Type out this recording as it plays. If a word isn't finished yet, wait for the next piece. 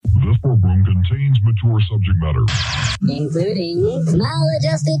contains mature subject matter, including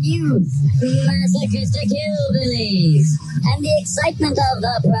maladjusted youth, masochistic hillbillies, and the excitement of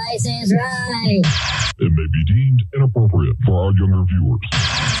The Price is Right. It may be deemed inappropriate for our younger viewers.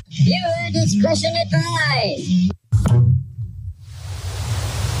 Viewer discretion advised.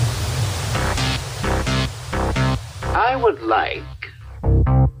 I would like,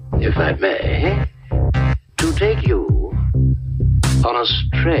 if I may, to take you on a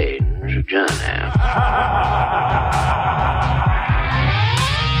strange journey.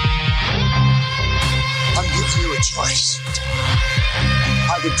 I'm giving you a choice.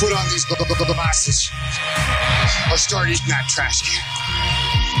 I could put on these glasses or start eating that trash can.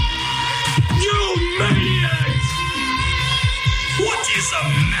 You maniacs! What is a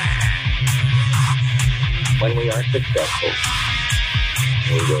man? When we are successful,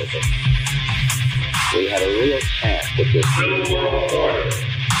 we will be. We have a real chance at this.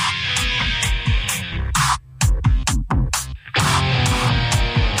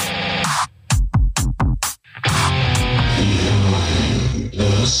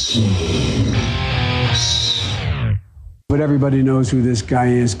 But everybody knows who this guy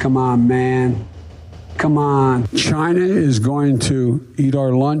is. Come on, man. Come on. China is going to eat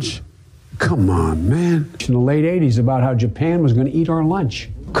our lunch. Come on, man. In the late 80s about how Japan was going to eat our lunch.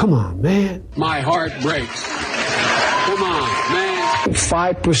 Come on, man. My heart breaks. Come on, man.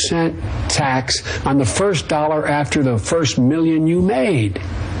 5% tax on the first dollar after the first million you made.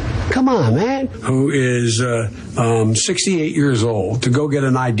 Come on, man. Who is 68 years old to go get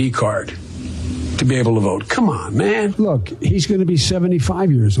an ID card to be able to vote. Come on, man. Look, he's going to be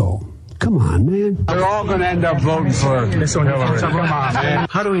 75 years old. Come on, man. They're all going to end up voting for Hillary. Come on, man.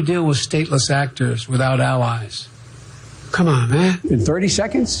 How do we deal with stateless actors without allies? Come on, man. In 30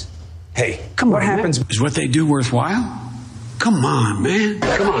 seconds? Hey, come on, what happens? Man. Is what they do worthwhile? Come on, man.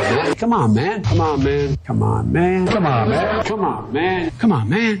 Come on, man. Come on, man. Come on, man. Come on, man. Come on, man. Come on, man. Come on,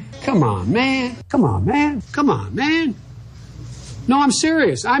 man. Come on, man. Come on, man. Come on, man. No, I'm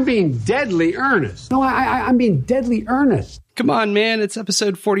serious. I'm being deadly earnest. No, I'm being deadly earnest. Come on, man. It's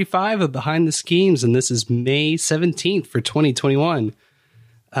episode 45 of Behind the Schemes, and this is May 17th for 2021.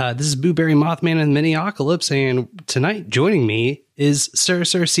 This is Booberry Mothman and Miniocalypse, and tonight joining me is Sir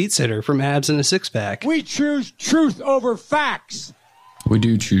Seat Sitter from Abs and a Six Pack. We choose truth over facts. We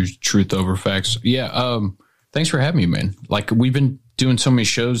do choose truth over facts. Yeah, thanks for having me, man. Like, we've been doing so many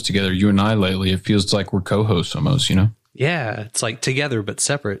shows together, you and I, lately. It feels like we're co-hosts almost, you know? Yeah, it's like together but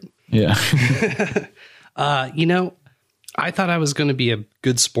separate. Yeah. I thought I was going to be a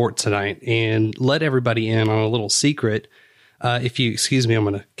good sport tonight and let everybody in on a little secret. If you excuse me, I'm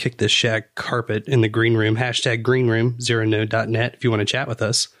going to kick this shag carpet in the green room. Hashtag green room, zeronode.net if you want to chat with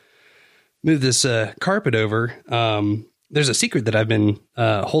us. Move this carpet over. There's a secret that I've been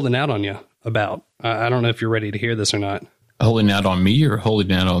holding out on you about. I don't know if you're ready to hear this or not. Holding out on me or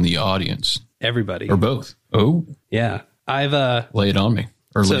holding out on the audience? Everybody. Or both. Oh. Yeah. I've lay it on me.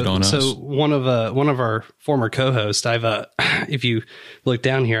 Or lay it on us. So one of our former co-hosts, I've if you look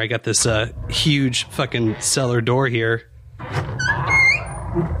down here, I got this huge fucking cellar door here.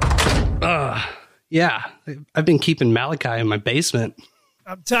 Yeah, I've been keeping Malachi in my basement.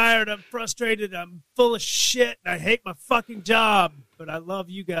 I'm tired. I'm frustrated. I'm full of shit. I hate my fucking job, but I love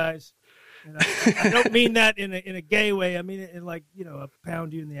you guys. And I don't mean that in a gay way. I mean it in, like, you know, a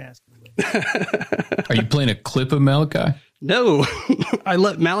pound you in the ass way. Are you playing a clip of Malachi? No, I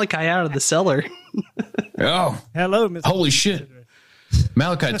let Malachi out of the cellar. Oh, hello, Mr. Holy shit,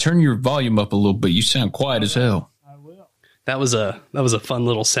 Malachi! Turn your volume up a little bit. You sound quiet as hell. I will. That was a fun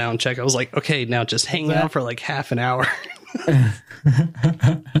little sound check. I was like, okay, now just hang out for like half an hour.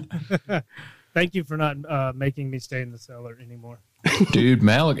 Thank you for not making me stay in the cellar anymore. Dude,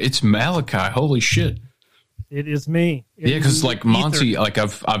 it's Malachi. Holy shit. It is me. Yeah, because like Monty, like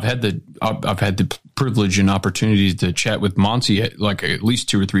I've had the privilege and opportunity to chat with Monty like at least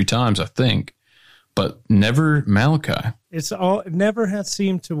 2 or 3 times, I think, but never Malachi. It never has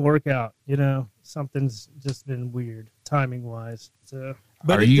seemed to work out. You know, something's just been weird timing wise. So,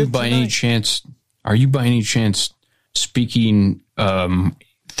 but are you by any chance speaking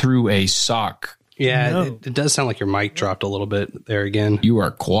through a sock? Yeah, no. It does sound like your mic dropped a little bit there again. You are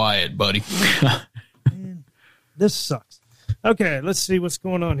quiet, buddy. Man, this sucks. Okay, let's see what's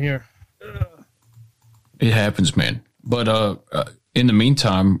going on here. It happens, man. But in the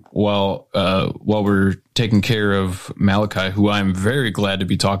meantime, while we're taking care of Malachi, who I'm very glad to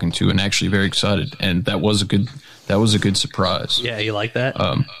be talking to and actually very excited, and that was a good surprise. Yeah, you like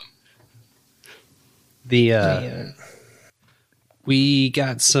that? We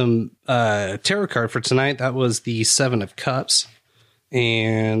got some tarot card for tonight. That was the 7 of Cups,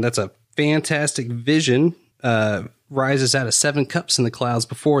 and that's a fantastic vision rises out of 7 cups in the clouds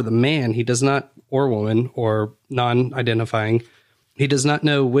before the man. He does not, or woman, or non-identifying. He does not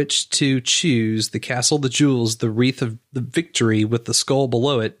know which to choose: the castle, the jewels, the wreath of the victory with the skull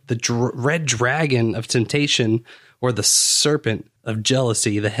below it, the red dragon of temptation, or the serpent of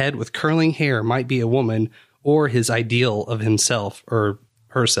jealousy. The head with curling hair might be a woman, or his ideal of himself or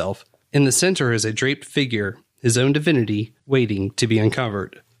herself. In the center is a draped figure, his own divinity, waiting to be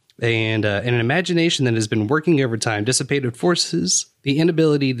uncovered. And an imagination that has been working overtime, dissipated forces, the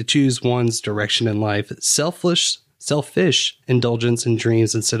inability to choose one's direction in life, selfish indulgence in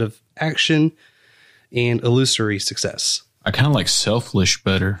dreams instead of action, and illusory success. I kind of like selfish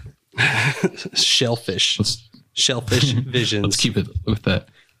better. Shellfish visions. Let's keep it with that.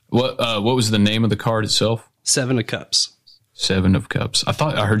 What was the name of the card itself? 7 of Cups. 7 of Cups. I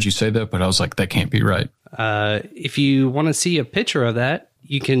thought I heard you say that, but I was like, that can't be right. If you want to see a picture of that,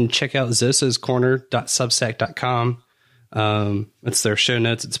 you can check out zosascorner.substack.com. It's their show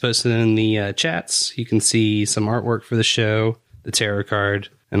notes. It's posted in the chats. You can see some artwork for the show, the tarot card,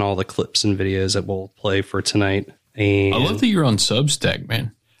 and all the clips and videos that we'll play for tonight. And I love that you're on Substack,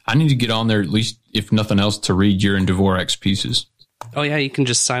 man. I need to get on there, at least, if nothing else, to read your and Dvorak's pieces. Oh, yeah. You can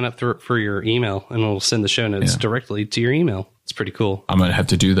just sign up for your email, and it'll send the show notes directly to your email. It's pretty cool. I'm going to have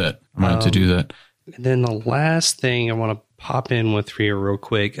to do that. And then the last thing I want to pop in with for you real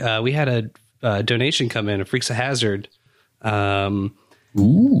quick. We had a donation come in, a Freaks of Hazard. Ooh.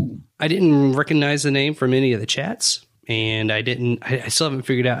 I didn't recognize the name from any of the chats, and I still haven't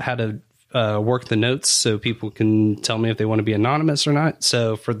figured out how to work the notes so people can tell me if they want to be anonymous or not.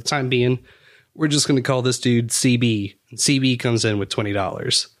 So for the time being, we're just going to call this dude CB. CB comes in with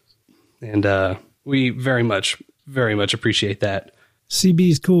 $20. And we very much appreciate that.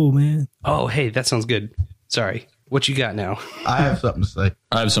 CB's cool, man. Oh, hey, that sounds good. Sorry. What you got now? I have something to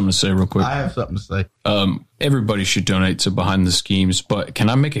say. Real quick. Everybody should donate to Behind the Schemes, but can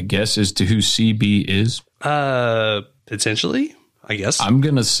I make a guess as to who CB is? Potentially, I guess. I'm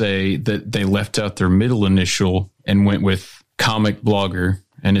going to say that they left out their middle initial and went with comic blogger,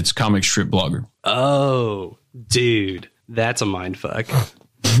 and it's comic strip blogger. Oh, dude, that's a mindfuck.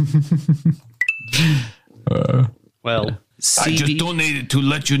 Well, CB. I just donated to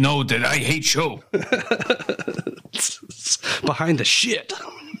let you know that I hate show. Behind the shit.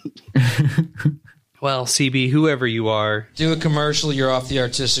 Well, CB, whoever you are. Do a commercial, you're off the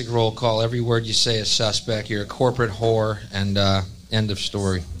artistic roll call. Every word you say is suspect. You're a corporate whore, and end of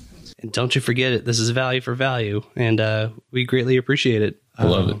story. And don't you forget it. This is value for value, and we greatly appreciate it. I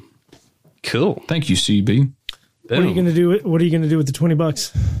love it. Cool. Thank you, CB. Boom. What are you going to do? What are you going to do with the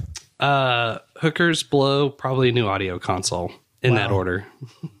 $20? Hookers, blow, probably a new audio console in that order.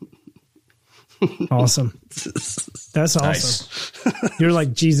 Awesome. That's awesome. Nice. You're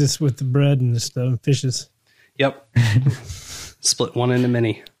like Jesus with the bread and the stuff, fishes. Yep. Split one into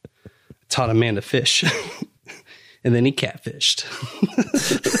many. Taught a man to fish. And then he catfished.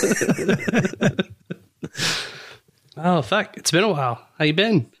 Oh, fuck. It's been a while. How you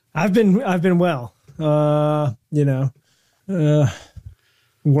been? I've been well.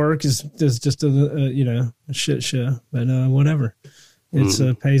 Work is just a shit show, but whatever. It's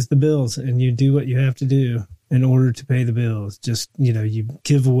pays the bills, and you do what you have to do in order to pay the bills. Just you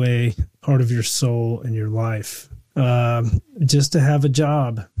give away part of your soul and your life just to have a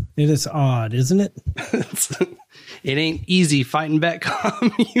job. It is odd, isn't it? It ain't easy fighting back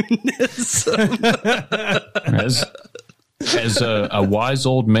communism. As a wise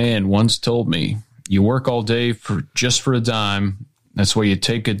old man once told me, you work all day for a dime. That's why you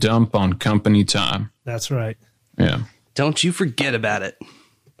take a dump on company time. That's right. Yeah. Don't you forget about it.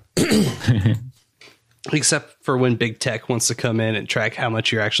 Except for when big tech wants to come in and track how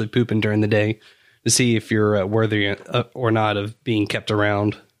much you're actually pooping during the day to see if you're worthy or not of being kept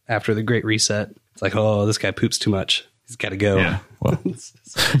around after the Great Reset. It's like, oh, this guy poops too much. He's got to go. Yeah. Well,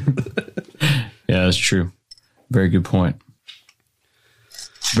 yeah, that's true. Very good point.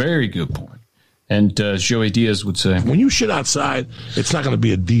 Very good point. And Joey Diaz would say, when you shit outside, it's not going to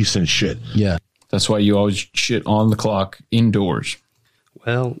be a decent shit. Yeah. That's why you always shit on the clock indoors.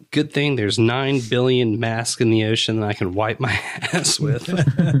 Well, good thing there's 9 billion masks in the ocean that I can wipe my ass with.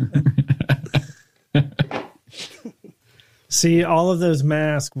 See, all of those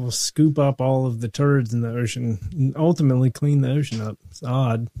masks will scoop up all of the turds in the ocean and ultimately clean the ocean up. It's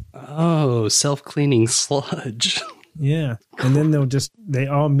odd. Oh, self-cleaning sludge. Yeah. And then they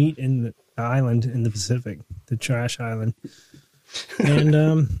all meet in the island in the Pacific, the trash island. And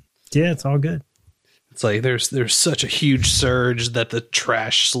yeah, it's all good. It's like there's such a huge surge that the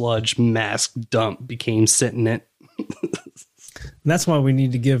trash sludge mask dump became sentient. And that's why we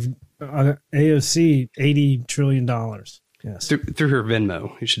need to give AOC $80 trillion. Yes. Through her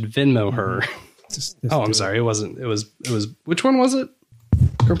Venmo. You should Venmo her. I'm sorry. It wasn't. It was. Which one was it?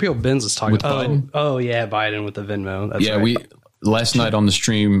 Repeal Benz is talking about. Oh, yeah, Biden with the Venmo. That's right. Last night on the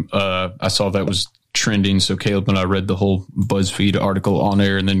stream, I saw that was trending. So Caleb and I read the whole BuzzFeed article on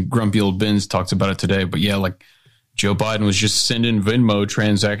air, and then Grumpy Old Benz talks about it today. But yeah, like Joe Biden was just sending Venmo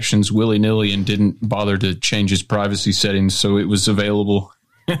transactions willy nilly and didn't bother to change his privacy settings, so it was available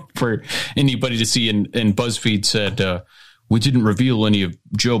for anybody to see. And BuzzFeed said, we didn't reveal any of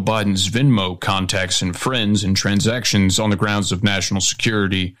Joe Biden's Venmo contacts and friends and transactions on the grounds of national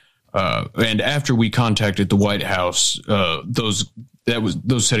security. And after we contacted the White House, those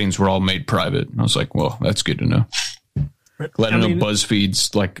settings were all made private. And I was like, well, that's good to know. Glad to know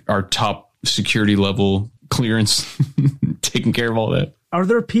BuzzFeed's like our top security level clearance, taking care of all that. Are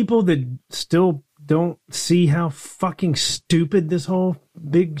there people that still don't see how fucking stupid this whole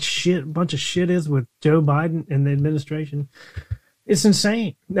bunch of shit is with Joe Biden and the administration? It's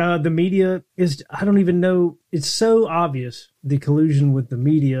insane. The media is, I don't even know. It's so obvious, the collusion with the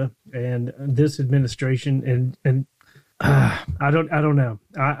media and this administration. And I don't know.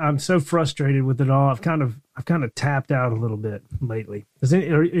 I'm so frustrated with it all. I've kind of tapped out a little bit lately.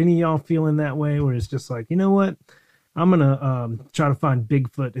 Are any of y'all feeling that way, where it's just like, you know what? I'm going to try to find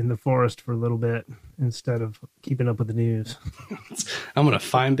Bigfoot in the forest for a little bit instead of keeping up with the news. I'm going to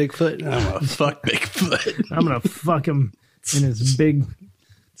find Bigfoot and I'm going to fuck Bigfoot. I'm going to fuck him in his big,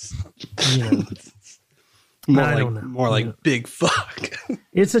 more like big fuck.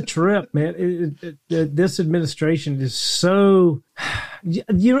 It's a trip, man. This administration is so,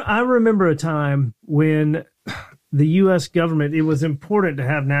 I remember a time when the U.S. government, it was important to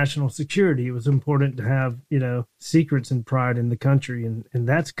have national security. It was important to have, secrets and pride in the country. And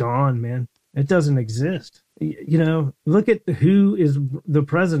that's gone, man. It doesn't exist. Look at who is the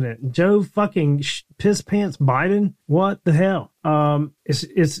president. Joe fucking piss pants Biden. What the hell?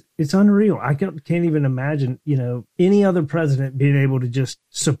 It's unreal. I can't even imagine, any other president being able to just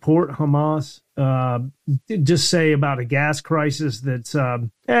support Hamas. Just say about a gas crisis that's,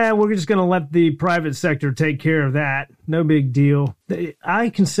 we're just going to let the private sector take care of that. No big deal. I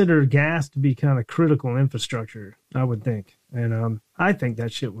consider gas to be kind of critical infrastructure, I would think. And I think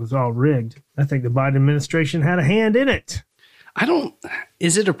that shit was all rigged. I think the Biden administration had a hand in it.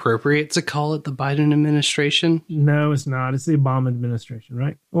 Is it appropriate to call it the Biden administration? No, it's not. It's the Obama administration,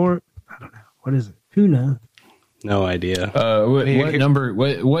 right? Or, I don't know. What is it? Who knows? No idea. What number?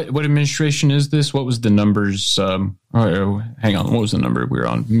 What administration is this? What was the numbers? Hang on. What was the number we were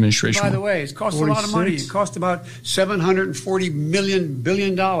on? Administration. By the way, it's cost 46? A lot of money. It cost about $740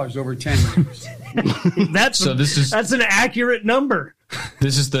 billion over 10 years. That's an accurate number.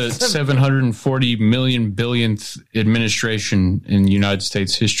 This is the 740 million billionth administration in United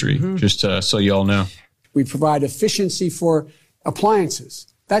States history. Mm-hmm. Just so you all know, we provide efficiency for appliances.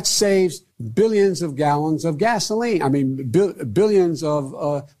 That saves billions of gallons of gasoline. I mean, billions of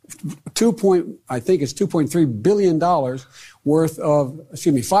 $2.3 billion worth of,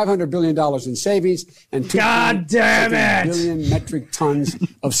 $500 billion in savings and billion metric tons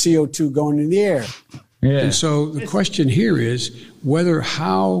of CO2 going in the air. Yeah. And so the question here is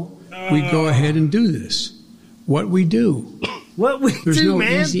how we go ahead and do this. What we do. There's no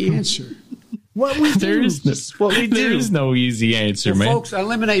easy answer. There is no easy answer, man. Folks,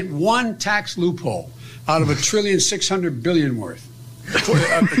 eliminate one tax loophole out of $1.6 trillion worth.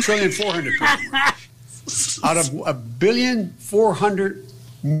 $1.4 trillion. Out of $1.4 billion,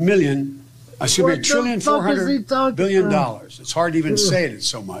 $1.4 billion. It's hard to even say it. It's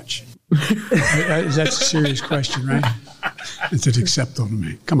so much. That's a serious question, right? Is it acceptable to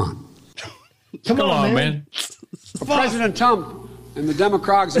me? Come on. Come on, man. For President Trump and the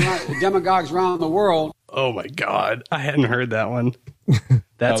demagogues around the world. Oh my God, I hadn't heard that one.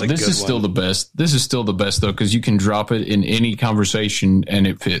 This is still the best. This is still the best though, because you can drop it in any conversation and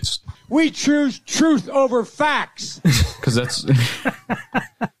it fits. We choose truth over facts. Because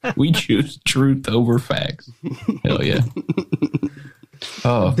we choose truth over facts. Hell yeah.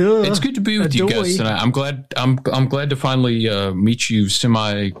 Oh, it's good to be with you guys tonight. I'm glad to finally meet you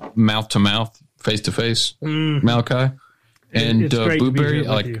semi mouth to mouth, face to face, Malachi. And Bootberry,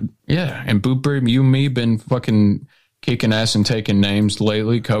 and Bootberry, you and me been fucking kicking ass and taking names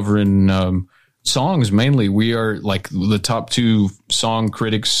lately, covering songs mainly. We are like the top 2 song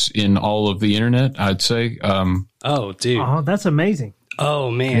critics in all of the internet, I'd say. Oh, dude. Oh, that's amazing. Oh,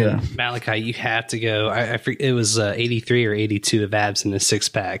 man. Yeah. Malachi, you have to go. I forget, it was 83 or 82 of Abs in a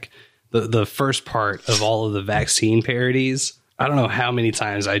 6-pack. The first part of all of the vaccine parodies. I don't know how many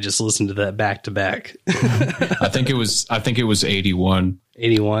times I just listened to that back to back. I think it was 81.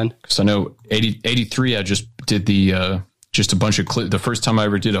 81. Because I know 83, I just did the just a bunch of clips. The first time I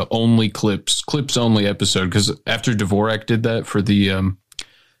ever did a only clips only episode, because after Dvorak did that for the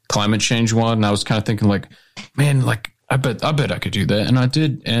climate change one, and I was kind of thinking like, man, like I bet I could do that, and I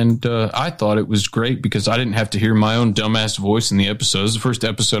did, and I thought it was great because I didn't have to hear my own dumbass voice in the episode. It was the first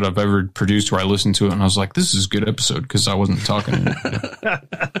episode I've ever produced where I listened to it and I was like, this is a good episode because I wasn't talking.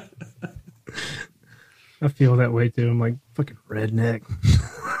 I feel that way too. I'm like fucking redneck.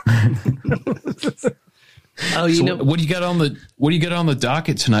 Oh, you know what do you got on the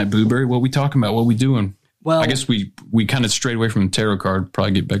docket tonight, Booberry? What are we talking about? What are we doing? Well, I guess we kind of strayed away from the tarot card.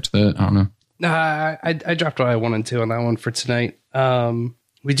 Probably get back to that. I don't know. I dropped what I wanted to on that one for tonight.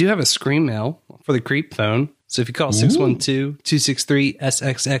 We do have a screen mail for the creep phone. So if you call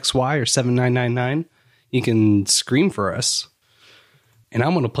 612-263-SXXY or 7999, you can scream for us. And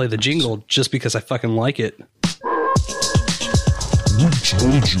I'm going to play the jingle just because I fucking like it. We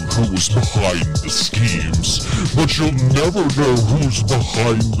told you who was behind the schemes, but you'll never know who's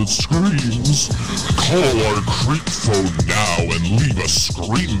behind the screams. Call our creep phone now and leave a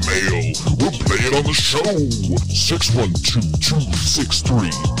scream mail. We'll play it on the show.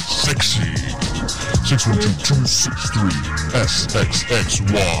 612-263-SEXY.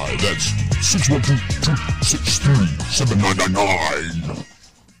 612-263-SXXY. That's 612-263-7999.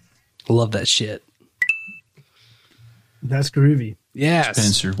 Love that shit. That's groovy. Yes.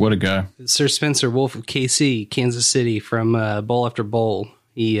 Spencer, what a guy. Sir Spencer Wolf of KC, Kansas City, from Bowl After Bowl.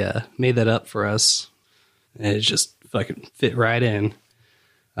 He made that up for us. And it just fucking fit right in.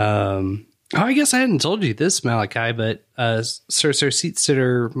 I guess I hadn't told you this, Malachi, but Sir Seat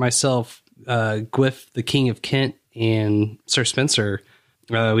Sitter, myself, Gwyff, the King of Kent, and Sir Spencer,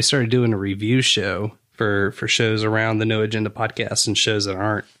 we started doing a review show for shows around the No Agenda podcast and shows that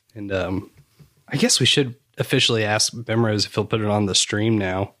aren't. And I guess we should officially ask Bemrose if he'll put it on the stream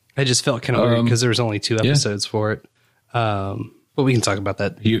now. I just felt kind of weird because there was only 2 episodes for it. But we can talk about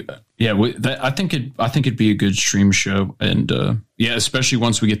that. I think it'd be a good stream show, and especially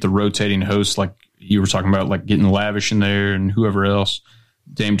once we get the rotating hosts, like you were talking about, like getting Lavish in there and whoever else.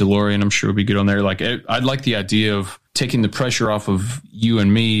 Dame DeLorean, I'm sure will be good on there. Like I'd like the idea of taking the pressure off of you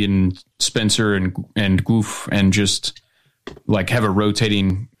and me and Spencer and Goof, and just like have a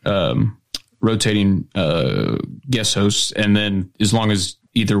rotating guest hosts, and then as long as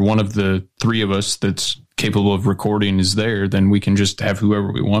either one of the 3 of us that's capable of recording is there, then we can just have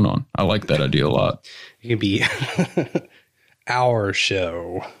whoever we want on. I like that idea a lot. It can be our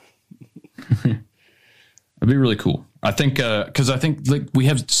show. It'd be really cool. I think because I think like we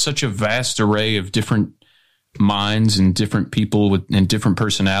have such a vast array of different minds and different people and different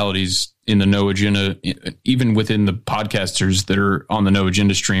personalities in the No Agenda, even within the podcasters that are on the No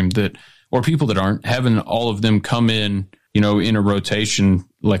Agenda stream, that or people that aren't, having all of them come in, in a rotation.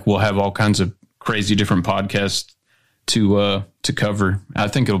 Like we'll have all kinds of crazy different podcasts to cover. I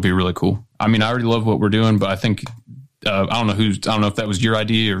think it'll be really cool. I mean, I already love what we're doing, but I think I don't know if that was your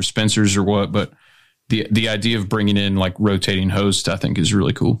idea or Spencer's or what, but the idea of bringing in like rotating hosts, I think is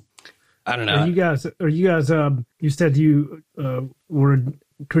really cool. I don't know. Are you guys, you said you were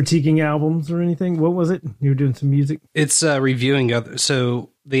critiquing albums or anything? What was it? You were doing some music? It's reviewing other.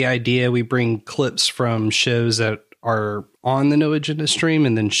 So the idea, we bring clips from shows that are on the No Agenda stream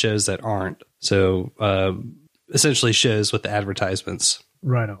and then shows that aren't. So essentially shows with the advertisements.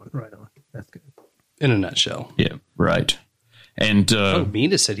 Right on. That's good. In a nutshell. Yeah, right. And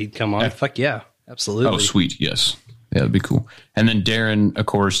Mina said he'd come on. Fuck yeah, absolutely. Oh, sweet. Yes. Yeah, that'd be cool. And then Darren, of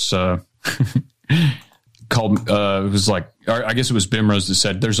course, called, it was like, I guess it was Bimrose that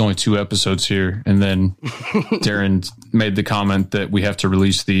said, there's only 2 episodes here. And then Darren made the comment that we have to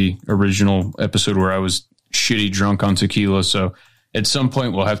release the original episode where I was shitty drunk on tequila. So at some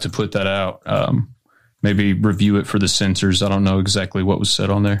point we'll have to put that out. Maybe review it for the censors. I don't know exactly what was said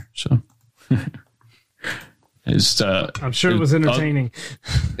on there. So I'm sure it was entertaining.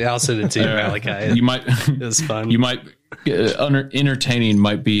 Yeah, I'll send it to you, Malachi. You might, it was fun. You might, entertaining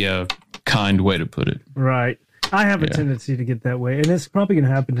might be a kind way to put it. Right. I have a tendency to get that way, and it's probably going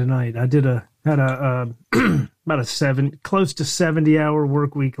to happen tonight. I had a about a close to 70-hour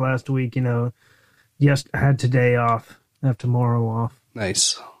work week last week. Yes, I had today off. I have tomorrow off.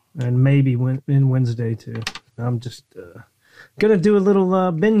 Nice. And maybe Wednesday too. I'm just gonna do a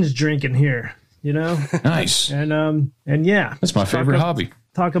little binge drinking here. Nice. And yeah, that's my favorite hobby.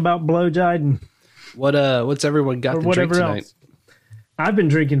 Talk about blowjide and what's everyone got to drink tonight? Else. I've been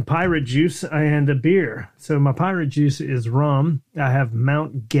drinking pirate juice and a beer. So my pirate juice is rum. I have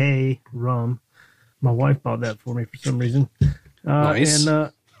Mount Gay rum. My wife bought that for me for some reason. Nice.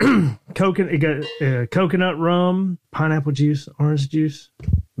 And coconut rum, pineapple juice, orange juice.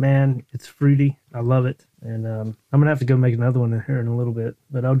 Man, it's fruity. I love it. And I'm gonna have to go make another one here in a little bit.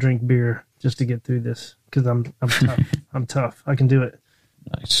 But I'll drink beer just to get through this because I'm tough. I'm tough. I can do it.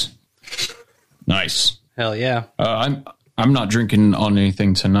 Nice. Hell yeah. I'm not drinking on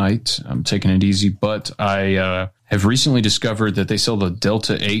anything tonight. I'm taking it easy, but I have recently discovered that they sell the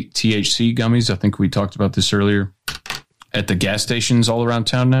Delta 8 THC gummies. I think we talked about this earlier at the gas stations all around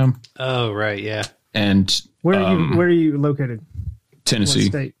town now. Oh, right. Yeah. And where are you located? Tennessee. What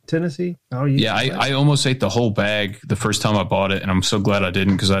state? Tennessee? Oh, yeah. I almost ate the whole bag the first time I bought it, and I'm so glad I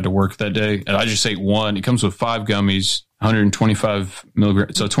didn't because I had to work that day. And I just ate one. It comes with 5 gummies, 125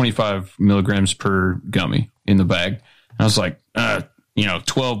 milligrams, so 25 milligrams per gummy in the bag. And I was like,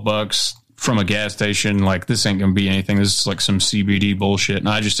 $12 from a gas station. Like, this ain't going to be anything. This is like some CBD bullshit. And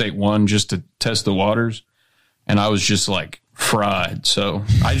I just ate one just to test the waters. And I was just like fried. So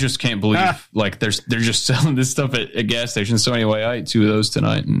I just can't believe like they're just selling this stuff at gas stations. So anyway, I ate 2 of those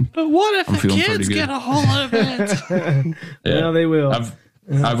tonight. And but what if I'm the kids get a hold of it? Yeah, they will.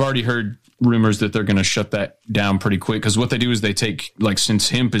 I've already heard rumors that they're going to shut that down pretty quick because what they do is they take, like, since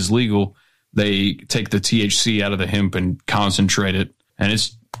hemp is legal, they take the THC out of the hemp and concentrate it. And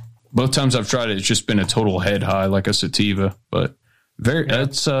it's both times I've tried it, it's just been a total head high, like a sativa. But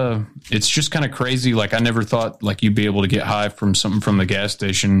it's just kind of crazy. Like, I never thought like you'd be able to get high from something from the gas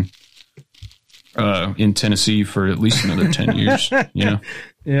station in Tennessee for at least another 10 years. You know?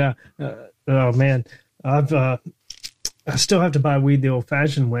 Yeah. Oh man, I still have to buy weed the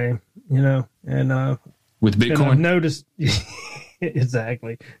old-fashioned way. And with Bitcoin, and I've noticed.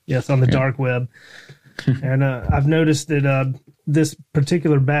 Exactly. Yes, on the dark web. And I've noticed that this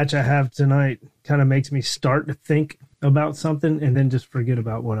particular batch I have tonight kind of makes me start to think about something and then just forget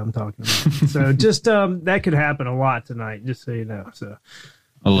about what I'm talking about. So just that could happen a lot tonight, just so you know. So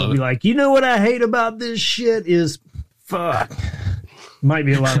I love I'll be like, what I hate about this shit is fuck. Might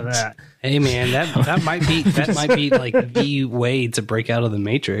be a lot of that. Hey man, that might be like the way to break out of the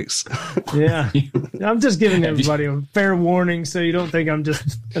Matrix. Yeah, I'm just giving everybody a fair warning so you don't think I'm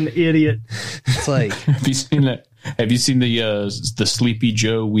just an idiot. It's like, have you seen that? Have you seen the Sleepy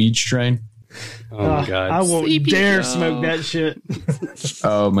Joe weed strain? Oh my god, I won't Sleepy dare Joe. smoke that shit.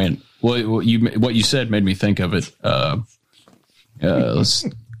 Oh man, what you said made me think of it.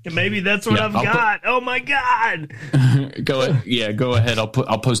 Maybe that's what I've got. Oh my god! Go ahead. I'll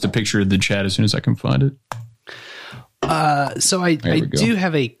post a picture of the chat as soon as I can find it. So I do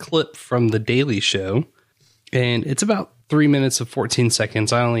have a clip from The Daily Show, and it's about 3 minutes of 14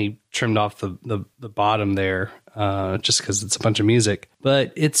 seconds. I only trimmed off the bottom there just because it's a bunch of music.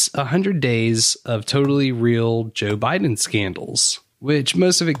 But it's 100 days of totally real Joe Biden scandals, which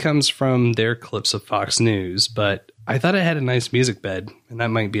most of it comes from their clips of Fox News. But I thought it had a nice music bed, and that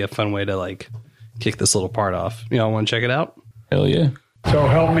might be a fun way to like kick this little part off. Y'all want to check it out? Hell yeah. So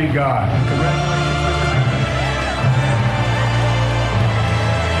help me God.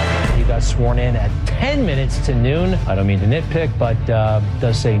 He got sworn in at 10 minutes to noon. I don't mean to nitpick, but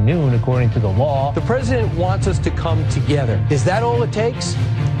does say noon according to the law. The president wants us to come together. Is that all it takes?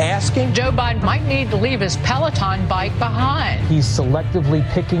 Asking? Joe Biden might need to leave his Peloton bike behind. He's selectively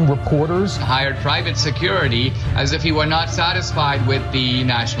picking reporters. Hired private security as if he were not satisfied with the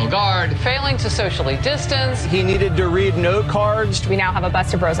National Guard. Failing to socially distance. He needed to read note cards. We now have a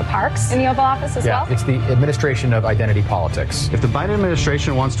bust of Rosa Parks in the Oval Office as well. It's the administration of identity politics. If the Biden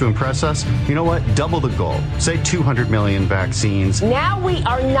administration wants to impress us, you know what? Double the goal. Say 200 million vaccines. Now we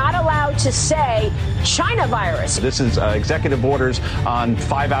are not allowed to say China virus. This is executive orders on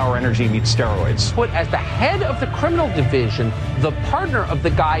 5-hour energy meets steroids. Put as the head of the criminal division, the partner of the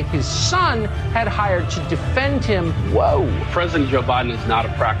guy his son had hired to defend him. Whoa. President Joe Biden is not a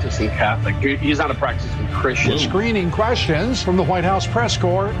practicing Catholic. He's not a practicing Christian. Screening questions from the White House press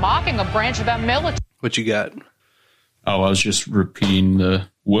corps. Mocking a branch of that military. What you got? Oh, I was just repeating the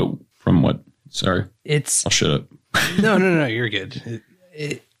whoa from what? Sorry. I'll shut up. No, you're good.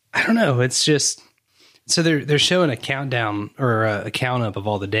 I don't know. It's just, so they're showing a countdown or a count up of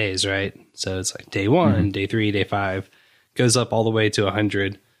all the days, right? So it's like day 1, day 3, day 5, goes up all the way to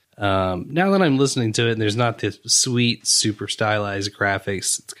 100. Now that I'm listening to it and there's not this sweet, super stylized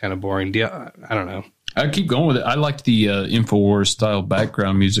graphics, it's kind of boring. I don't know. I keep going with it. I liked the InfoWars style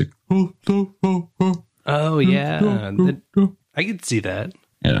background music. Oh, yeah. I could see that.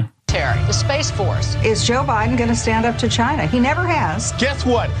 Yeah. military, the Space Force. Is Joe Biden going to stand up to China? He never has. Guess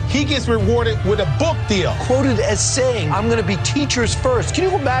what? He gets rewarded with a book deal. Quoted as saying, I'm going to be teachers first. Can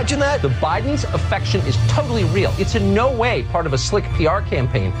you imagine that? The Biden's affection is totally real. It's in no way part of a slick PR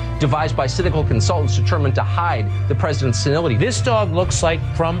campaign devised by cynical consultants determined to hide the president's senility. This dog looks like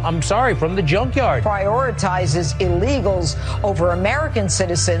from the junkyard. Prioritizes illegals over American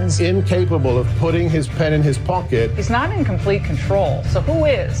citizens. Incapable of putting his pen in his pocket. He's not in complete control. So who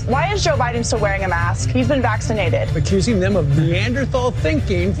is? Why is Joe Biden still wearing a mask? He's been vaccinated. Accusing them of Neanderthal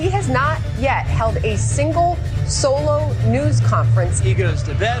thinking. He has not yet held a single solo news conference. He goes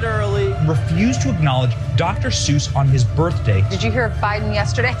to bed early. Refused to acknowledge Dr. Seuss on his birthday. Did you hear of Biden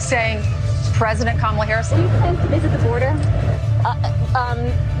yesterday saying President Kamala Harris? Do you plan to visit the border?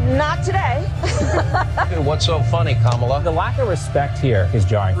 Not today. What's so funny, Kamala? The lack of respect here is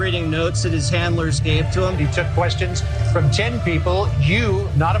jarring. Reading notes that his handlers gave to him. He took questions from 10 people, you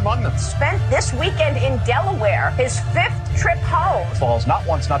not among them. Spent this weekend in Delaware, his 5th trip home. Falls not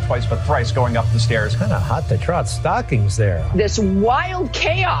once, not twice, but thrice going up the stairs. Kind of hot to trot stockings there. This wild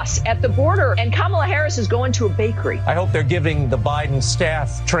chaos at the border, and Kamala Harris is going to a bakery. I hope they're giving the Biden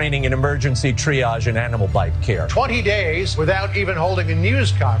staff training in emergency triage and animal bite care. 20 days without even holding a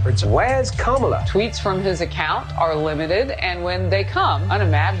news conference. Where's Kamala? Tweets from his account are limited, and when they come,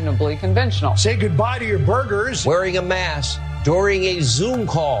 unimaginably conventional. Say goodbye to your burgers. Wearing a mask during a Zoom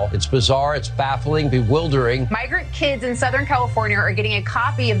call. It's bizarre, it's baffling, bewildering. Migrant kids in Southern California are getting a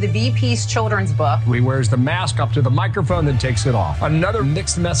copy of the VP's children's book. He wears the mask up to the microphone, then takes it off. Another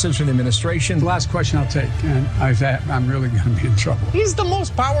mixed message from the administration. Last question I'll take, and I'm really going to be in trouble. He's the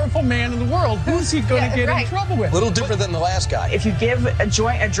most powerful man in the world. Who's he going to get in trouble with? A little different than the last guy. If you give a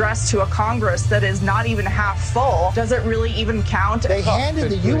joint address to a Congress that is not even half full, does it really even count? They handed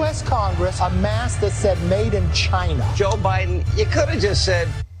the U.S. Congress a mask that said made in China. Joe Biden, you could have just said,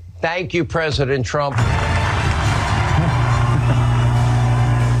 thank you, President Trump.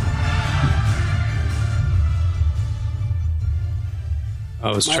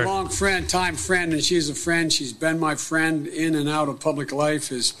 My long friend, time friend, and she's a friend. She's been my friend in and out of public life.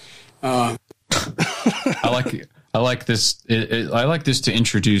 I like this. I like this to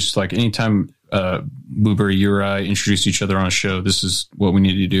introduce, like, anytime Blueberry, you or I introduce each other on a show, this is what we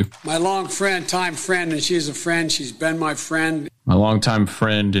need to do. My long friend, time friend, and she's a friend. She's been my friend. My longtime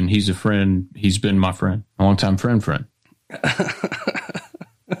friend, and he's a friend. He's been my friend. My longtime friend.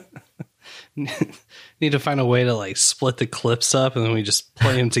 Need to find a way to, like, split the clips up, and then we just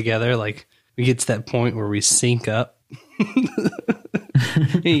play them together. Like, we get to that point where we sync up.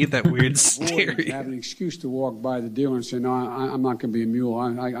 And you get that weird stereo. Have an excuse to walk by the dealer and say, "No, I'm not going to be a mule.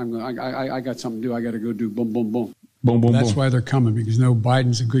 I got something to do. I got to go do boom, boom, boom, boom, boom." That's why they're coming, because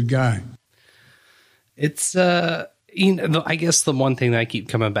Biden's a good guy. It's I guess the one thing that I keep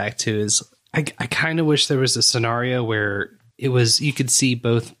coming back to is I kind of wish there was a scenario where you could see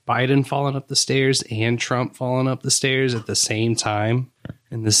both Biden falling up the stairs and Trump falling up the stairs at the same time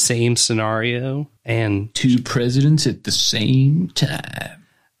in the same scenario, and two presidents at the same time.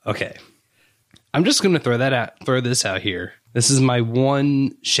 Okay. I'm just going to throw this out here. This is my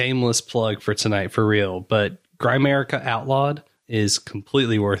one shameless plug for tonight, for real, but Grimerica Outlawed is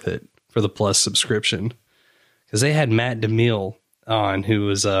completely worth it for the Plus subscription, because they had Matt DeMille on, who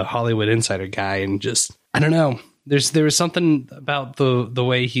was a Hollywood Insider guy, and just, I don't know. There was something about the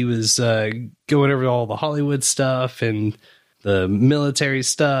way he was going over all the Hollywood stuff and the military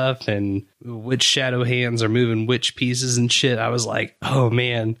stuff and which shadow hands are moving which pieces and shit. I was like, oh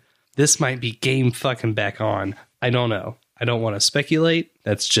man, this might be game fucking back on. I don't know. I don't want to speculate.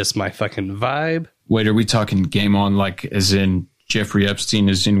 That's just my fucking vibe. Wait, are we talking game on, like as in Jeffrey Epstein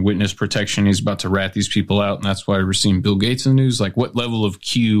is in witness protection? He's about to rat these people out, and that's why we're seeing Bill Gates in the news? Like, what level of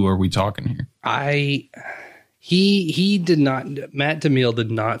Q are we talking here? He did not, Matt DeMille did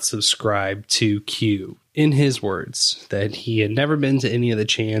not subscribe to Q, in his words, that he had never been to any of the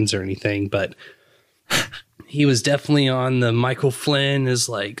Chans or anything, but he was definitely on the Michael Flynn as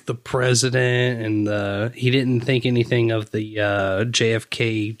like the president, and he didn't think anything of the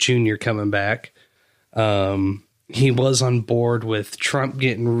JFK Jr. coming back. He was on board with Trump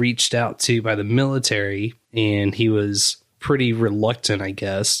getting reached out to by the military, and he was pretty reluctant, I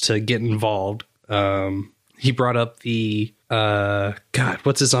guess, to get involved. He brought up the,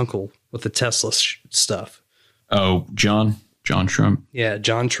 what's his uncle with the Tesla stuff? Oh, John Trump. Yeah,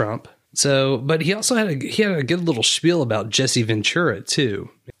 John Trump. So, but he also had a good little spiel about Jesse Ventura too.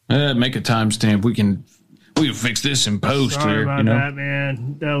 Make a timestamp. We can fix this in post. Sorry here. about that,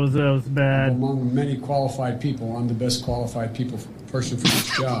 man. That was bad. Among many qualified people, I'm the best qualified person for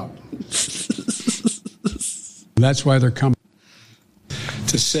this job. That's why they're coming.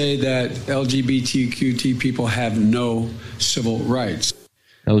 to say that LGBTQT people have no civil rights.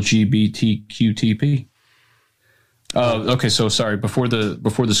 LGBTQTP. Okay, so sorry. Before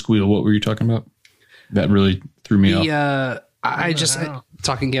the squeal, what were you talking about? That really threw me off.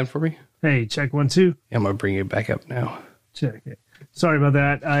 Talk again for me. Hey, check 1 2. Yeah, I'm gonna bring it back up now. Check it. Sorry about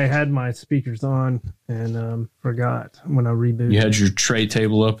that. I had my speakers on and forgot when I rebooted. You had your tray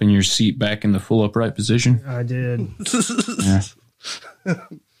table up and your seat back in the full upright position? I did. Yeah.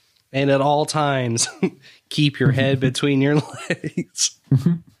 And at all times, keep your head between your legs.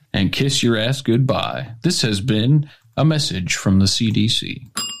 And kiss your ass goodbye. This has been a message from the CDC.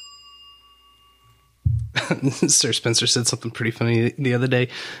 Sir Spencer said something pretty funny the other day.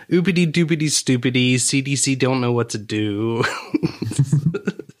 Oopity doopity stupidity. CDC don't know what to do.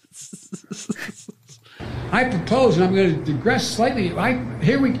 I propose, and I'm going to digress slightly.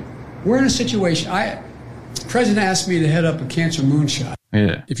 We're in a situation. The president asked me to head up a cancer moonshot.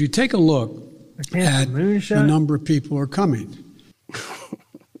 Yeah. If you take a look at the number of people who are coming.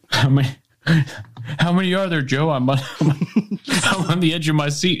 How many are there, Joe? I'm on the edge of my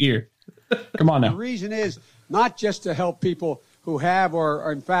seat here. Come on now. The reason is not just to help people who have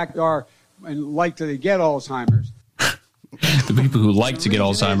or in fact are likely to get Alzheimer's. The people who like to get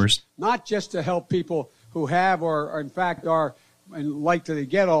Alzheimer's. Not just to help people who have or in fact are likely to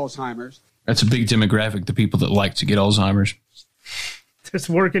get Alzheimer's. That's a big demographic, the people that like to get Alzheimer's. It's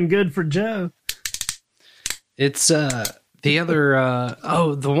working good for Joe. It's the other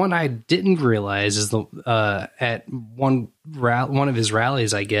the one I didn't realize is at one of his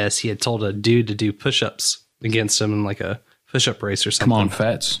rallies, I guess he had told a dude to do push-ups against him in like a push-up race or something. Come on,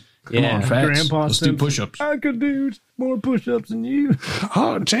 Fats. Come on, Fats. Grandpa Let's do push-ups. I could do more push-ups than you.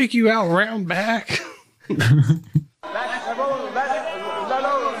 I'll take you out round back.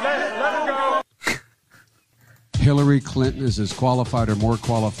 Hillary Clinton is as qualified or more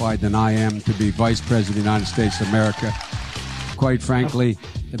qualified than I am to be vice president of the United States of America. Quite frankly,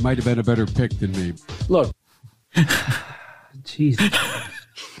 it might have been a better pick than me. Look. Jesus.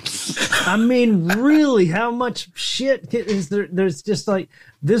 I mean, really, how much shit is there? There's just like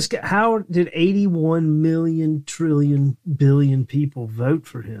this guy. How did 81 million trillion billion people vote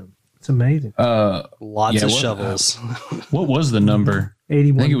for him? It's amazing. Lots of shovels. What was the number?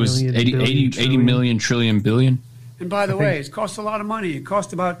 81 I think it was million 80 million trillion billion. And by the way, it cost a lot of money. It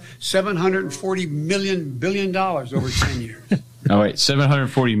cost about $740 billion over 10 years. Oh, wait,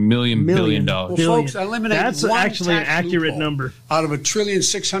 $740 billion. Well, folks, eliminate That's one actually an tax accurate loophole number. out of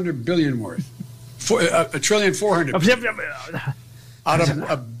 $1.6 trillion worth. $1.4 trillion. Out of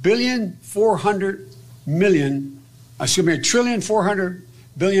 $1.4 billion. $1.4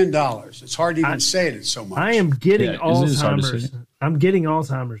 billion. It's hard to even say it. It's so much. I am getting Alzheimer's. I'm getting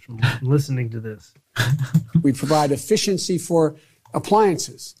Alzheimer's from listening to this. We provide efficiency for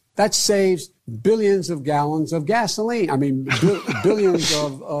appliances. That saves billions of gallons of gasoline. I mean, billions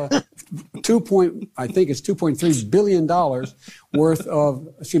of $2.3 billion worth of,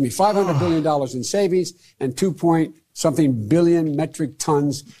 $500 billion in savings and 2-point-something billion metric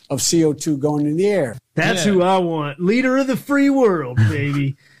tons of CO2 going in the air. That's who I want. Leader of the free world,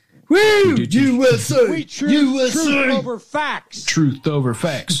 baby. Woo! USA! We choose truth over facts. Truth over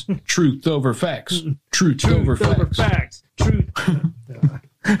facts. Truth over facts. Truth over facts. Truth.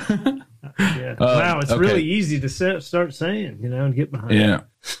 Yeah. Wow, it's really easy to start saying, and get behind. Yeah,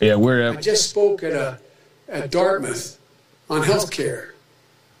 yeah. I just spoke at Dartmouth on healthcare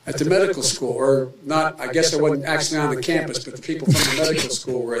at the medical school, or not. I guess I wasn't actually on the campus, but the people from the medical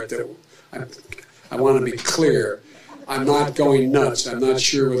school were at the. I want to be clear. I'm not going nuts. I'm not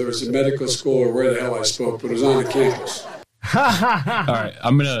sure whether it was a medical school or where the hell I spoke, but it was on the campus. All right,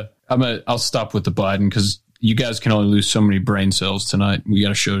 I'll stop with the Biden because you guys can only lose so many brain cells tonight. We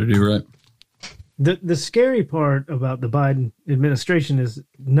got a show to do, right? The scary part about the Biden administration is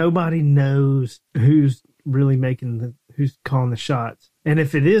nobody knows who's really who's calling the shots. And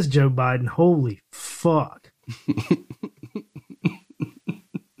if it is Joe Biden, holy fuck.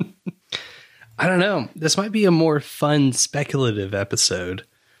 I don't know. This might be a more fun, speculative episode.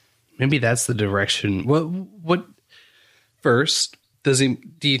 Maybe that's the direction. What first, do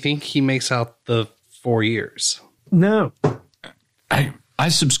you think he makes out the 4 years? No. I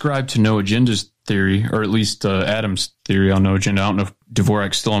subscribe to No Agenda's theory, or at least Adam's theory on No Agenda. I don't know if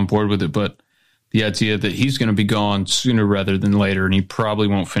Dvorak's still on board with it, but the idea that he's going to be gone sooner rather than later, and he probably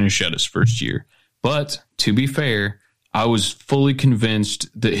won't finish out his first year. But to be fair, I was fully convinced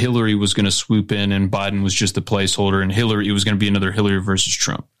that Hillary was going to swoop in and Biden was just a placeholder, and it was going to be another Hillary versus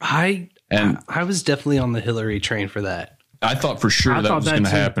Trump. I was definitely on the Hillary train for that. I thought for sure that was going to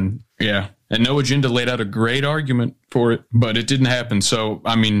happen. Yeah. And No Agenda laid out a great argument for it, but it didn't happen. So,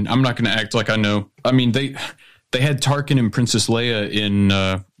 I mean, I'm not going to act like I know. I mean, they had Tarkin and Princess Leia in,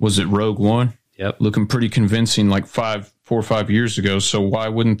 was it Rogue One? Yep. Looking pretty convincing like 4 or 5 years ago. So why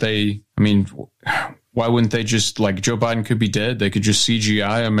wouldn't they, I mean, why wouldn't they just, like, Joe Biden could be dead. They could just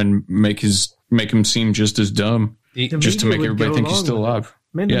CGI him and make him seem just as dumb, just to make everybody think he's still alive.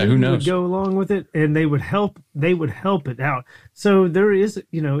 Yeah, who knows? Would go along with it, and they would help it out. So there is,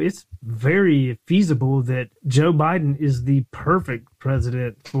 it's very feasible that Joe Biden is the perfect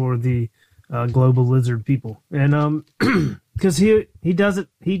president for the global lizard people. And because he does it,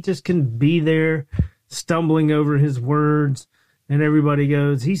 he just can be there stumbling over his words, and everybody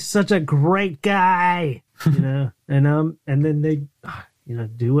goes, he's such a great guy, and then they,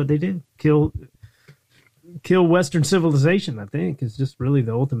 do what they do, kill Western civilization. I think is just really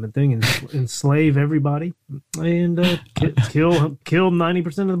the ultimate thing, and enslave everybody and kill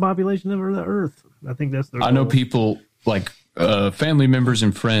 90% of the population of the earth. I think that's their goal. I know people like family members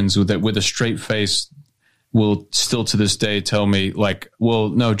and friends with a straight face will still to this day tell me like, well,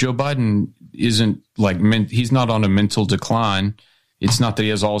 no, Joe Biden isn't like he's not on a mental decline. It's not that he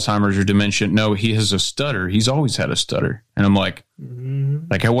has Alzheimer's or dementia. No, he has a stutter. He's always had a stutter. And I'm like,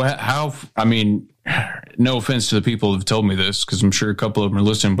 how, I mean, no offense to the people who've told me this, because I'm sure a couple of them are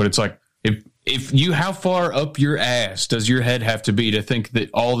listening, but it's like, how far up your ass does your head have to be to think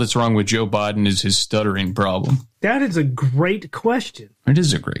that all that's wrong with Joe Biden is his stuttering problem? That is a great question. It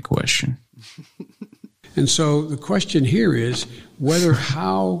is a great question. And so the question here is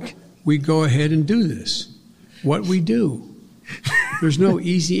how we go ahead and do this, what we do. There's no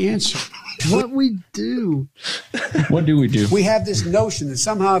easy answer. What we do. What do we do? We have this notion that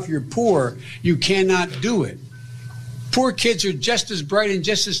somehow if you're poor, you cannot do it. Poor kids are just as bright and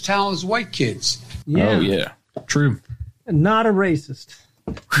just as talented as white kids. Yeah. Oh, yeah. True. Not a racist.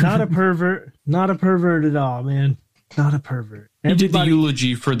 Not a pervert. Not a pervert at all, man. Not a pervert. He did the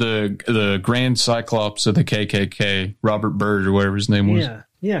eulogy for the Grand Cyclops of the KKK, Robert Byrd or whatever his name was. Yeah.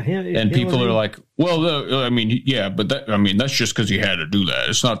 Yeah, and people are like, well, I mean, yeah, but that's just because he had to do that.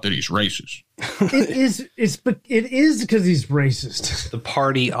 It's not that he's racist. It is because he's racist. The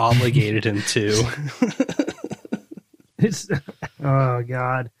party obligated him to. Oh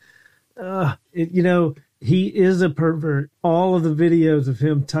God, he is a pervert. All of the videos of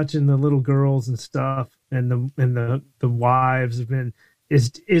him touching the little girls and stuff, and the wives have been.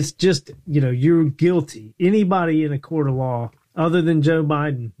 It's just you're guilty. Anybody in a court of law, other than Joe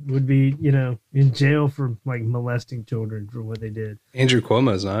Biden, would be, in jail for like molesting children for what they did. Andrew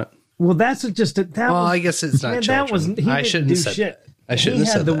Cuomo's not. Well, that's just I guess it's not. That was I shouldn't do shit. I shouldn't have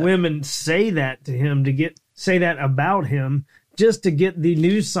said that. He had the women say that to him say that about him just to get the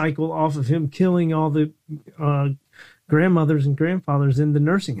news cycle off of him killing all the grandmothers and grandfathers in the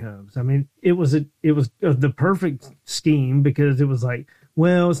nursing homes. I mean, it was the perfect scheme because it was like,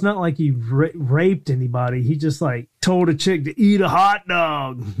 well, it's not like he raped anybody. He just like told a chick to eat a hot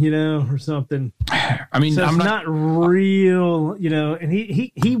dog, or something. I mean, so it's not real, and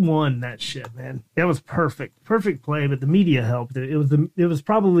he won that shit, man. That was perfect play, but the media helped. It was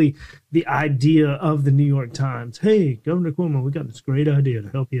probably the idea of the New York Times. Hey, Governor Cuomo, we got this great idea to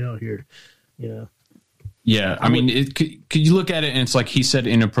help you out here, Yeah, I mean, could you look at it and it's like he said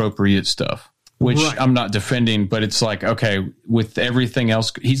inappropriate stuff. Which right. I'm not defending, but it's like, okay, with everything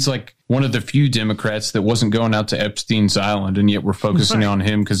else, he's like one of the few Democrats that wasn't going out to Epstein's Island, and yet we're focusing on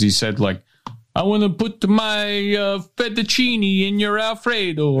him because he said, like, I want to put my fettuccine in your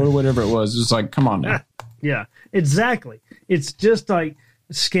Alfredo or whatever it was. It's like, come on now. Yeah, exactly. It's just like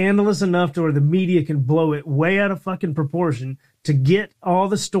scandalous enough to where the media can blow it way out of fucking proportion to get all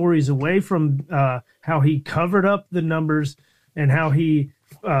the stories away from how he covered up the numbers and how he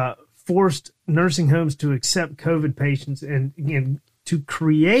forced nursing homes to accept COVID patients and to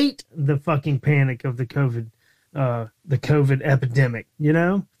create the fucking panic of the COVID epidemic.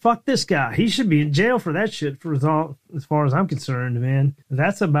 Fuck this guy. He should be in jail for that shit as far as I'm concerned, man.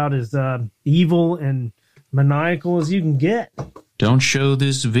 That's about as evil and maniacal as you can get. Don't show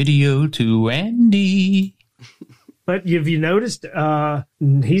this video to Andy. But have you noticed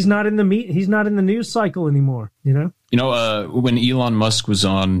he's not in the news cycle anymore, when Elon Musk was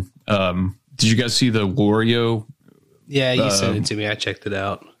on, did you guys see the Wario? Yeah, you sent it to me. I checked it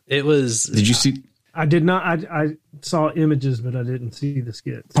out. It was. Did you see? I did not. I saw images, but I didn't see the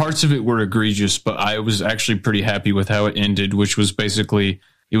skits. Parts of it were egregious, but I was actually pretty happy with how it ended, which was basically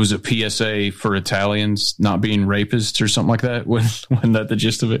it was a PSA for Italians not being rapists or something like that. Wasn't that the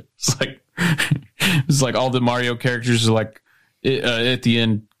gist of it? It's like all the Mario characters are like at the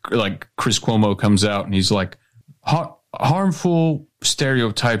end, like Chris Cuomo comes out and he's like, harmful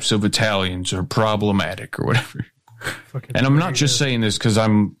stereotypes of Italians are problematic or whatever. And I'm not just saying this because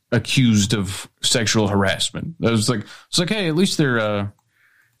I'm accused of sexual harassment. It's like, hey, at least they're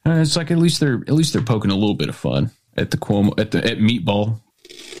poking a little bit of fun at the Cuomo at Meatball.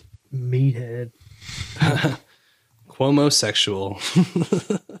 Meathead. Cuomo-sexual.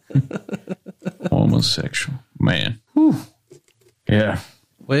 Homosexual. Man. Whew. Yeah.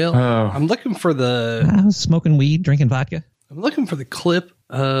 Well, I'm looking for smoking weed, drinking vodka. I'm looking for the clip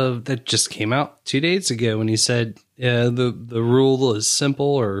that just came out 2 days ago when he said the rule is simple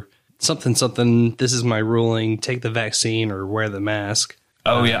or something. This is my ruling. Take the vaccine or wear the mask.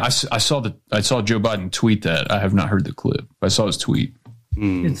 Oh yeah, I saw Joe Biden tweet that. I have not heard the clip. I saw his tweet.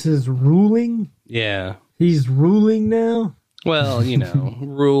 It's his ruling. Yeah, he's ruling now. Well,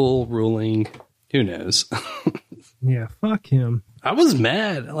 ruling. Who knows? Yeah, fuck him. I was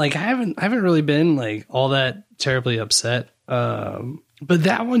mad. Like I haven't really been like all that terribly upset. But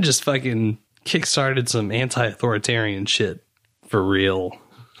that one just fucking kickstarted some anti-authoritarian shit for real.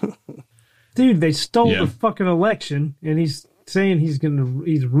 Dude, they stole the fucking election and he's saying he's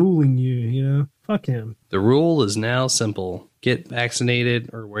ruling you, Fuck him. The rule is now simple. Get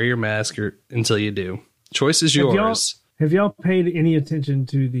vaccinated or wear your mask until you do. Choice is yours. Have y'all paid any attention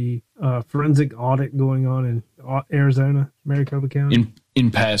to the forensic audit going on in Arizona, Maricopa County? In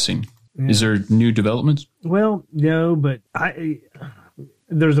passing. Yeah. Is there new developments? Well, no, but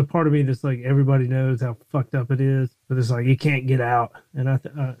there's a part of me that's like, everybody knows how fucked up it is, but it's like, you can't get out. And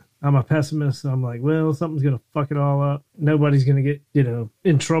I'm a pessimist. So I'm like, well, something's going to fuck it all up. Nobody's going to get,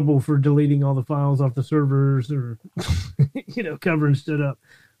 in trouble for deleting all the files off the servers or, covering shit up,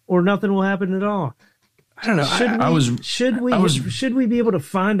 or nothing will happen at all. I don't know. Should we be able to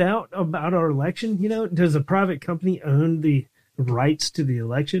find out about our election? Does a private company own the rights to the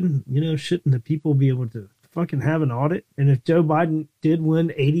election? Shouldn't the people be able to fucking have an audit? And if Joe Biden did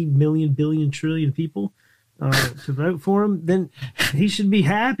win 80 million, billion, trillion people to vote for him, then he should be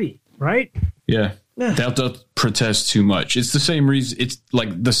happy, right? Yeah. They'll protest too much. It's the same reason. It's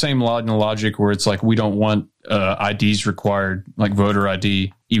like the same logic where it's like, we don't want IDs required, like voter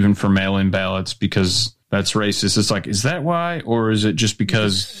ID, even for mail-in ballots, because that's racist. It's like, is that why? Or is it just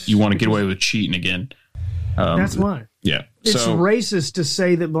because you want to get away with cheating again? That's why. Yeah. It's racist to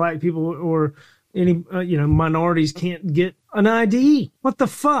say that black people or any, minorities can't get an ID. What the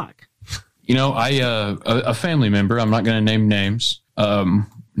fuck? A family member, I'm not going to name names.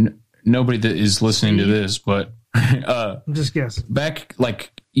 Nobody that is listening to this, but I'm just guessing. Back in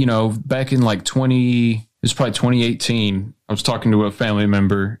like 2018, I was talking to a family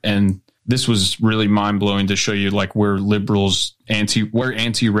member, and this was really mind blowing to show you like where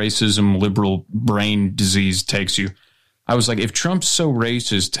anti-racism liberal brain disease takes you. I was like, if Trump's so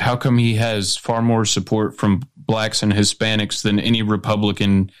racist, how come he has far more support from blacks and Hispanics than any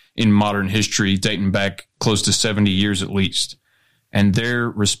Republican in modern history, dating back close to 70 years at least? And their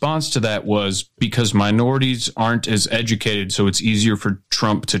response to that was because minorities aren't as educated, so it's easier for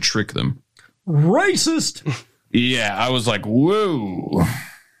Trump to trick them. Racist. Yeah, I was like, whoa.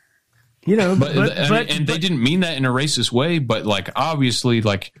 And they didn't mean that in a racist way, but like obviously,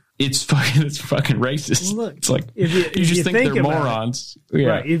 like it's fucking racist. Well, look, it's like you just think they're morons. Yeah.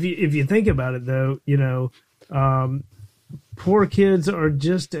 Right. If you think about it, though, poor kids are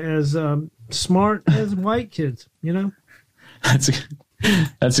just as smart as white kids. That's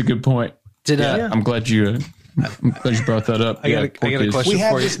a good point. I'm glad you brought that up. I got a question. We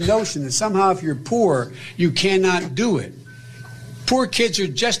have for this you. notion that somehow if you're poor, you cannot do it. Poor kids are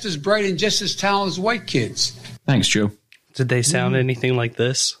just as bright and just as talented as white kids. Thanks, Joe. Did they sound anything like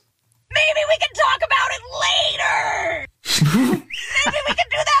this? Maybe we can talk about it later. Maybe we can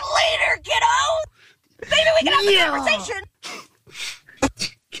do that later, kiddo. Maybe we can have a conversation.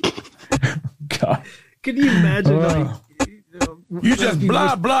 God. Can you imagine? You just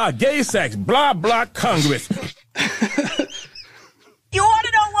blah, blah, gay sex, blah, blah, Congress. You want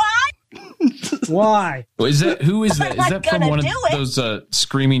to know why? Why? Who is that? Is that from one of those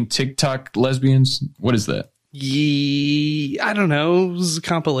screaming TikTok lesbians? What is that? I don't know. It was a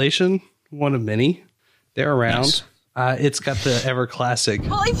compilation. One of many. They're around. Nice. It's got the ever classic.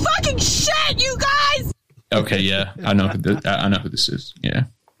 Holy fucking shit, you guys! Okay, yeah. I know who this is. Yeah.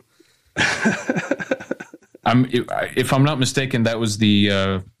 If I'm not mistaken, that was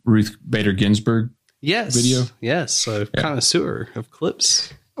the Ruth Bader Ginsburg video. Yes, so connoisseur of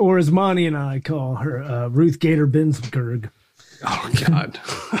clips. Or as Monty and I call her, Ruth Gator Binsberg. Oh, God.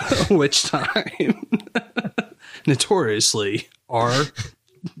 Which time? Notoriously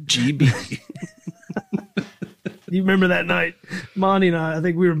RGB. You remember that night? Monty and I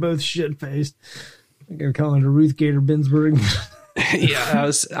think we were both shit-faced. They're calling it a Ruth Gator Binsberg. Yeah,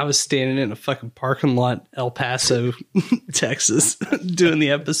 I was standing in a fucking parking lot, El Paso, Texas, doing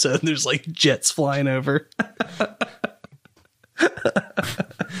the episode. There's like jets flying over.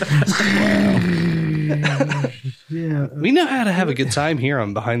 Yeah, we know how to have a good time here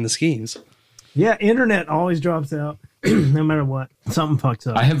on Behind the Schemes. Yeah, internet always drops out, no matter what. Something fucks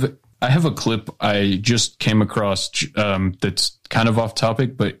up. I have a clip I just came across that's kind of off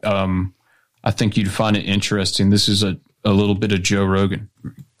topic, but I think you'd find it interesting. This is a little bit of Joe Rogan.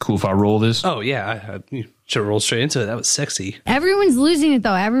 Cool if I roll this? Oh, yeah. You should roll straight into it. That was sexy. Everyone's losing it,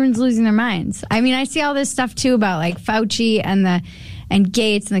 though. Everyone's losing their minds. I mean, I see all this stuff, too, about like Fauci and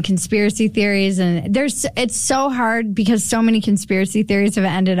Gates and the conspiracy theories. And it's so hard because so many conspiracy theories have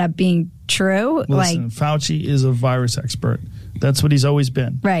ended up being true. Listen, Fauci is a virus expert. That's what he's always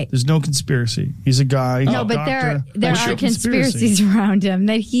been. Right. There's no conspiracy. He's a guy. No, but doctor. there are conspiracies around him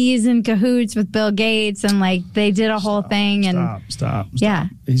that he's in cahoots with Bill Gates and like they did a whole thing. And Stop. Yeah.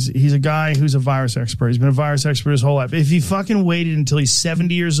 He's a guy who's a virus expert. He's been a virus expert his whole life. If he fucking waited until he's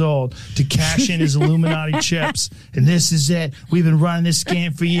 70 years old to cash in his Illuminati chips, and this is it. We've been running this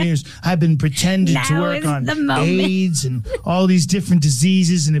scam for years. I've been pretending to Now work is on the moment. AIDS and all these different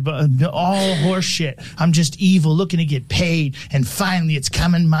diseases and all horse shit. I'm just evil looking to get paid. And finally, it's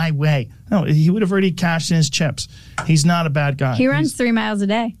coming my way. No, he would have already cashed in his chips. He's not a bad guy. He runs 3 miles a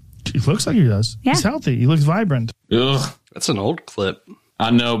day. He looks like he does. Yeah. He's healthy. He looks vibrant. Ugh. That's an old clip.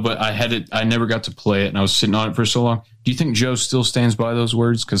 I know, but I never got to play it, and I was sitting on it for so long. Do you think Joe still stands by those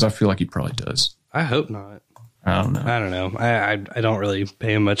words? Because I feel like he probably does. I hope not. I don't know. I don't really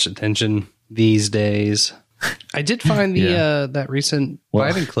pay him much attention these days. I did find the that recent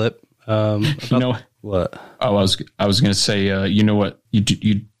Biden clip. You know what? I was going to say. You know what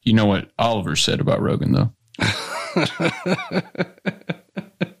you know what Oliver said about Rogan though.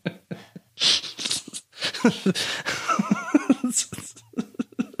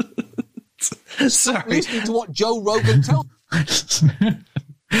 Stop listening to what Joe Rogan tells. I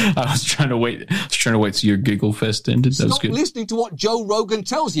was trying to wait till your giggle fest ended. That was Stop good. listening to what Joe Rogan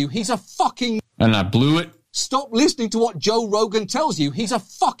tells you. He's a fucking. And I blew it. Stop listening to what Joe Rogan tells you. He's a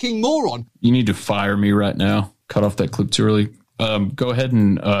fucking moron. You need to fire me right now. Cut off that clip too early. Go ahead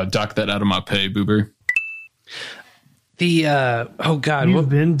and dock that out of my pay, Boober. Oh God, You've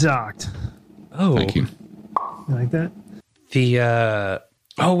been docked. Oh, thank you. You like that?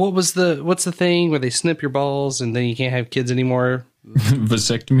 What's the thing where they snip your balls and then you can't have kids anymore?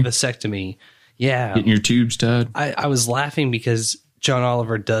 Vasectomy. Yeah. Getting your tubes tied. I was laughing because John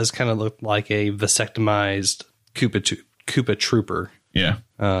Oliver does kind of look like a vasectomized Koopa Trooper. Yeah.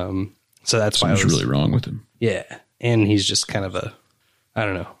 So that's why something's really wrong with him. Yeah. And he's just kind of I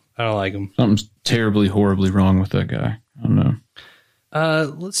don't know. I don't like him. Something's terribly, horribly wrong with that guy. I don't know.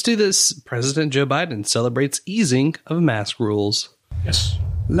 Let's do this. President Joe Biden celebrates easing of mask rules. Yes.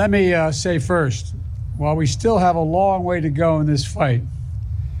 Let me say first, while we still have a long way to go in this fight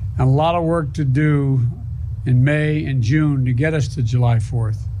and a lot of work to do in May and June to get us to July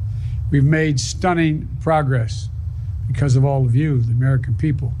 4th, we've made stunning progress because of all of you, the American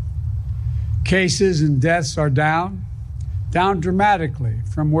people. Cases and deaths are down dramatically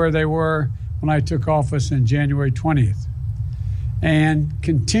from where they were when I took office on January 20th, and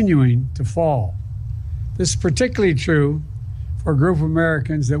continuing to fall. This is particularly true for a group of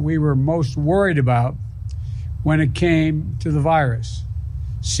Americans that we were most worried about when it came to the virus,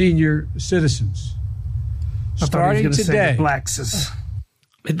 senior citizens. Starting today, blacks.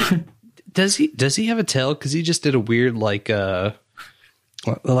 Does he have a tail? Because he just did a weird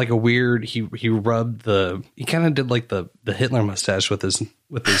he rubbed he kind of did like the Hitler mustache with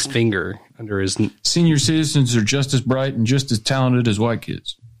his finger under his. Senior citizens are just as bright and just as talented as white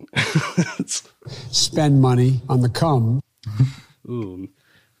kids. Spend money on the come. Ooh,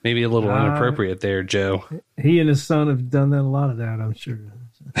 maybe a little inappropriate there, Joe. He and his son have done that a lot of that, I'm sure.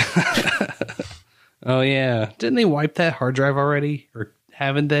 Oh yeah, didn't they wipe that hard drive already, or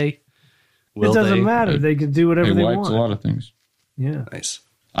haven't they? It doesn't matter. They could do whatever they want. They wiped a lot of things. Yeah, nice.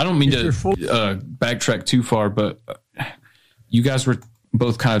 I don't mean to backtrack too far, but you guys were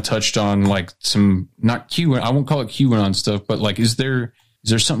both kind of touched on like some not QAnon. I won't call it QAnon stuff, but like, is there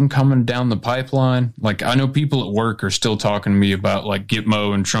something coming down the pipeline? Like, I know people at work are still talking to me about like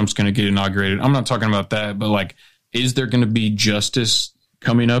Gitmo and Trump's going to get inaugurated. I'm not talking about that, but like, is there going to be justice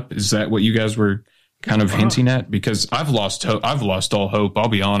coming up? Is that what you guys were kind of hinting at? Because I've lost hope. I've lost all hope. I'll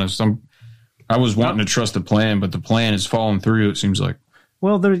be honest. I was wanting to trust the plan, but the plan is falling through. It seems like.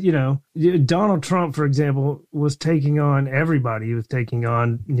 Well, Donald Trump, for example, was taking on everybody. He was taking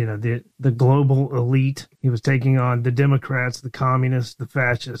on, the global elite. He was taking on the Democrats, the communists, the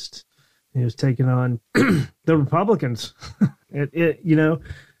fascists. He was taking on the Republicans. And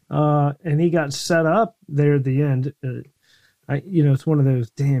he got set up there at the end. It's one of those,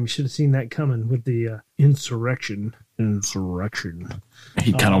 damn, you should have seen that coming with the insurrection.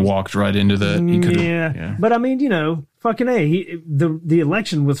 He kind of walked right into that. He yeah. But I mean, fucking A, the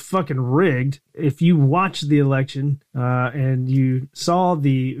election was fucking rigged. If you watched the election and you saw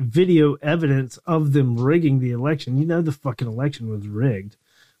the video evidence of them rigging the election, the fucking election was rigged.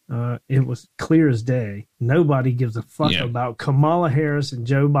 It was clear as day. Nobody gives a fuck about Kamala Harris and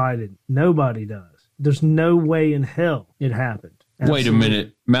Joe Biden. Nobody does. There's no way in hell it happened. Wait a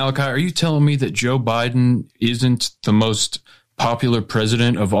minute. Malachi, are you telling me that Joe Biden isn't the most popular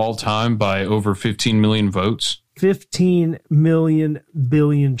president of all time by over 15 million votes? 15 million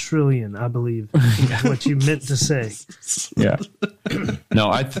billion trillion, I believe, is what you meant to say. Yeah. No,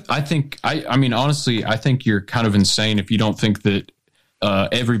 I think honestly, I think you're kind of insane if you don't think that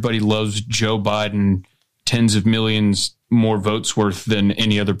everybody loves Joe Biden tens of millions more votes worth than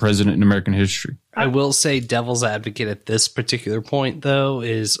any other president in American history. I will say devil's advocate at this particular point, though,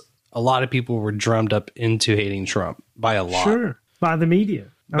 is a lot of people were drummed up into hating Trump by a lot. Sure, by the media.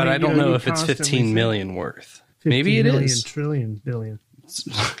 But I don't know if it's 15 million worth. Maybe it is. Trillion, billion.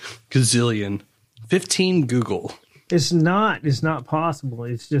 Gazillion. 15 Google. It's not possible.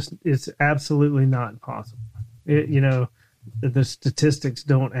 It's absolutely not possible. The statistics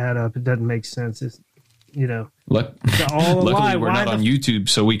don't add up. It doesn't make sense. It's, luckily we're not on YouTube,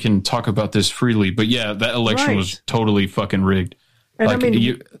 so we can talk about this freely. But yeah, that election was totally fucking rigged. And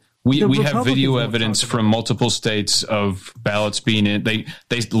we have video evidence from multiple states of ballots being in. They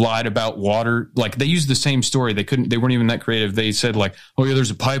lied about water. Like, they used the same story. They weren't even that creative. They said, like, oh yeah,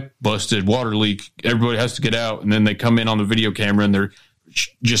 there's a pipe busted, water leak, everybody has to get out. And then they come in on the video camera and they're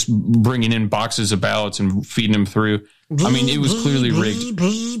just bringing in boxes of ballots and feeding them through. I mean, it was clearly rigged.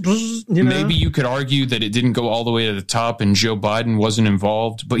 Maybe you could argue that it didn't go all the way to the top and Joe Biden wasn't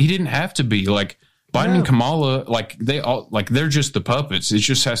involved, but he didn't have to be. Like, Biden and Kamala, they're just the puppets. It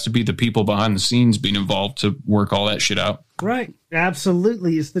just has to be the people behind the scenes being involved to work all that shit out. Right.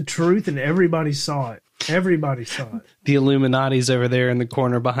 Absolutely. It's the truth, and everybody saw it. Everybody saw it. The Illuminati's over there in the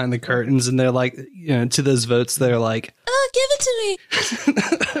corner behind the curtains, and they're like, to those votes, they're like, oh, give it to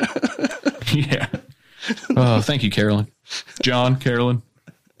me. Yeah. Oh, thank you, Carolyn. John, Carolyn.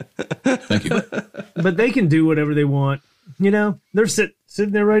 Thank you. But they can do whatever they want. They're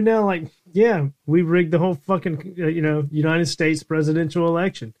sitting there right now like, yeah, we rigged the whole fucking, United States presidential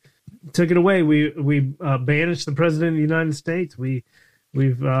election. Took it away. We banished the president of the United States. We've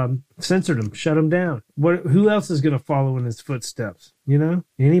censored him, shut him down. Who else is going to follow in his footsteps?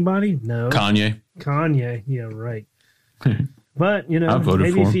 Anybody? No. Kanye. Yeah, right. But, I voted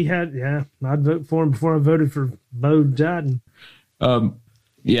maybe for if him. he had, I'd vote for him before I voted for Bo Biden.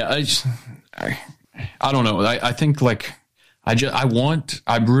 Yeah, I don't know. I think, like, I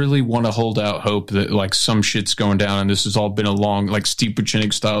really want to hold out hope that, like, some shit's going down and this has all been a long, like, Steve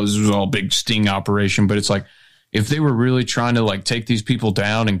Buchanan style, this was all a big sting operation. But it's like, if they were really trying to, like, take these people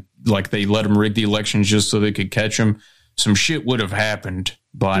down and, like, they let them rig the elections just so they could catch them, some shit would have happened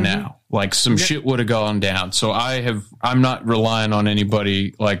by now. Like, some shit would have gone down. So I'm not relying on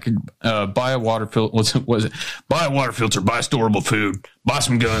anybody, like, buy a water filter, buy a water filter, buy storable food, buy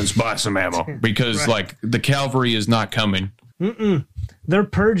some guns, buy some ammo, because like, the cavalry is not coming. They're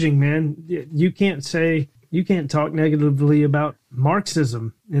purging, man. You can't talk negatively about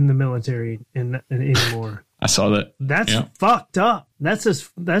Marxism in the military anymore. I saw that. That's fucked up. That's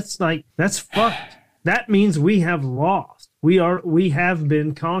fucked. That means we have lost. We have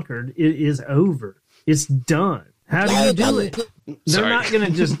been conquered. It is over. It's done. How do you do it?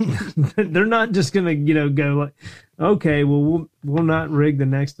 They're not just gonna go like, okay, well, we'll not rig the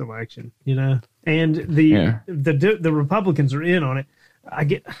next election, And the Republicans are in on it.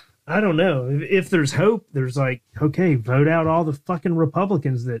 I don't know if there's hope. There's like, okay, vote out all the fucking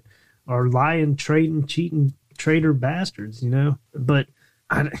Republicans that are lying, trading, cheating, traitor bastards, But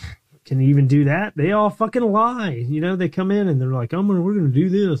can you even do that? They all fucking lie. They come in and they're like, we're going to do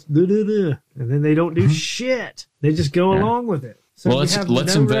this, and then they don't do shit. They just go along with it. So let's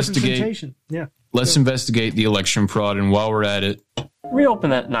investigate. Yeah. Let's investigate the election fraud, and while we're at it,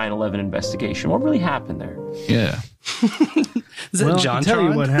 reopen that 9/11 investigation. What really happened there? Yeah. Is that John? I'll tell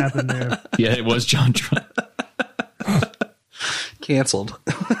you what happened there. Yeah, it was John Trump. Canceled.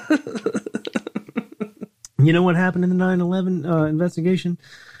 You know what happened in the 9/11 investigation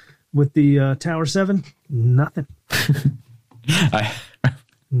with the Tower 7? Nothing.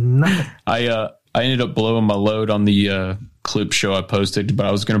 Nothing. I ended up blowing my load on the clip show I posted, but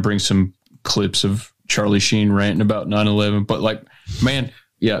I was going to bring some clips of Charlie Sheen ranting about 9/11. But like, man,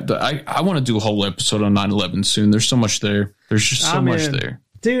 Yeah, I want to do a whole episode on 9/11 soon. There's so much there. There's just so much there.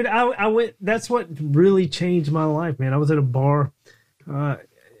 Dude, I went. That's what really changed my life, man. I was at a bar,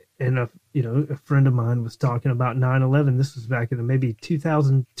 and a friend of mine was talking about 9/11. This was back in maybe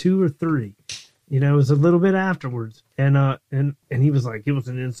 2002 or 3. It was a little bit afterwards, and he was like, it was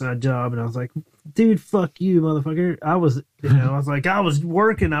an inside job, and I was like, dude, fuck you, motherfucker. I was, I was like, I was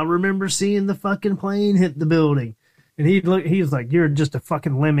working. I remember seeing the fucking plane hit the building. And he was like, you're just a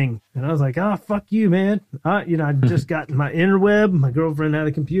fucking lemming. And I was like, oh, fuck you, man. I just got my interweb. My girlfriend had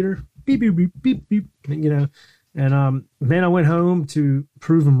a computer. Beep, beep, beep, beep, beep. And then I went home to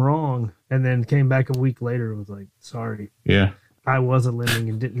prove him wrong. And then came back a week later and was like, sorry. Yeah. I was a lemming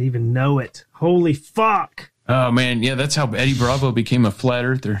and didn't even know it. Holy fuck. Oh, man. Yeah, that's how Eddie Bravo became a flat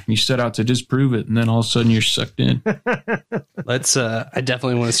earther. You set out to disprove it, and then all of a sudden you're sucked in. Let's. I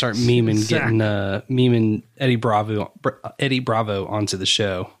definitely want to start memeing Eddie Bravo onto the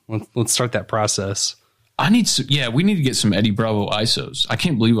show. Let's start that process. We need to get some Eddie Bravo ISOs. I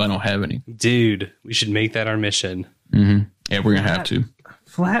can't believe I don't have any. Dude, we should make that our mission. Mm-hmm. Yeah, we're going to have to.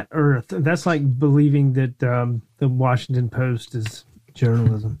 Flat Earth. That's like believing that the Washington Post is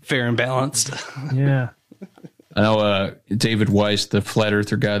journalism. Fair and balanced. Yeah. I know David Weiss, the flat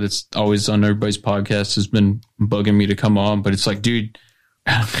earther guy that's always on everybody's podcast, has been bugging me to come on, but it's like, dude,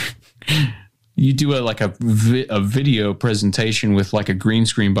 you do a video presentation with like a green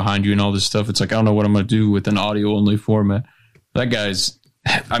screen behind you and all this stuff. It's like, I don't know what I'm going to do with an audio only format. That guy's,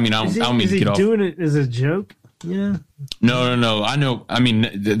 I don't mean to get off. Is he doing it as a joke? Yeah. No. I know. I mean,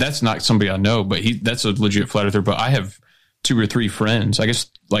 that's not somebody I know, but that's a legit flat earther. But I have 2 or 3 friends, I guess,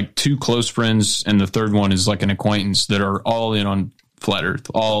 like 2 close friends, and the third one is like an acquaintance that are all in on flat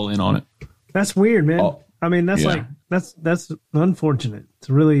Earth, all in on it. That's weird, man. That's unfortunate. It's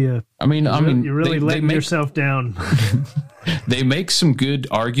really you're really letting yourself down. They make some good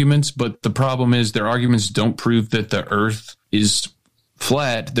arguments, but the problem is their arguments don't prove that the Earth is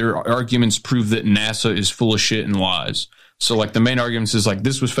flat. Their arguments prove that NASA is full of shit and lies. So like the main arguments is like,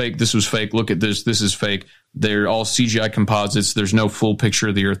 this was fake, look at this is fake. They're all CGI composites. There's no full picture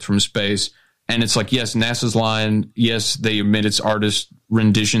of the Earth from space. And it's like, yes, NASA's lying. Yes, they admit it's artist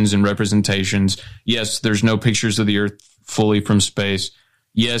renditions and representations. Yes, there's no pictures of the Earth fully from space.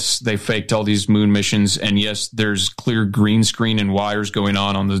 Yes, they faked all these moon missions. And yes, there's clear green screen and wires going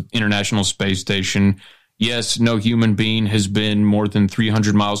on the International Space Station. Yes, no human being has been more than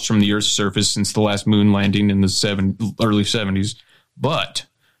 300 miles from the Earth's surface since the last moon landing in the early 70s. But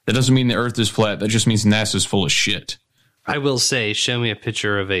that doesn't mean the Earth is flat. That just means NASA's full of shit. I will say, show me a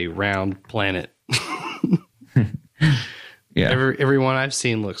picture of a round planet. Yeah. Every one I've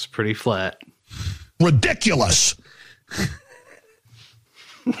seen looks pretty flat. Ridiculous.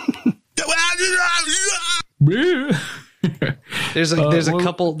 There's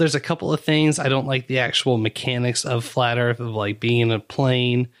a couple of things. I don't like the actual mechanics of flat Earth, of like being in a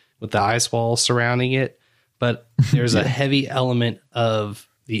plane with the ice wall surrounding it. But there's a heavy element of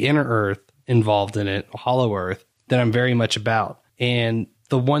the inner Earth involved in it, hollow Earth, that I'm very much about. And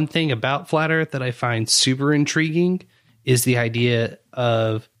the one thing about flat Earth that I find super intriguing is the idea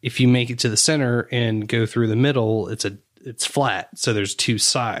of, if you make it to the center and go through the middle, it's flat. So there's 2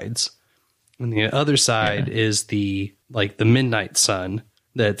 sides. And the other side is the midnight sun,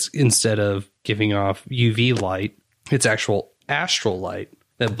 that's, instead of giving off UV light, it's actual astral light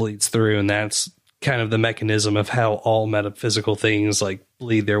that bleeds through. And that's kind of the mechanism of how all metaphysical things like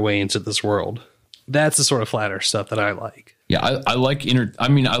bleed their way into this world. That's the sort of flat Earth stuff that I like. Yeah, I like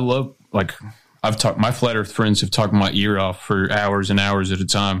I love, like, my flat Earth friends have talked my ear off for hours and hours at a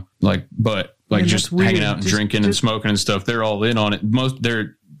time. Just hanging out and drinking and smoking and stuff. They're all in on it.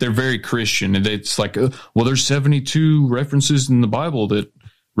 They're very Christian, and it's like, well, there's 72 references in the Bible that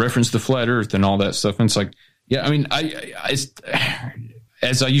reference the flat Earth and all that stuff. And it's like, yeah, I mean,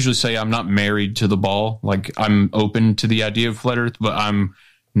 as I usually say, I'm not married to the ball. Like, I'm open to the idea of flat Earth, but I'm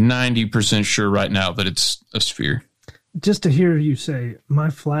 90% sure right now that it's a sphere. Just to hear you say, my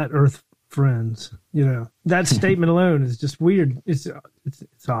flat Earth friends, that statement alone is just weird. It's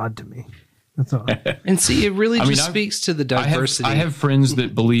odd to me. That's all. And see, it really speaks to the diversity. I have friends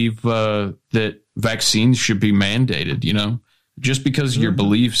that believe that vaccines should be mandated. Just because of your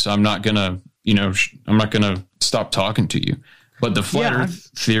beliefs, I'm not gonna stop talking to you. But the flat Earth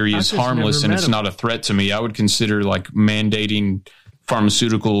theory is harmless, and it's not a threat to me. I would consider like mandating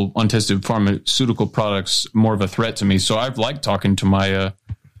untested pharmaceutical products more of a threat to me. So I've liked talking to my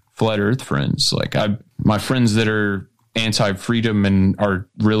flat Earth friends. Like my friends that are anti-freedom and are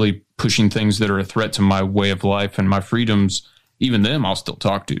really pushing things that are a threat to my way of life and my freedoms, even them I'll still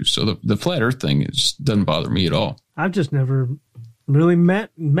talk to. So the flat Earth thing doesn't bother me at all. I've just never really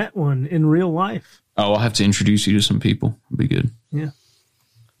met one in real life. Oh, I'll have to introduce you to some people. It'll be good. Yeah.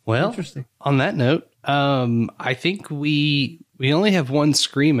 Well, interesting. On that note, I think we only have one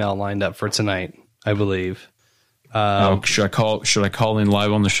Scream mail lined up for tonight, I believe. Should I call in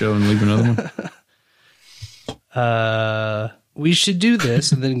live on the show and leave another one? We should do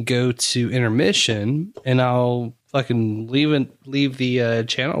this and then go to intermission, and I'll fucking leave the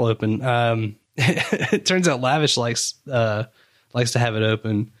channel open. It turns out Lavish likes to have it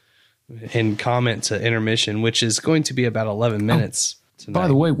open and comment to intermission, which is going to be about 11 minutes tonight. By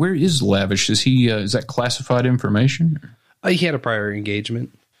the way, where is Lavish? Is he? Is that classified information? He had a prior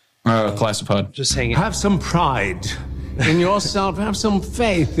engagement. Classified. Just hanging. Have some pride in yourself. Have some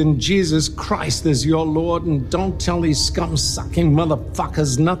faith in Jesus Christ as your Lord, and don't tell these scum-sucking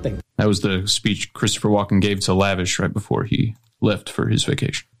motherfuckers nothing. That was the speech Christopher Walken gave to Lavish right before he left for his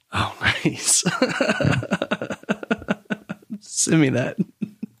vacation. Oh, nice. Send me that.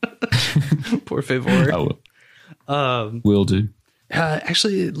 Por favor. I will. Will do.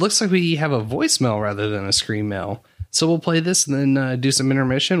 Actually, it looks like we have a voicemail rather than a Scream mail. So we'll play this and then do some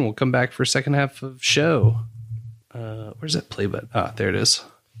intermission. We'll come back for second half of show. Where's that play button? Ah, there it is.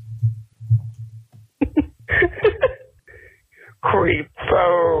 Creep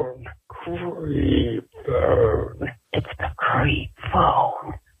phone. It's the creep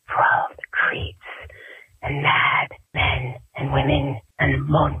phone for all the creeps and mad men and women and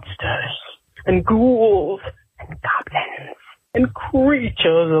monsters and ghouls and goblins and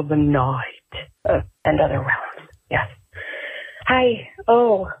creatures of the night and other realms. Yes. Hi.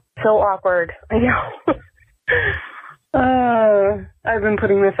 Oh, so awkward. I know. I've been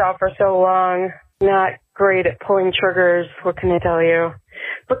putting this off for so long. Not great at pulling triggers. What can I tell you?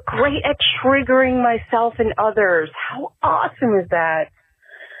 But great at triggering myself and others. How awesome is that?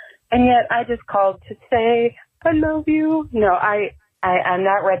 And yet I just called to say I love you. No, I'm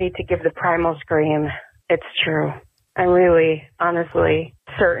not ready to give the primal scream. It's true. I'm really, honestly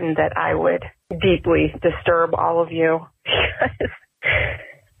certain that I would deeply disturb all of you. Because,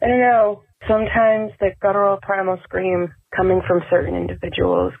 I don't know, sometimes the guttural primal scream coming from certain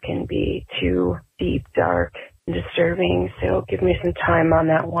individuals can be too deep, dark, and disturbing. So give me some time on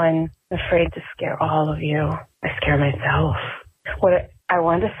that one. I'm afraid to scare all of you. I scare myself. What I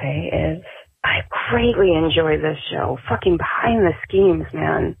want to say is I greatly enjoy this show. Fucking behind the schemes,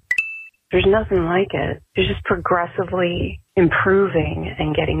 man. There's nothing like it. It's just progressively improving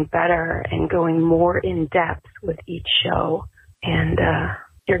and getting better and going more in depth with each show. And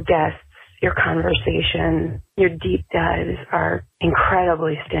your guests, your conversation, your deep dives are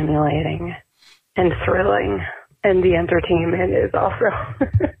incredibly stimulating and thrilling. And the entertainment is also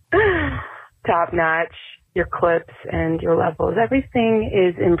top notch. Your clips and your levels, everything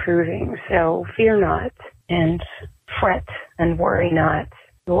is improving. So fear not and fret and worry not.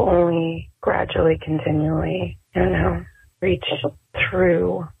 You will only gradually, continually, reach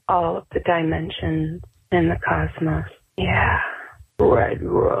through all of the dimensions in the cosmos. Yeah. Red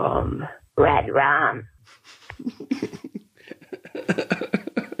rum. Red rum.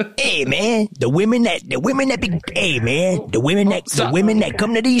 Hey man, the women that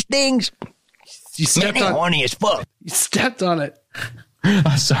come to these things, you stepped man, on horny as fuck. You stepped on it.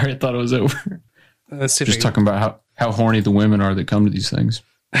 Sorry, I thought it was over. Let's see. Just talking about how horny the women are that come to these things.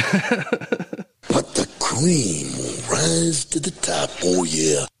 But the cream will rise to the top. Oh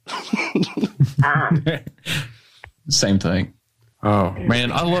yeah. Same thing. Oh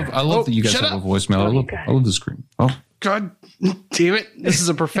man, I love that you guys have a voicemail. I love the screen. Oh God damn it! This is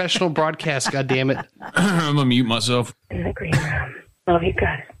a professional broadcast. God damn it! I'm gonna mute myself. In the green room. Love you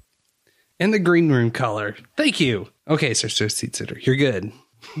guys. In the green room color. Thank you. Okay, sir, seat sitter, you're good.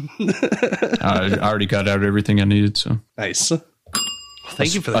 I already got out everything I needed. So nice.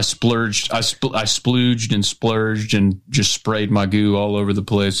 Thank you for that. I splurged. I splooged and splurged and just sprayed my goo all over the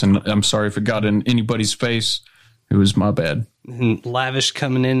place. And I'm sorry if it got in anybody's face. It was my bad. And Lavish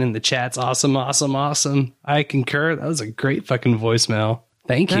coming in the chat's awesome, awesome, awesome. I concur. That was a great fucking voicemail.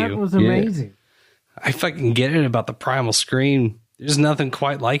 Thank you. That was amazing. Yeah. I fucking get it about the primal scream. There's nothing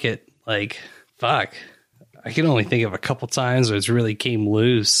quite like it. Like, fuck. I can only think of a couple times where it's really came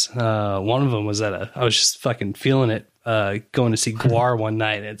loose. One of them was I was just fucking feeling it, going to see Guar one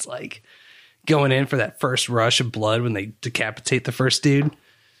night. It's like going in for that first rush of blood when they decapitate the first dude.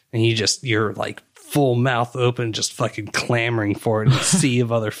 And you're like full mouth open, just fucking clamoring for it. And a sea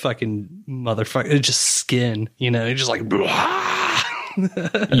of other fucking motherfucker. It's just skin, you're just like,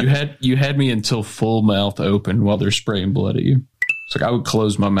 You had me until full mouth open while they're spraying blood at you. It's like I would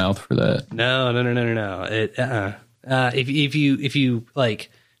close my mouth for that. No. If you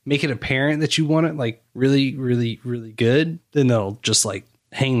like make it apparent that you want it like really, really, really good, then they'll just like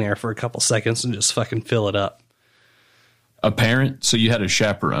hang there for a couple seconds and just fucking fill it up. A parent? So you had a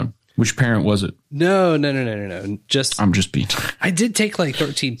chaperone. Which parent was it? No. Just I'm just being. I did take like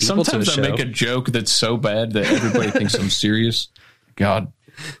 13 people Sometimes to a I show. make a joke that's so bad that everybody thinks I'm serious. God.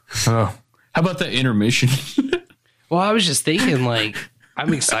 Oh. How about that intermission? Well, I was just thinking, like,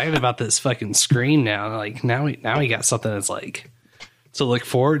 I'm excited about this fucking screen now. Like, now we got something that's like to look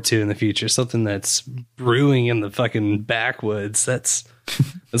forward to in the future. Something that's brewing in the fucking backwoods. That's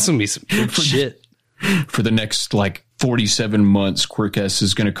gonna be some good shit. For the next like 47 months, Quirkess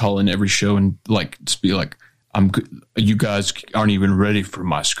is gonna call in every show and like just be like, you guys aren't even ready for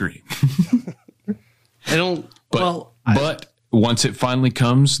my scream. I don't. But once it finally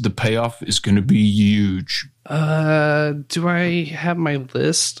comes, the payoff is going to be huge. Do I have my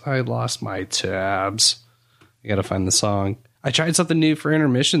list? I lost my tabs. I got to find the song. I tried something new for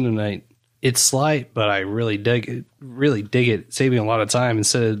intermission tonight. It's slight, but I really dig it. Really dig it. It's saving a lot of time.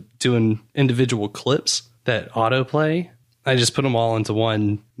 Instead of doing individual clips that autoplay, I just put them all into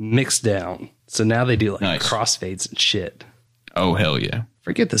one mix down. So now they do like crossfades and shit. Oh, hell yeah.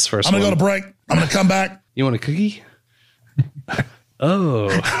 Forget this first I'm one. going to go to break. I'm going to come back. You want a cookie? Oh,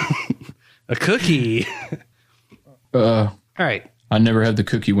 a cookie. All right. I never have the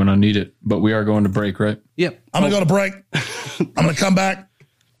cookie when I need it, but we are going to break, right? Yep. I'm going to go to break. I'm going to come back.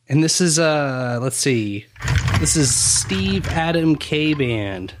 And this is, let's see. This is Steve Adam K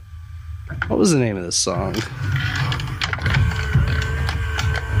Band. What was the name of this song?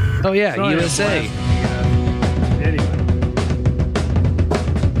 Oh, yeah, Sorry, USA. Anyway.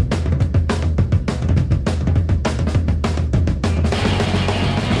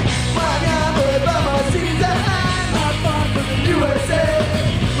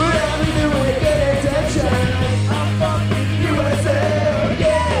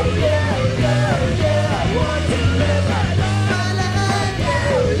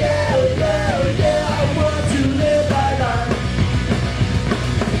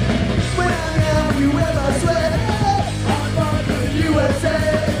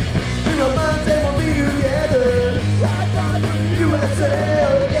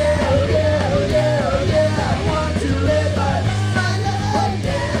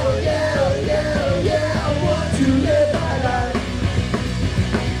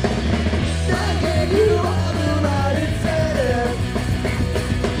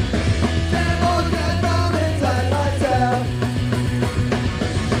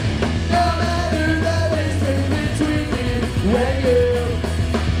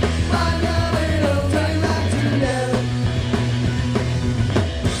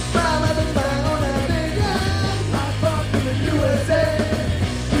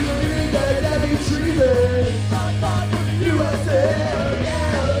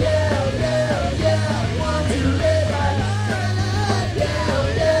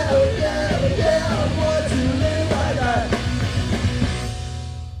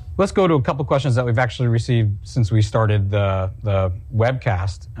 Let's go to a couple questions that we've actually received since we started the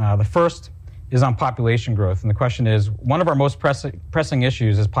webcast. The first is on population growth. And the question is, one of our most pressing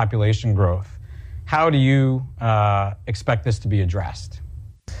issues is population growth. How do you expect this to be addressed?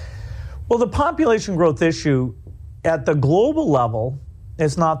 Well, the population growth issue at the global level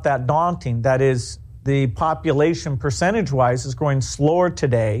is not that daunting. That is, the population percentage-wise is growing slower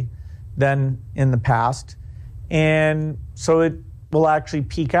today than in the past. And so it will actually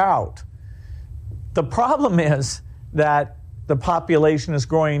peak out. The problem is that the population is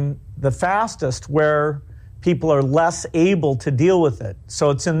growing the fastest where people are less able to deal with it. So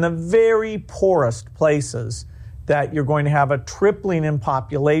it's in the very poorest places that you're going to have a tripling in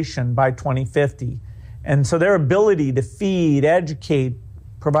population by 2050. And so their ability to feed, educate,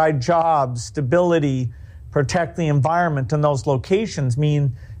 provide jobs, stability, protect the environment in those locations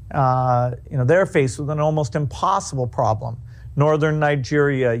mean they're faced with an almost impossible problem. Northern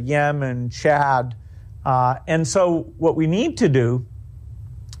Nigeria, Yemen, Chad. And so what we need to do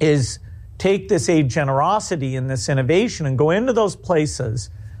is take this aid generosity and this innovation and go into those places,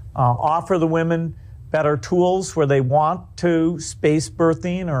 offer the women better tools where they want to space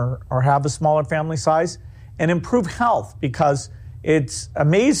birthing or have a smaller family size, and improve health, because it's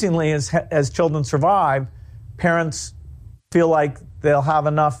amazingly, as children survive, parents feel like they'll have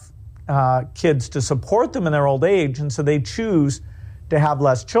enough kids to support them in their old age, and so they choose to have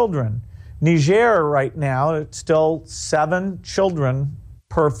less children. Niger right now, it's still 7 children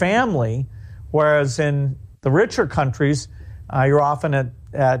per family, whereas in the richer countries, you're often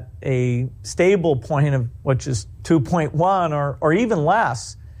at a stable point of which is 2.1 or even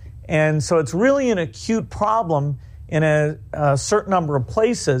less. And so it's really an acute problem in a certain number of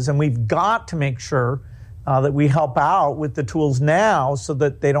places, and we've got to make sure that we help out with the tools now so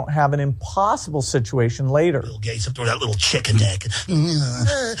that they don't have an impossible situation later. Bill Gates up there with that little chicken neck.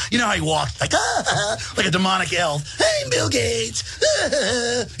 You know how he walks like a demonic elf. Hey, Bill Gates.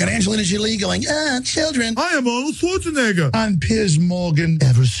 And Angelina Jolie going, children. I am Arnold Schwarzenegger. I'm Piers Morgan.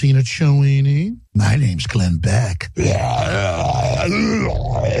 Ever seen a Chowini? My name's Glenn Beck.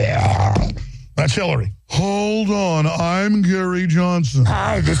 That's Hillary. Hold on, I'm Gary Johnson.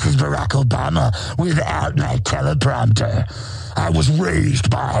 Hi, this is Barack Obama without my teleprompter. I was raised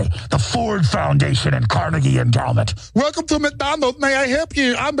by the Ford Foundation and Carnegie Endowment. Welcome to McDonald's. May I help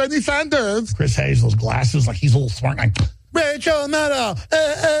you? I'm Bernie Sanders. Chris Hazel's glasses like he's a little smart guy. Rachel Maddow.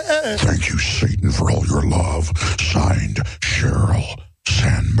 Thank you, Satan, for all your love. Signed, Sheryl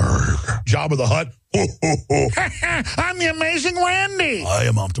Sandberg. Jabba the Hutt. I'm the Amazing Randy. I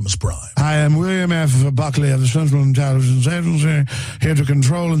am Optimus Prime. I am William F. Buckley of the Central Intelligence Agency, here to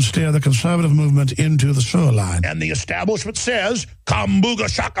control and steer the conservative movement into the sewer line. And the establishment says, Kambuga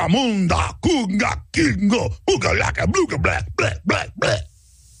Shaka Munda, Kunga Kingo, Uga Laka Bluga Black, Black, Black, Black.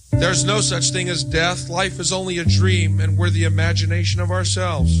 There's no such thing as death. Life is only a dream, and we're the imagination of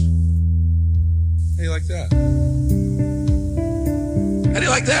ourselves. How do you like that? How do you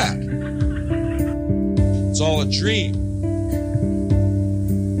like that? It's all a dream.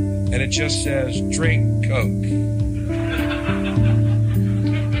 And it just says, drink Coke.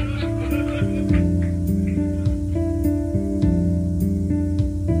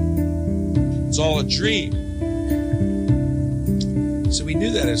 It's all a dream. So we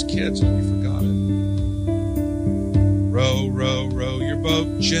knew that as kids and we forgot it. Row, row, row your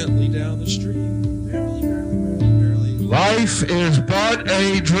boat gently down the stream. Merrily, merrily, merrily, merrily. Life is but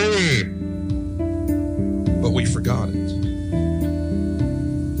a dream. But we forgot it.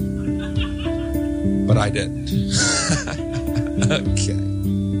 But I didn't. Okay.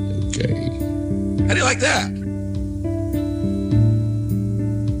 How do you like that?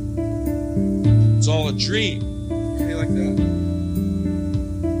 It's all a dream. How do you like that?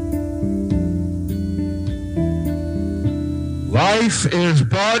 Life is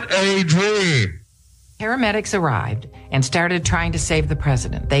but a dream. Paramedics arrived and started trying to save the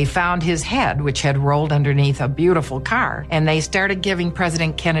president. They found his head, which had rolled underneath a beautiful car, and they started giving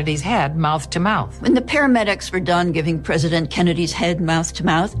President Kennedy's head mouth to mouth. When the paramedics were done giving President Kennedy's head mouth to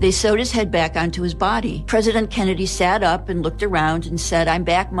mouth, they sewed his head back onto his body. President Kennedy sat up and looked around and said, "I'm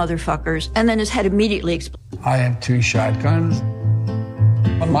back, motherfuckers," and then his head immediately exploded. I have 2 shotguns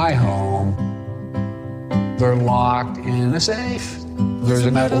in my home. They're locked in a safe. There's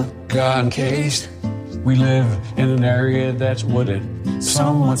a metal gun case. We live in an area that's wooded,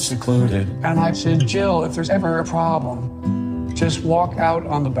 somewhat secluded. And I said, Jill, if there's ever a problem, just walk out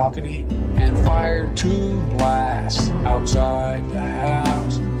on the balcony and fire 2 blasts outside the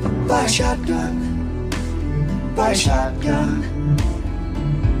house. Buy a shotgun. Buy a shotgun.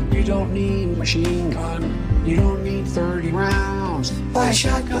 You don't need a machine gun. You don't need 30 rounds. Buy a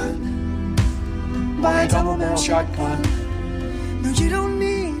shotgun. Buy a double-barrel shotgun. No, you don't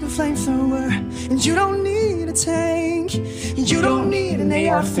need a flamethrower, and you don't need a tank, and you don't need an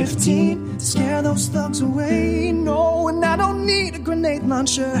AR-15 to scare those thugs away. No, and I don't need a grenade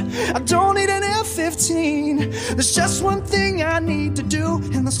launcher. I don't need an F-15. There's just one thing I need to do,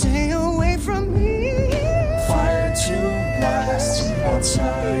 and they'll stay away from me. Fire 2 blasts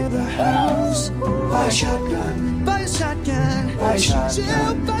outside the house. Buy a shotgun. Buy a shotgun. Buy a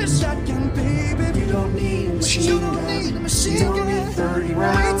shotgun. Buy a shotgun, baby. You don't need a machine gun. You don't need a machine gun. You don't need 30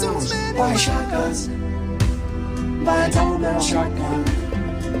 rounds. Buy shotguns. Buy a double-barrel shotgun.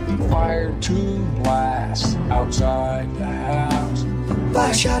 Fire 2 blasts outside the house. Buy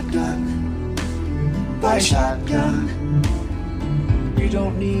a shotgun. Buy a shotgun. You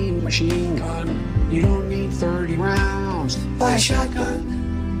don't need a machine gun. You don't need 30 rounds. Buy a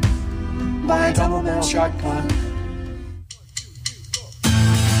shotgun. Buy a double-barrel shotgun.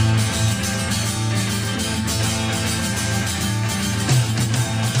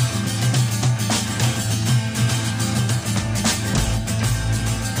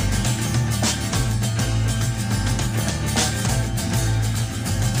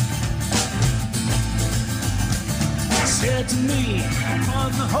 Said to me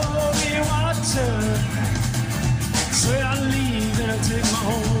on the holy water, so I leave and take my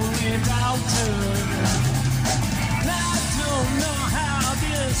holy daughter. And I don't know how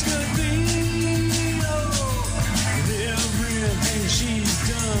this could be, oh, with everything she's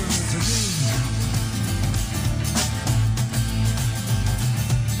done to me.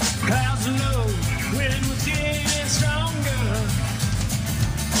 Clouds are low, wind was getting stronger.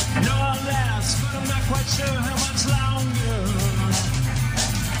 No, I'll last, but I'm not quite sure how much longer.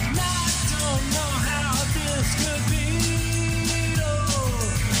 And I don't know how this could be.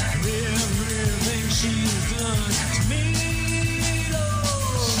 Oh, everything she's done to me.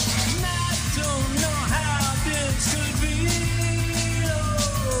 Oh, and I don't know how this could be.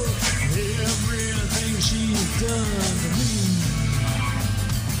 Oh, everything she's done to me.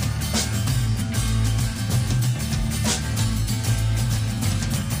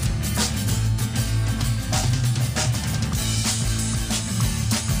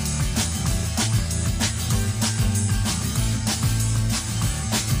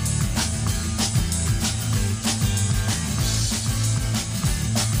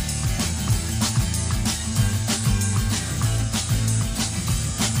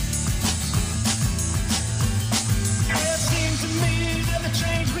 It seems to me that the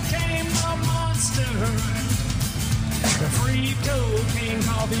change became a monster. The free cocaine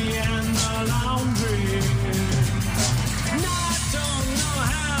coffee and the laundry. And I don't know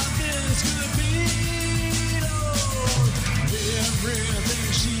how this could be. Lord, everything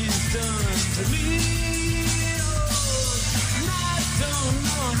she's done to me. Lord, and I don't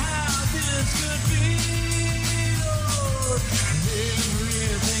know how this could be. Lord,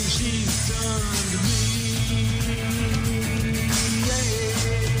 everything she's done to me.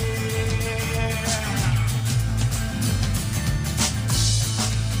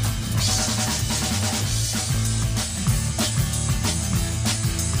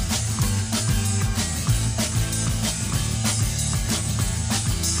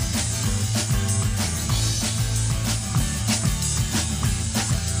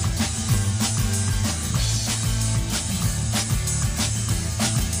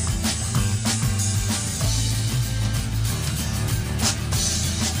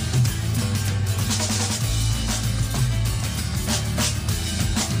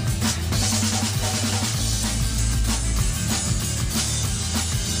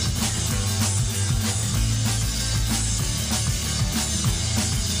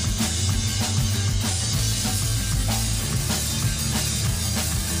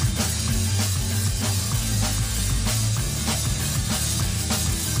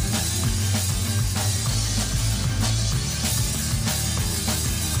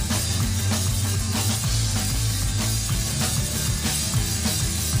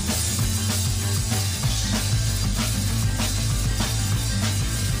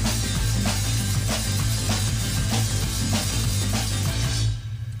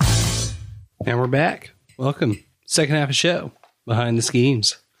 And we're back. Welcome. Second half of the show, Behind the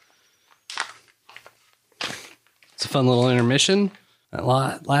Schemes. It's a fun little intermission. That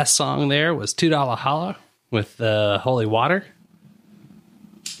last song there was $2 Holla with Holy Water.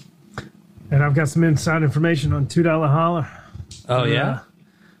 And I've got some inside information on $2 Holla. Oh, yeah?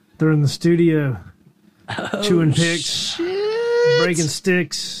 They're in the studio chewing picks, breaking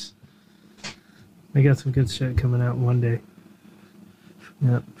sticks. They got some good shit coming out one day.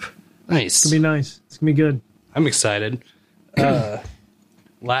 Yep. Nice. It's going to be nice. It's going to be good. I'm excited.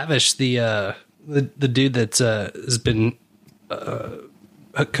 Lavish, the dude that's has been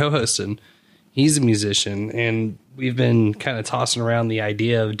co-hosting, he's a musician, and we've been kind of tossing around the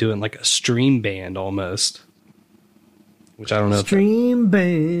idea of doing like a stream band almost. Which I don't know. Stream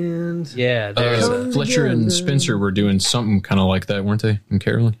band. Yeah. There's Fletcher and Spencer were doing something kind of like that, weren't they, in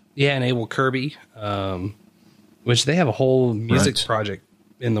Carolyn? Yeah, and Abel Kirby, which they have a whole music project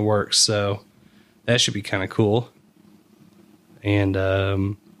in the works, so that should be kind of cool. And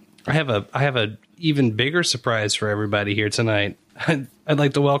I have a even bigger surprise for everybody here tonight. I'd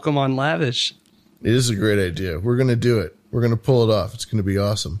like to welcome on Lavish. It is a great idea. We're going to do it. We're going to pull it off. It's going to be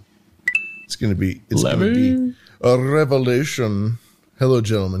awesome. It's going to be a revelation. Hello,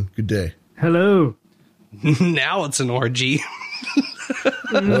 gentlemen. Good day. Hello. Now it's an orgy.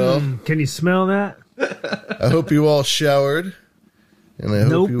 Well, can you smell that? I hope you all showered. And I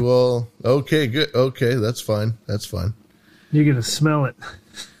hope you all... Okay, good. Okay, that's fine. That's fine. You're going to smell it.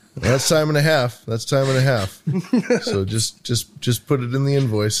 That's time and a half. That's time and a half. So just put it in the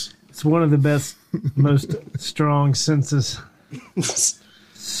invoice. It's one of the best, most strong senses.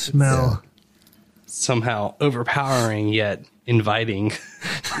 Smell. Yeah. Somehow overpowering yet inviting.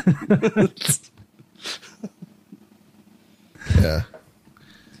 Yeah.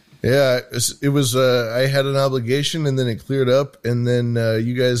 Yeah, it was I had an obligation, and then it cleared up, and then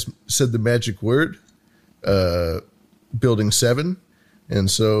you guys said the magic word, Building 7,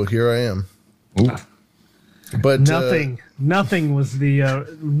 and so here I am. Ooh. But nothing was the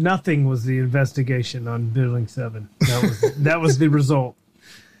investigation on Building 7. That was the result.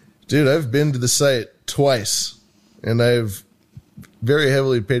 Dude, I've been to the site twice, and I've very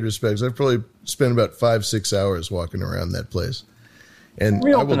heavily paid respects. I've probably spent about 5-6 hours walking around that place. And I will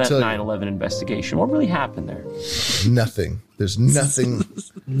Reopen that tell you, 9/11 investigation. What really happened there? nothing. There's nothing.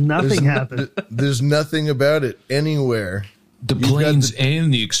 Nothing happened. There's nothing about it anywhere. The planes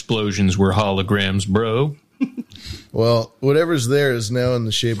and the explosions were holograms, bro. Well, whatever's there is now in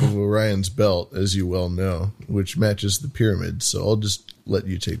the shape of Orion's belt, as you well know, which matches the pyramid. So I'll just let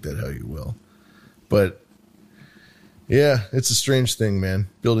you take that how you will. But yeah, it's a strange thing, man.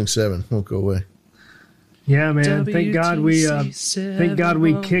 Building 7 won't go away. Yeah, man. Thank God we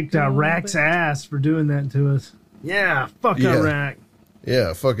kicked Iraq's ass for doing that to us. Yeah, fuck Iraq.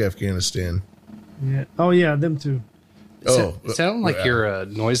 Yeah, fuck Afghanistan. Yeah. Oh yeah, them too. It sounded like your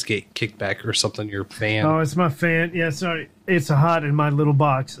noise gate kickback or something. Your fan. Oh, it's my fan. Yeah, sorry. It's hot in my little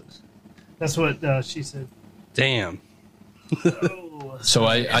boxes. That's what she said. Damn. So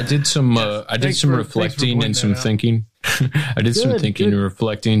I did some reflecting and some thinking. I did some thinking and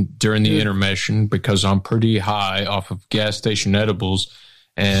reflecting during the intermission because I'm pretty high off of gas station edibles.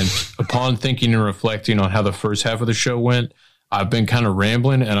 And upon thinking and reflecting on how the first half of the show went, I've been kind of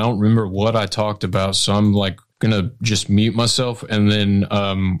rambling and I don't remember what I talked about. So I'm like going to just mute myself and then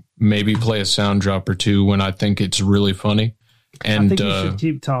maybe play a sound drop or two when I think it's really funny. And I think you should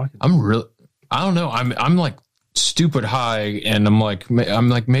keep talking. I don't know. I'm like stupid high and I'm like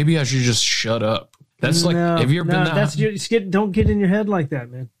maybe I should just shut up. That's like, have you ever been that? Don't get in your head like that,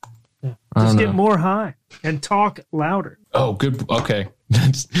 man. Yeah. Just get more high and talk louder. Oh, good. Okay.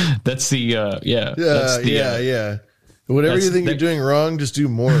 That's the, yeah. Whatever you think you're doing wrong, just do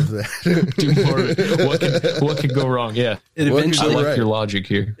more of that. Do more. What could go wrong? Yeah. I like your logic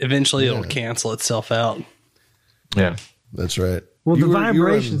here. Eventually it'll cancel itself out. Yeah. That's right. Well, the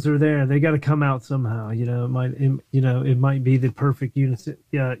vibrations are there. They got to come out somehow. It might be the perfect unison.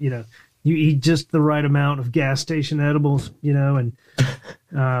 Yeah. You eat just the right amount of gas station edibles, and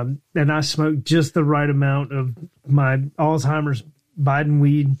I smoke just the right amount of my Alzheimer's Biden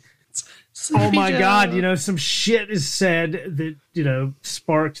weed. Oh my God, some shit is said that,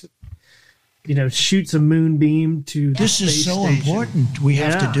 sparks, shoots a moonbeam to the This is so important. We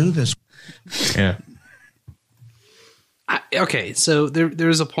have to do this. Yeah. Okay, so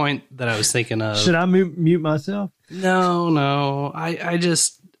there's a point that I was thinking of. Should I mute myself? No.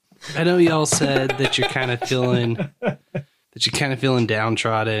 I know y'all said that you're kind of feeling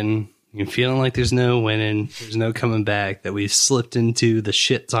downtrodden. You're feeling like there's no winning, there's no coming back, that we've slipped into the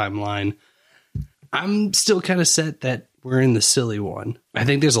shit timeline. I'm still kind of set that we're in the silly one. I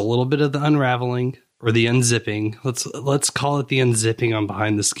think there's a little bit of the unraveling or the unzipping. Let's call it the unzipping on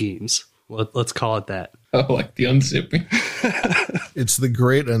Behind the Schemes. Let's call it that. Oh, like the unzipping. It's the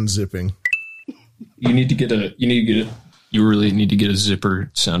great unzipping. You really need to get a zipper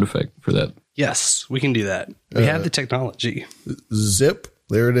sound effect for that. Yes, we can do that. We have the technology. Zip.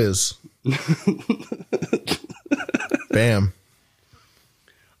 There it is. Bam.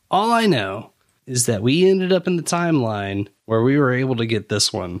 All I know is that we ended up in the timeline where we were able to get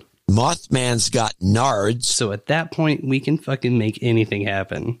this one. Mothman's got nards. So at that point, we can fucking make anything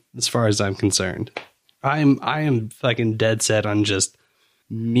happen, as far as I'm concerned. I am fucking dead set on just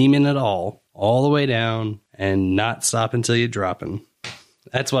memeing it all the way down, and not stop until you're dropping.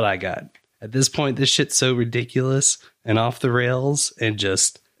 That's what I got. At this point, this shit's so ridiculous and off the rails and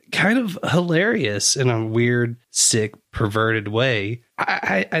just kind of hilarious in a weird, sick, perverted way.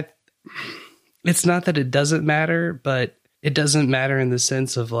 It's not that it doesn't matter, but it doesn't matter in the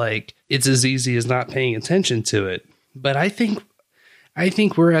sense of like, it's as easy as not paying attention to it. But I think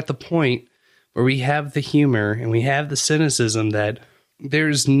we're at the point where we have the humor and we have the cynicism that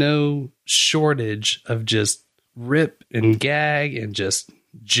there's no shortage of just rip and gag and just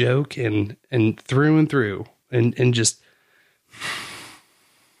joke and through and just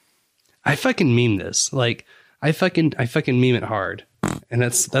I fucking meme this. Like I fucking meme it hard. And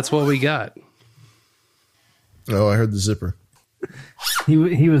that's what we got. Oh, I heard the zipper. He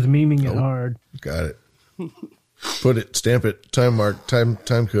was memeing it hard. Got it. Put it, stamp it, time mark, time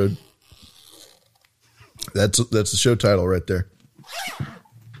code. That's the show title right there.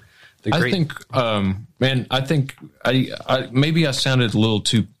 I think maybe I sounded a little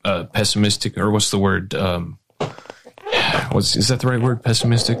too pessimistic, or what's the word? Is that the right word?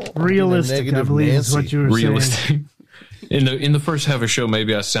 Pessimistic? Realistic, I believe is what you were saying. In the first half of the show,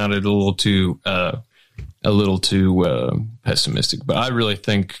 maybe I sounded a little too pessimistic, but I really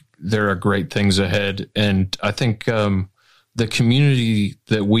think there are great things ahead, and I think the community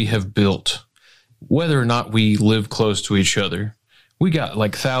that we have built, whether or not we live close to each other, we got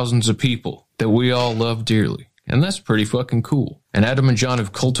like thousands of people that we all love dearly. And that's pretty fucking cool. And Adam and John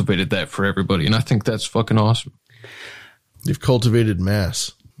have cultivated that for everybody. And I think that's fucking awesome. You've cultivated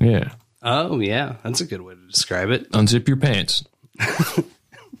mass. Yeah. Oh, yeah. That's a good way to describe it. Unzip your pants.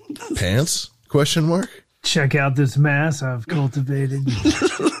 Pants? Question mark? Check out this mass I've cultivated.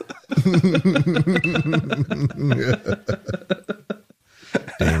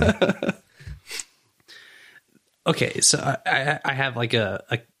 Okay, so I have like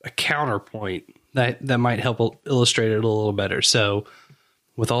a counterpoint that might help illustrate it a little better. So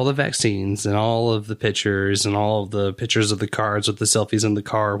with all the vaccines and all of the pictures and all of the pictures of the cards with the selfies in the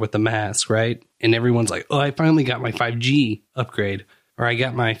car with the mask, right? And everyone's like, oh, I finally got my 5G upgrade, or I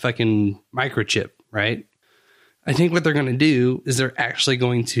got my fucking microchip, right? I think what they're going to do is they're actually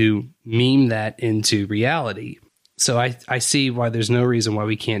going to meme that into reality. So I see why there's no reason why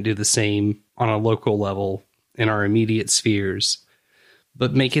we can't do the same on a local level in our immediate spheres,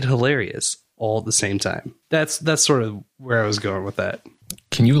 but make it hilarious all at the same time. That's sort of where I was going with that.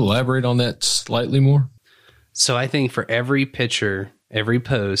 Can you elaborate on that slightly more? So I think for every picture, every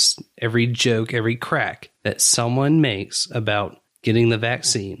post, every joke, every crack that someone makes about getting the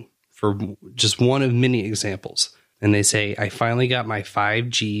vaccine, for just one of many examples, and they say, I finally got my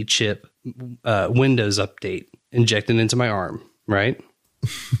 5G chip Windows update injected into my arm, right?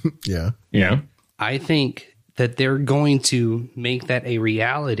 Yeah. Yeah. I think that they're going to make that a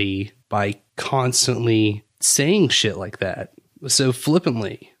reality by constantly saying shit like that so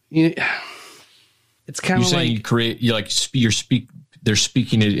flippantly. It's kind of like they're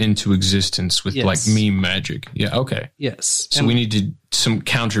speaking it into existence with like meme magic. Yeah. Okay. Yes. So we need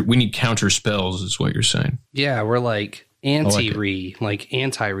counter spells is what you're saying. Yeah. We're like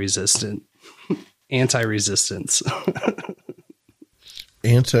anti-resistant, anti-resistance.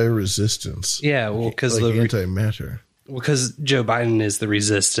 Anti-resistance. Yeah, well, because like antimatter. Well, because Joe Biden is the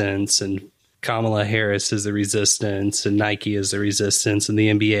resistance, and Kamala Harris is the resistance, and Nike is the resistance, and the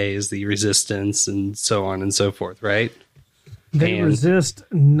NBA is the resistance, and so on and so forth, right? They resist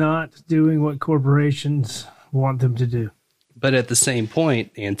not doing what corporations want them to do. But at the same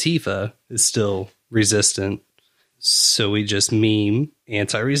point, Antifa is still resistant, so we just meme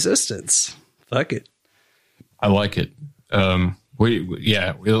anti-resistance. Fuck it. I like it.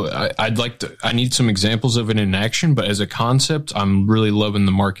 I'd like to. I need some examples of it in action, but as a concept, I'm really loving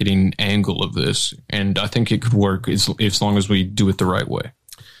the marketing angle of this, and I think it could work as long as we do it the right way.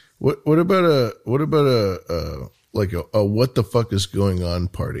 What about a what the fuck is going on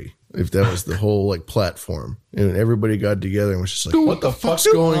party? If that was the whole like platform, and everybody got together and was just like, what the fuck's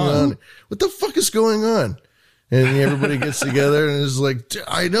going on? What the fuck is going on? And everybody gets together and is like,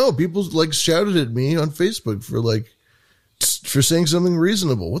 I know people like shouted at me on Facebook for saying something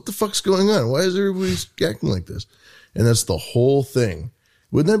reasonable. What the fuck's going on? Why is everybody acting like this? And that's the whole thing.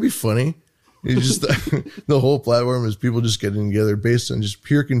 Wouldn't that be funny? It's just the whole platform is people just getting together based on just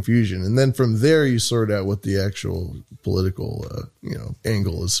pure confusion. And then from there, you sort out what the actual political,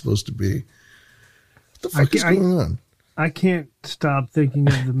 angle is supposed to be. What the fuck is going on? I can't stop thinking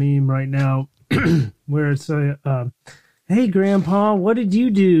of the meme right now where it's hey, Grandpa, what did you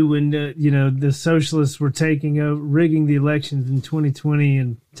do when the socialists were taking over, rigging the elections in 2020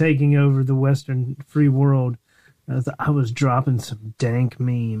 and taking over the Western free world? I was dropping some dank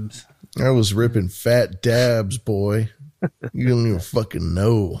memes. I was ripping fat dabs, boy. You don't even fucking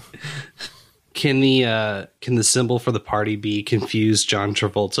know. Can the symbol for the party be confused John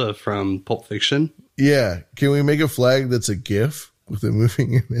Travolta from Pulp Fiction? Yeah. Can we make a flag that's a GIF with a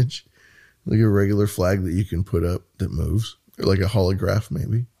moving image? Like a regular flag that you can put up that moves, or like a holograph,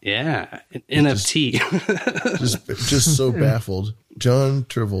 maybe. Yeah, an NFT. Just so baffled. John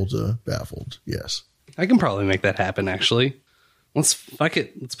Travolta baffled. Yes, I can probably make that happen. Actually, let's put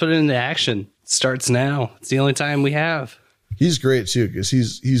it into action. It starts now. It's the only time we have. He's great too because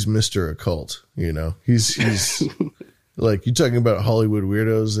he's Mr. Occult. He's like, you talking about Hollywood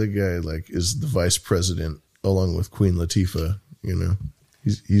weirdos. That guy like is the vice president along with Queen Latifah.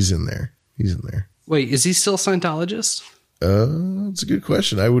 He's in there. He's in there. Wait, is he still Scientologist? That's a good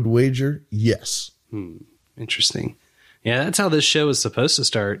question. I would wager yes. Interesting. Yeah, that's how this show is supposed to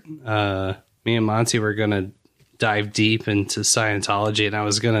start. Me and Monty were going to dive deep into Scientology, and I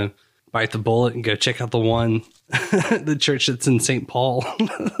was going to bite the bullet and go check out the church that's in St. Paul.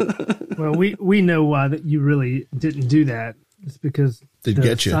 Well, we know why that you really didn't do that. It's because the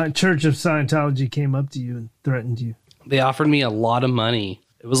Church of Scientology came up to you and threatened you. They offered me a lot of money.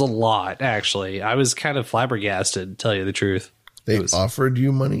 It was a lot, actually. I was kind of flabbergasted, to tell you the truth. They offered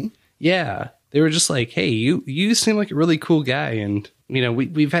you money? Yeah. They were just like, hey, you seem like a really cool guy. And,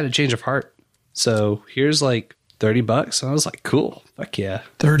 we've had a change of heart. So here's like $30. And I was like, cool. Fuck yeah.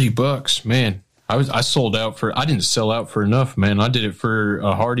 $30, man. I sold out I didn't sell out for enough, man. I did it for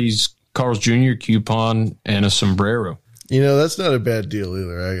a Hardee's Carl's Jr. coupon and a sombrero. You know, that's not a bad deal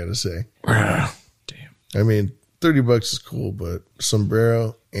either, I gotta say. Damn. I mean, $30 is cool, but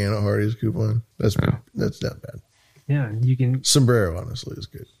sombrero and a Hardee's coupon, that's not bad. Yeah, you can sombrero honestly is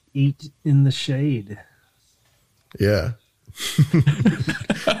good. Eat in the shade. Yeah.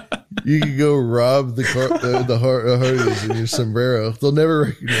 You can go rob the Hardee's in your sombrero. They'll never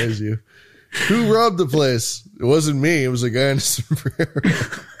recognize you. Who robbed the place? It wasn't me. It was a guy in a sombrero.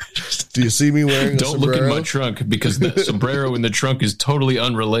 Do you see me wearing a Don't sombrero? look in my trunk because the sombrero in the trunk is totally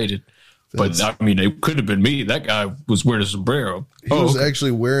unrelated. But I mean, it could have been me. That guy was wearing a sombrero. He was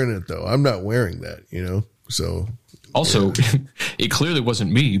actually wearing it, though. I'm not wearing that, you know? So. Also, it clearly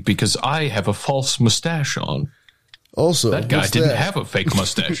wasn't me because I have a false mustache on. Also, that guy didn't have a fake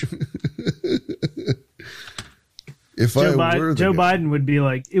mustache. If Joe Biden would be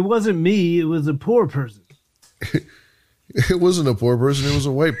like, it wasn't me, it was a poor person. It wasn't a poor person, it was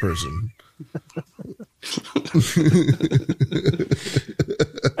a white person.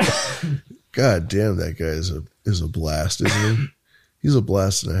 God damn, that guy is a blast, isn't he? He's a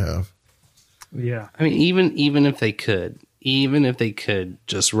blast and a half. Yeah. I mean, even if they could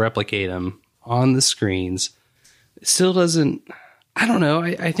just replicate him on the screens, it still doesn't. I don't know.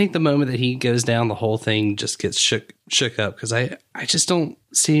 I think the moment that he goes down, the whole thing just gets shook up because I just don't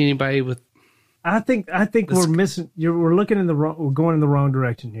see anybody with. I think we're missing. We're looking in we're going in the wrong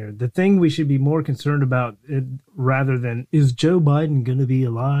direction here. The thing we should be more concerned about, rather than is Joe Biden going to be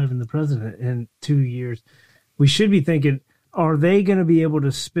alive and the president in 2 years, we should be thinking, are they going to be able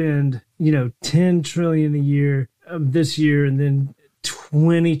to spend $10 trillion a year this year, and then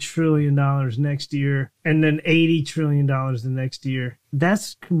 $20 trillion next year, and then $80 trillion the next year?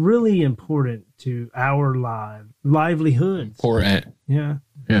 That's really important to our livelihoods. Important. Yeah.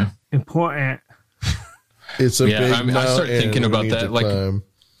 Important. It's a big I started thinking about that.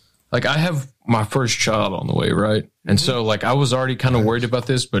 Like I have my first child on the way, right? And so like I was already kind of worried about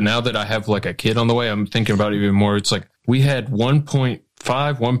this, but now that I have like a kid on the way, I'm thinking about it even more. It's like we had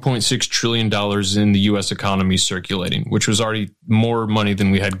 $1.6 trillion in the U.S. economy circulating, which was already more money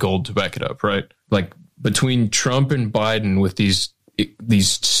than we had gold to back it up, right? Like between Trump and Biden with these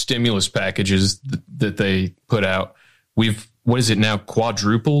stimulus packages that they put out, what is it now,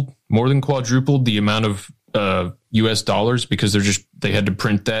 more than quadrupled the amount of U.S. dollars because they had to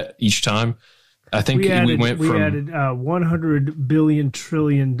print that each time. I think we added $100 billion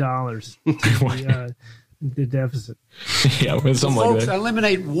trillion the deficit. Yeah, something so like folks, that.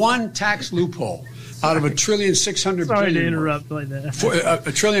 Eliminate one tax loophole out of $1,600,000,000,000. Sorry to interrupt like that.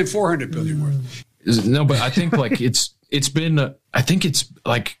 $1,400,000,000,000 worth. No, but I think like it's been. I think it's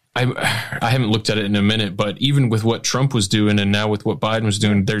like I haven't looked at it in a minute, but even with what Trump was doing and now with what Biden was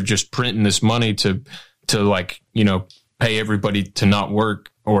doing, they're just printing this money to like pay everybody to not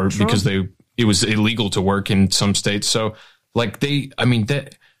work or because it was illegal to work in some states. So like I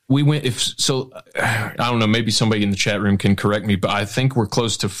don't know, maybe somebody in the chat room can correct me, but I think we're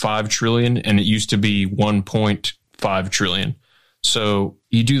close to 5 trillion and it used to be 1.5 trillion. So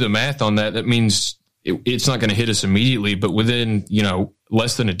you do the math on that. That means it's not going to hit us immediately, but within,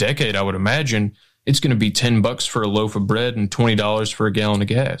 less than a decade, I would imagine it's going to be $10 for a loaf of bread and $20 for a gallon of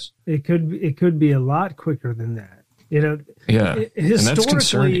gas. It could be a lot quicker than that. Yeah.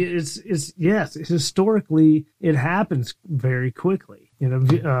 Historically, historically it happens very quickly.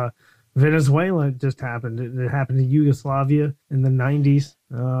 Venezuela just happened. It happened in Yugoslavia in the 90s.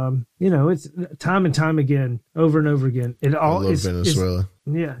 It's time and time again, over and over again. I love Venezuela.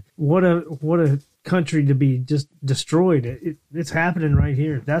 What a country to be just destroyed. It's happening right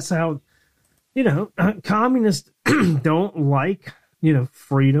here. That's how, communists don't like,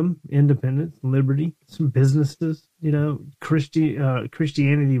 freedom, independence, liberty, some businesses,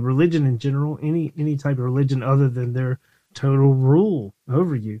 Christianity, religion in general, any type of religion other than their total rule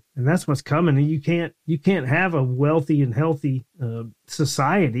over you. And that's what's coming. And you can't have a wealthy and healthy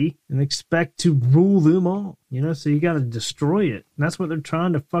society and expect to rule them all, so you got to destroy it. And that's what they're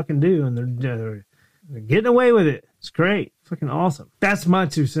trying to fucking do. And they're getting away with it. It's great. Fucking awesome. That's my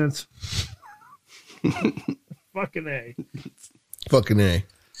 2 cents. Fucking A.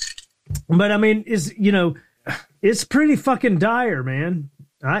 But I mean, it's pretty fucking dire, man.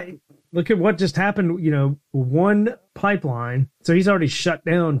 Look at what just happened, one pipeline. So he's already shut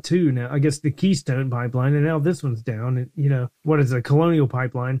down 2 now. I guess the Keystone pipeline, and now this one's down. And, what is a Colonial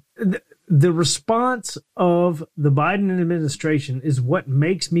pipeline? The response of the Biden administration is what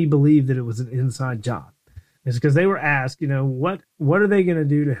makes me believe that it was an inside job. It's because they were asked, what are they going to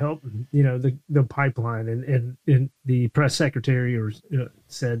do to help, the pipeline? And the press secretary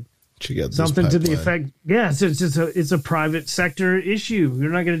said something to the effect, it's a private sector issue.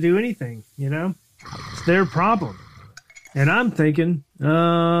 You're not going to do anything, It's their problem. And I'm thinking,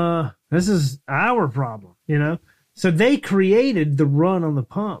 this is our problem, you know? So they created the run on the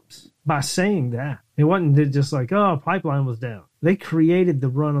pumps by saying that. It wasn't just like, oh, pipeline was down. They created the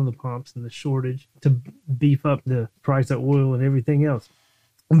run on the pumps and the shortage to beef up the price of oil and everything else.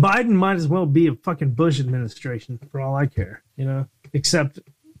 And Biden might as well be a fucking Bush administration for all I care, you know? Except,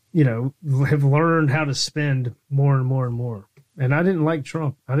 you know, have learned how to spend more and more and more. And I didn't like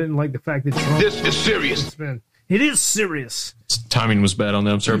Trump. I didn't like the fact that Trump... This is serious. It is serious. Timing was bad on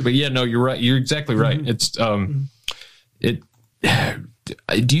that. I'm sorry. But yeah, no, you're right. You're exactly right. It's, do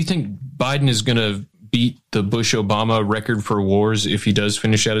you think Biden is going to beat the Bush-Obama record for wars if he does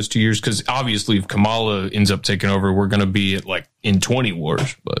finish out his 2 years? Because obviously if Kamala ends up taking over, we're going to be at like in 20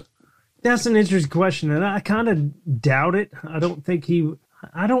 wars. But that's an interesting question. And I kind of doubt it. I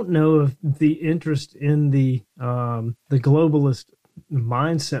don't know if the interest in the globalist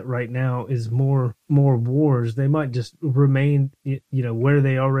mindset right now is more wars. They might just remain, you know, where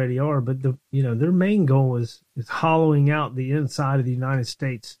they already are. But their main goal is hollowing out the inside of the United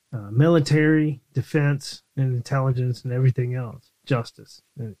States, military, defense, and intelligence, and everything else, justice,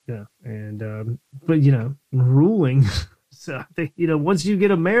 but ruling. So I think, once you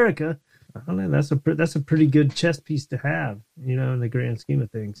get America, I don't know, that's a pretty good chess piece to have, in the grand scheme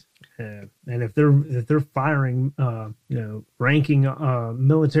of things. And if they're firing, ranking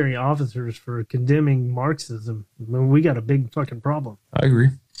military officers for condemning Marxism, we got a big fucking problem. I agree.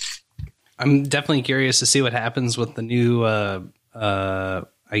 I'm definitely curious to see what happens with the new, I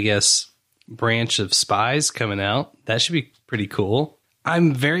guess, branch of spies coming out. That should be pretty cool.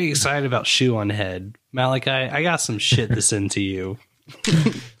 I'm very excited about Shoe on Head. Malachi, I got some shit to send to you.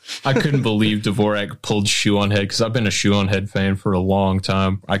 I couldn't believe Dvorak pulled Shoe on Head because I've been a Shoe on Head fan for a long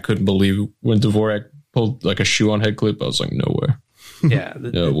time. I couldn't believe when Dvorak pulled like a Shoe on Head clip. I was like, no way. Yeah.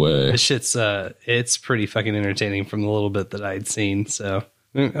 No way. The shit's, it's pretty fucking entertaining from the little bit that I'd seen. So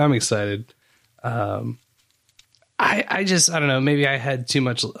I'm excited. I don't know. Maybe I had too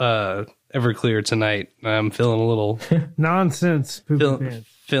much Everclear tonight. I'm feeling a little nonsense.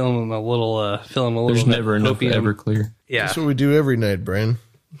 Feeling a little. There's never enough Everclear. Yeah, that's what we do every night, Brian.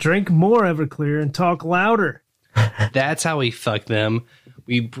 Drink more Everclear and talk louder. That's how we fuck them.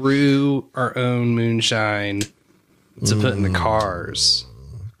 We brew our own moonshine to put in the cars.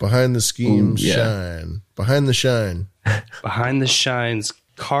 Behind the scheme, shine. Behind the shine. Behind the shine's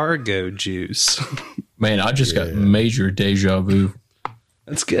cargo juice. Man, I just got major deja vu.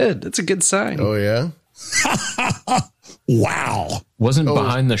 That's good. That's a good sign. Oh, yeah? Wow. Wasn't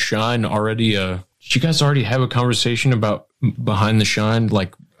Behind the Shine already did you guys already have a conversation about Behind the Shine,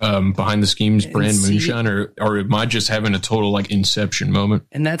 like Behind the Schemes brand moonshine, or am I just having a total like Inception moment?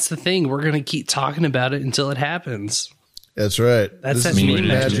 And that's the thing. We're going to keep talking about it until it happens. That's right. This is what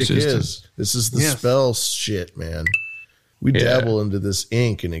magic is. This is the spell shit, man. We dabble into this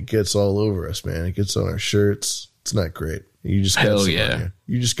ink and it gets all over us, man. It gets on our shirts. It's not great. You just got some on you.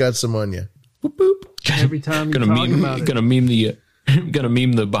 You just got some on you. Boop, boop. Every time you talk about it. Gonna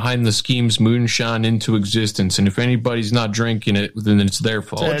meme the Behind the Schemes moonshine into existence, and if anybody's not drinking it, then it's their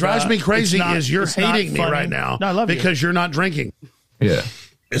fault. What drives me crazy is you're hating me right now because you're not drinking. Yeah.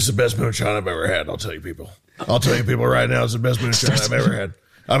 It's the best moonshine I've ever had, I'll tell you people. I'll tell you people right now, it's the best moonshine I've ever had.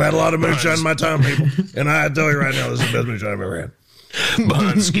 I've had a lot of moonshine in my time, people, and I tell you right now, this is the best moonshine I've ever had.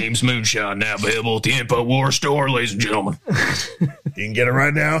 Behind the Schemes moonshine now available at the InfoWars store, ladies and gentlemen. You can get it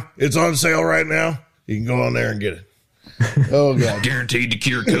right now. It's on sale right now. You can go on there and get it. Oh, God. Guaranteed to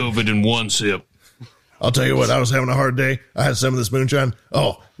cure COVID in one sip. I'll tell you what, I was having a hard day. I had some of this moonshine.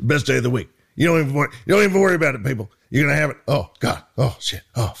 Oh, best day of the week. You don't even worry about it, people. You're going to have it. Oh, God. Oh, shit.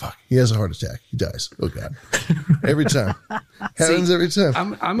 Oh, fuck. He has a heart attack. He dies. Oh, God. Every time. Happens every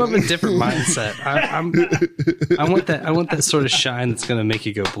time. I'm of a different mindset. I want that sort of shine that's going to make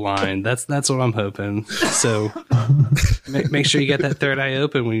you go blind. That's what I'm hoping. So make sure you get that third eye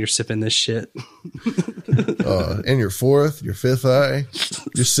open when you're sipping this shit. And your fourth, your fifth eye,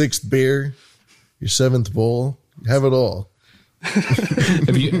 your sixth beer, your seventh bowl. Have it all.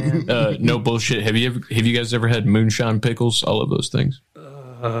 Have you no bullshit, have you guys ever had moonshine pickles? I love those things.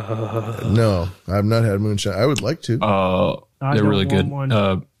 No, I've not had moonshine. I would like to. They're really good.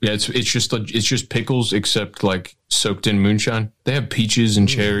 It's just pickles except like soaked in moonshine. They have peaches and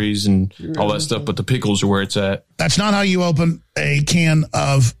cherries and all that stuff, but the pickles are where it's at. That's not how you open a can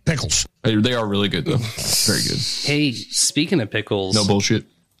of pickles. They are really good though. Very good. Hey, speaking of pickles, no bullshit,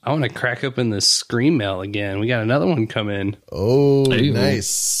 I want to crack open the Scream Mail again. We got another one come in. Oh,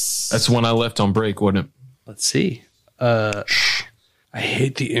 nice. That's the one I left on break, wasn't it? Let's see. I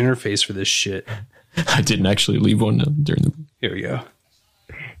hate the interface for this shit. I didn't actually leave one during the... Here we go.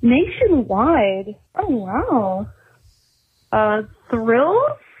 Nationwide. Oh, wow.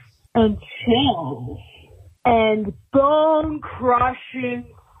 Thrills and chills and bone-crushing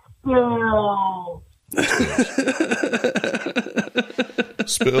spills.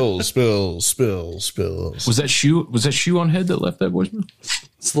 Spills. Was that Shoe on Head that left that voicemail?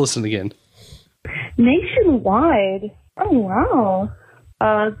 Let's listen again. Nationwide. Oh, wow.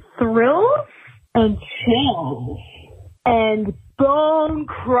 Thrills and chills and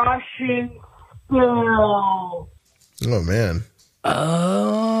bone-crushing spills. Oh, man.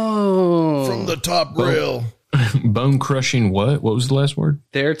 Oh. From the top rail. Bone crushing what? What was the last word?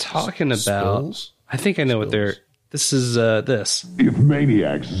 They're talking about... Spills? I think I know what they're... This is this. If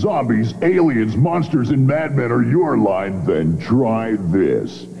maniacs, zombies, aliens, monsters, and madmen are your line, then try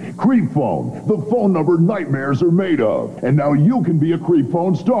this. Creep Phone, the phone number nightmares are made of. And now you can be a Creep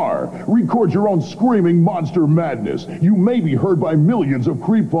Phone star. Record your own screaming monster madness. You may be heard by millions of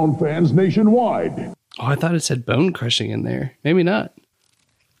Creep Phone fans nationwide. Oh, I thought it said bone crushing in there. Maybe not.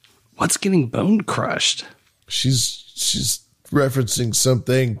 What's getting bone crushed? She's referencing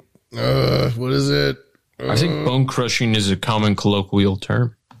something. What is it? I think bone crushing is a common colloquial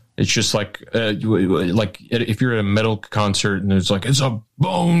term. It's just like if you're at a metal concert and there's like, it's a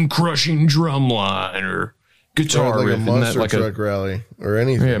bone crushing drum line or guitar like riff. a monster truck rally or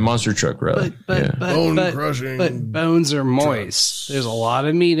anything. Yeah, monster truck rally. But crushing. But bones are moist. There's a lot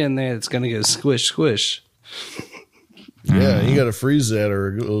of meat in there that's going to go squish, squish. Yeah, you got to freeze that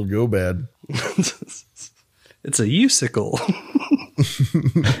or it'll go bad. It's a U-sicle.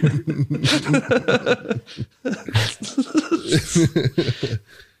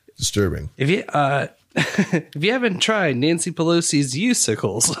 Disturbing. If you haven't tried Nancy Pelosi's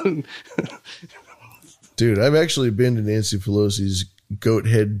U-sicles, dude, I've actually been to Nancy Pelosi's Goat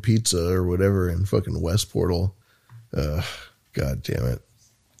Head Pizza or whatever in fucking West Portal. God damn it.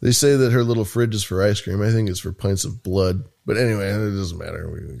 They say that her little fridge is for ice cream. I think it's for pints of blood. But anyway, it doesn't matter.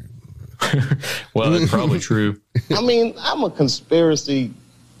 Well, that's probably true. I mean, I'm a conspiracy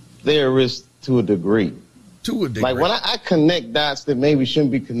theorist to a degree. Like when I connect dots that maybe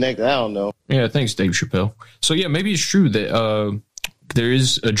shouldn't be connected, I don't know. Yeah, thanks, Dave Chappelle. So yeah, maybe it's true that there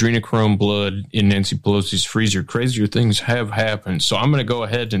is adrenochrome blood in Nancy Pelosi's freezer. Crazier things have happened. So I'm going to go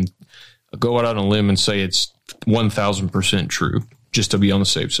ahead and go out on a limb and say it's 1,000% true, just to be on the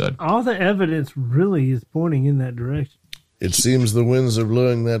safe side. All the evidence really is pointing in that direction. It seems the winds are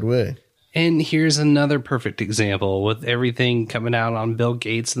blowing that way. And here's another perfect example with everything coming out on Bill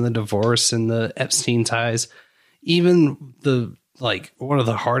Gates and the divorce and the Epstein ties. Even one of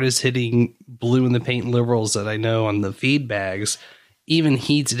the hardest hitting blue in the paint liberals that I know on the feed bags, even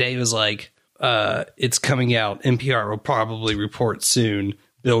he today was like, it's coming out. NPR will probably report soon.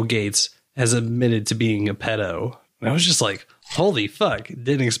 Bill Gates has admitted to being a pedo. And I was just like, holy fuck.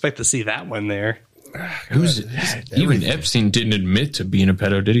 Didn't expect to see that one there. Even Epstein didn't admit to being a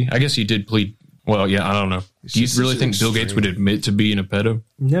pedo, did he? I guess he did plead. Well, yeah, I don't know. Do you really think Bill Gates would admit to being a pedo?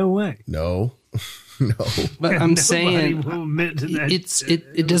 No way. No. But I'm saying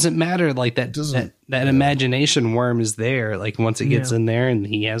it doesn't matter. Like that imagination worm is there. Like once it gets in there and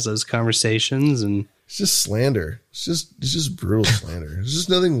he has those conversations, and it's just slander. It's just brutal slander. There's just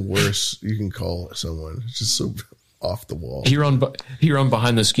nothing worse you can call someone. It's just so off the wall. Here on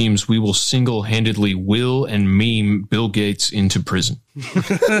Behind the Schemes, we will single-handedly will and meme Bill Gates into prison.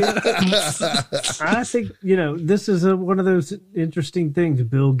 I think, this is one of those interesting things.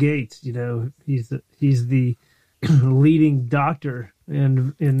 Bill Gates, he's the leading doctor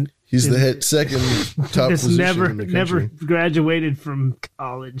and he's the second top position never in the country. Never graduated from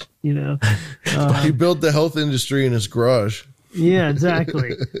college, He built the health industry in his garage. Yeah,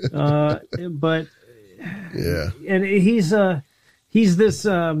 exactly. But yeah, and he's this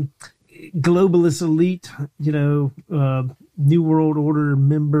globalist elite, New World Order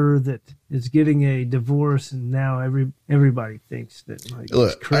member that is getting a divorce, and now everybody thinks that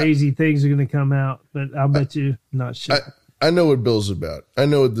these crazy things are going to come out. But I'll bet you not sure. I know what Bill's about. I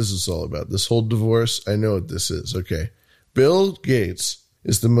know what this is all about. This whole divorce. I know what this is. Okay, Bill Gates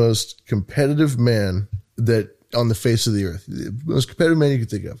is the most competitive man that on the face of the earth. The most competitive man you can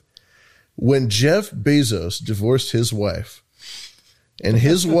think of. When Jeff Bezos divorced his wife, and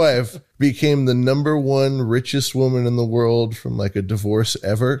his wife became the number one richest woman in the world from like a divorce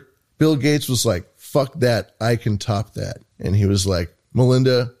ever, Bill Gates was like, fuck that, I can top that. And he was like,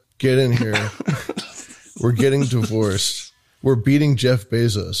 Melinda, get in here. We're getting divorced. We're beating Jeff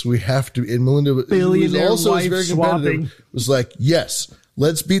Bezos. We have to. And Melinda was also very competitive. Was like, yes,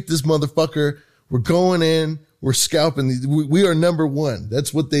 let's beat this motherfucker. We're going in. We're scalping. We are number one.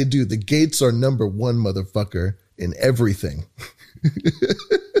 That's what they do. The Gates are number one, motherfucker, in everything.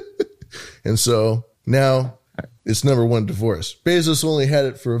 And so now It's number one divorce. Bezos only had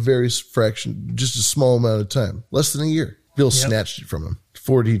it for a very fraction, just a small amount of time, less than a year. Bill snatched it from him.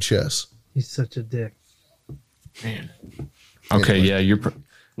 4D chess. He's such a dick. Man. Okay, yeah,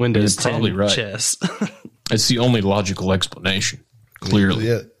 Windows you're probably 10 right. chess. It's the only logical explanation. Clearly,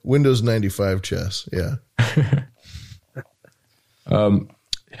 yeah. Windows 95 chess. Yeah.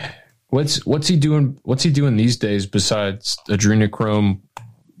 What's he doing? What's he doing these days besides adrenochrome,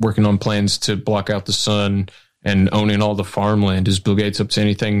 working on plans to block out the sun and owning all the farmland? Is Bill Gates up to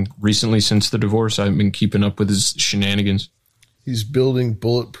anything recently since the divorce? I haven't been keeping up with his shenanigans. He's building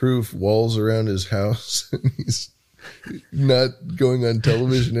bulletproof walls around his house. He's not going on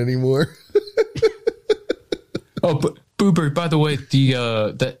television anymore. Oh, but Boober, by the way,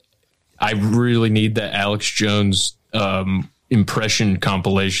 that I really need that Alex Jones impression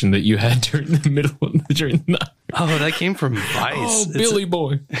compilation that you had during the night. Oh, that came from Vice. Oh, Billy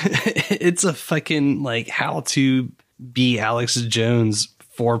Boy. It's a fucking like how to be Alex Jones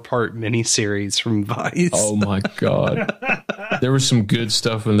 4-part miniseries from Vice. Oh my God. There was some good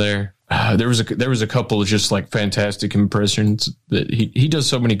stuff in there. There was a couple of just like fantastic impressions that he does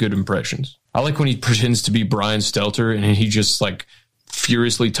so many good impressions. I like when he pretends to be Brian Stelter and he just like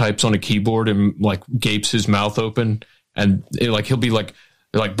furiously types on a keyboard and like gapes his mouth open and he'll be like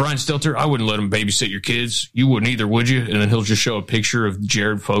Brian Stelter, I wouldn't let him babysit your kids. You wouldn't either, would you? And then he'll just show a picture of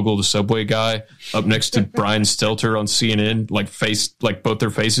Jared Fogle, the Subway guy, up next to Brian Stelter on CNN, like both their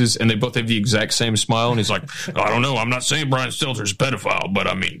faces, and they both have the exact same smile. And he's like, I don't know, I'm not saying Brian Stelter's a pedophile, but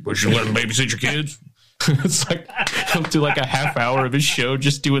I mean, would you let him babysit your kids? It's like he'll do like a half hour of his show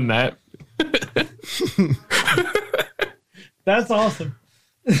just doing that. That's awesome.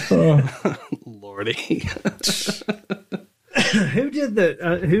 Lordy. Who did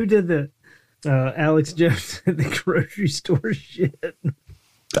the Alex Jones at the grocery store shit?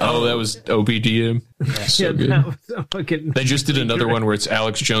 Oh, that was OBDM. So good. That was fucking. They just did another one where it's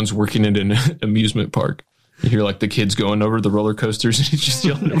Alex Jones working in an amusement park. You hear like the kids going over the roller coasters and he's just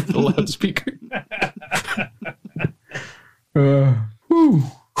yelling over the loudspeaker.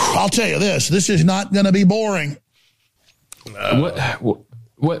 I'll tell you this is not going to be boring.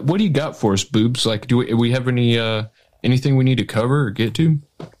 What do you got for us, Boobs? Like, do we have any anything we need to cover or get to?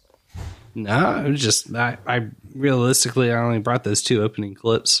 No, it was just I realistically I only brought those 2 opening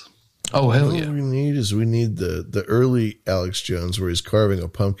clips. Oh hell yeah! What we need the early Alex Jones where he's carving a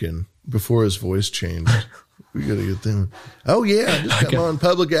pumpkin before his voice changed. We got to get them. Oh yeah, I just got on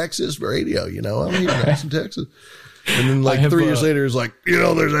public access radio. I'm here in Austin, Texas. And then like 3 years later, he's like,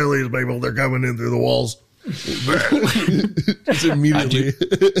 there's aliens, people. They're coming in through the walls. Just immediately.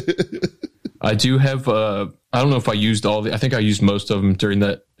 I do have. I don't know if I used I think I used most of them during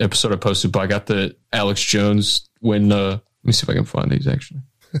that episode I posted. But I got the Alex Jones when. Let me see if I can find these actually.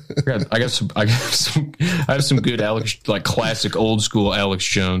 I have some good Alex, like classic old school Alex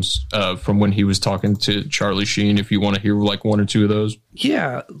Jones from when he was talking to Charlie Sheen. If you want to hear like 1 or 2 of those,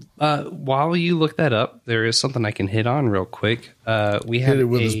 yeah. While you look that up, there is something I can hit on real quick. We had hit it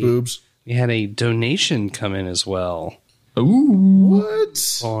with his boobs. We had a donation come in as well. Ooh,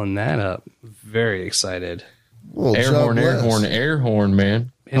 what? Pulling that up, very excited. Well, air horn,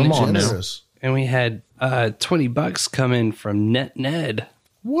 man! Come on now. And we had $20 come in from Ned.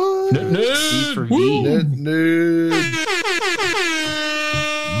 What? V for V. Ned.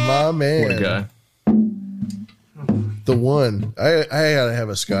 My man. What a guy. The one. I gotta have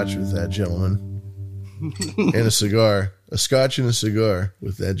a scotch with that gentleman. And a cigar. A scotch and a cigar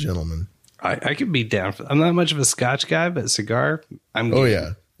with that gentleman. I could be down for. I'm not much of a scotch guy, but cigar, I'm. Oh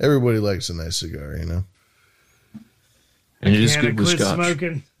yeah, everybody likes a nice cigar, And it is good with scotch.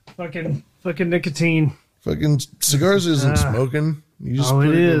 Smoking, fucking nicotine. Fucking cigars isn't smoking. You just put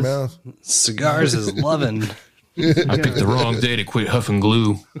it in your mouth. Cigars is loving. I picked the wrong day to quit huffing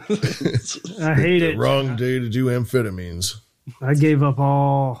glue. I hate it. Wrong day to do amphetamines. I gave up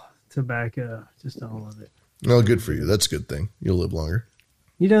all tobacco, just all of it. No, good for you. That's a good thing. You'll live longer.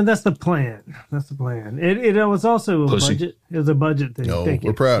 That's the plan. It was also a budget. It was a budget thing. No,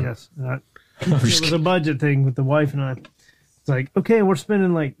 we're proud. Yes. It was a budget thing with the wife and I. It's like, okay, we're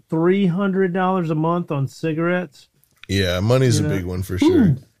spending like $300 a month on cigarettes. Yeah, money's a big one for sure.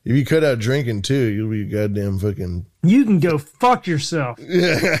 Ooh. If you cut out drinking too, you'll be goddamn fucking. You can go fuck yourself. Good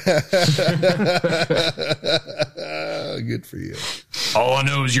for you. All I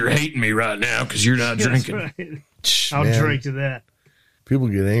know is you're hating me right now because you're not drinking. Right. I'll drink to that. People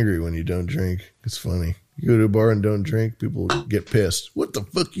get angry when you don't drink. It's funny. You go to a bar and don't drink, people get pissed. What the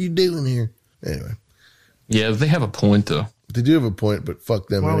fuck are you doing here? Anyway. Yeah, they have a point though. They do have a point, but fuck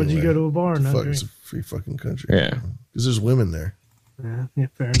them. Why would you go to a bar and not drink? drink? It's a free fucking country. Yeah. Because there's women there. Yeah,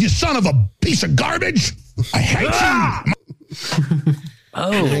 fair. You son of a piece of garbage! I hate you!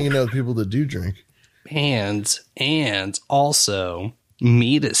 You're hanging out with people that do drink. And also,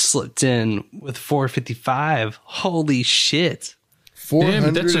 Meat has slipped in with 455. Holy shit.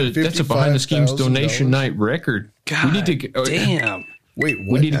 Damn, that's a behind the schemes donation night record. God, we need to get, damn. Wait,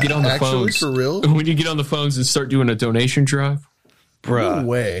 what? We need to get on the phones. For real? We need to get on the phones and start doing a donation drive. Bruh. No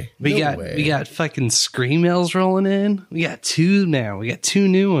way. We got fucking Scream mails rolling in. We got 2 now. We got 2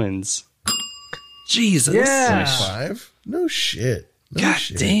 new ones. Jesus. Yeah. 5? No shit. No God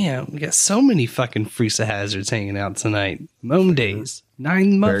shit. damn. We got so many fucking Freesa Hazards hanging out tonight. Mome days.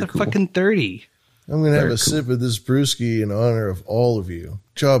 9 motherfucking 30. I'm gonna have a sip of this brewski in honor of all of you.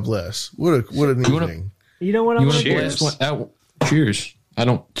 God bless. What an evening. You know what I'm gonna Cheers. Cheers. I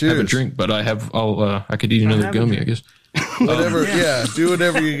don't have a drink, but I could eat another gummy, I guess. Whatever, do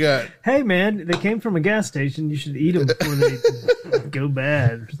whatever you got. Hey, man, they came from a gas station. You should eat them before they go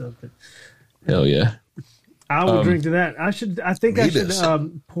bad or something. Hell yeah. I would drink to that. I think I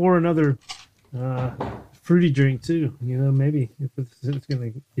should pour another fruity drink too. You know, maybe if it's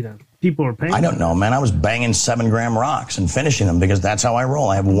gonna, people are paying. I don't know, man. I was banging 7-gram rocks and finishing them because that's how I roll.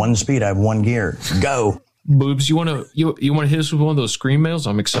 I have 1 speed. I have 1 gear. Go. Boobs, you wanna hit us with one of those Scream mails?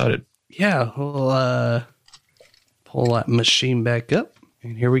 I'm excited. Yeah, we'll pull that machine back up,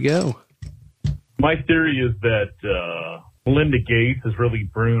 and here we go. My theory is that Melinda Gates is really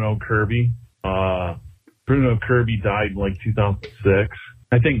Bruno Kirby. Bruno Kirby died in like 2006.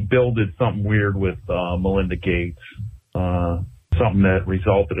 I think Bill did something weird with Melinda Gates, something that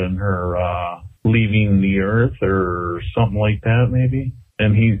resulted in her leaving the earth or something like that, maybe.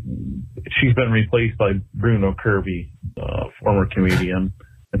 And she's been replaced by Bruno Kirby, former comedian.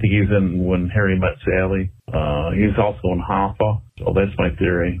 I think he's in When Harry Met Sally. He's also in Hoffa. So that's my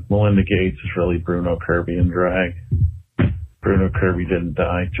theory. Melinda Gates is really Bruno Kirby in drag. Bruno Kirby didn't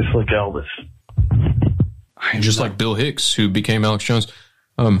die, just like Elvis. Just like Bill Hicks, who became Alex Jones.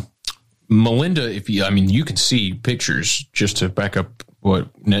 Melinda, you can see pictures, just to back up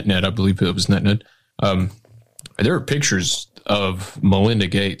what NetNet, I believe it was NetNet. There are pictures of Melinda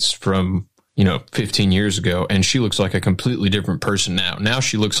Gates from, 15 years ago, and she looks like a completely different person now. Now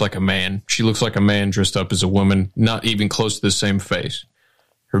she looks like a man. She looks like a man dressed up as a woman, not even close to the same face.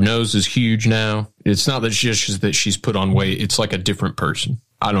 Her nose is huge now. It's not that she's put on weight. It's like a different person.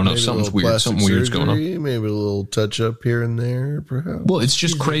 I don't know. Maybe Something's weird. Something weird's going on. Maybe a little touch up here and there, perhaps. Well, it's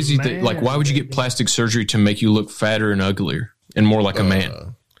just crazy that, why would you get plastic surgery to make you look fatter and uglier and more like a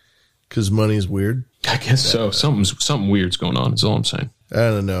man? Because money's weird. I guess so. Something weird's going on. Is all I'm saying. I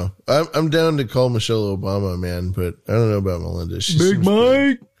don't know. I'm down to call Michelle Obama a man, but I don't know about Melinda. She Big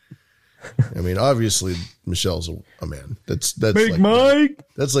Mike. Obviously Michelle's a man. That's Big like Mike.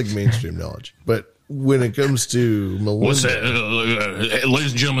 That's like mainstream knowledge. But when it comes to Melinda, what's that?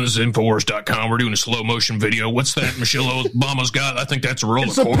 Ladies and gentlemen, this is Infowars.com. We're doing a slow motion video. What's that Michelle Obama's got? I think that's a roll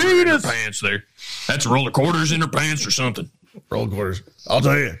of quarters in her pants there. That's a roll of quarters in her pants or something. Roll of quarters. I'll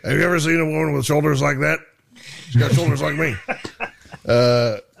tell you. Have you ever seen a woman with shoulders like that? She's got shoulders like me.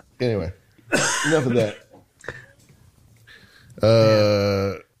 Anyway, enough of that.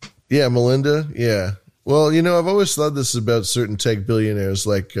 Yeah, Melinda. Yeah. Well, I've always thought this about certain tech billionaires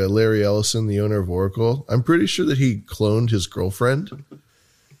like Larry Ellison, the owner of Oracle. I'm pretty sure that he cloned his girlfriend,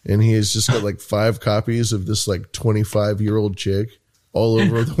 and he has just got like 5 copies of this like 25-year-old chick all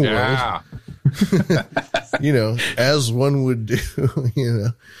over the world. As one would do,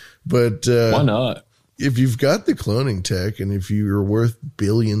 But why not? If you've got the cloning tech and if you're worth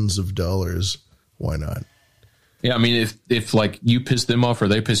billions of dollars, why not? Yeah, if like you piss them off or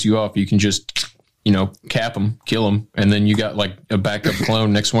they piss you off, you can just, cap them, kill them, and then you got like a backup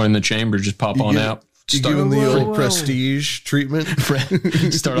clone, next one in the chamber, just pop on out. You give them the old prestige treatment.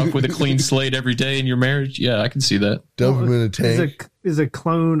 Start off with a clean slate every day in your marriage. Yeah, I can see that. Dump them in a tank. Is a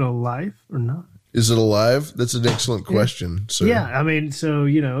clone alive or not? Is it alive? That's an excellent question. So yeah,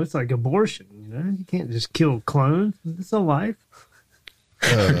 it's like abortion. You can't just kill clones. It's alive.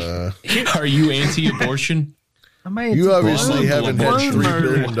 Are you anti-abortion? You obviously haven't had $3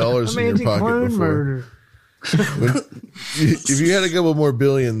 billion in your pocket before. Murder. If you had a couple more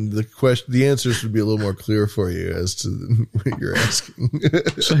billion, the answers would be a little more clear for you as to what you're asking.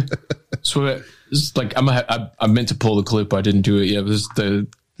 so it's like I meant to pull the clip. I didn't do it yet. It was the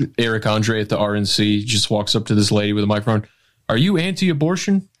Eric Andre at the RNC just walks up to this lady with a microphone. Are you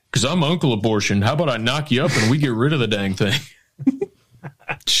anti-abortion? Because I'm Uncle Abortion. How about I knock you up and we get rid of the dang thing?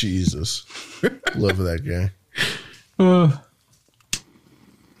 Jesus. Love that guy.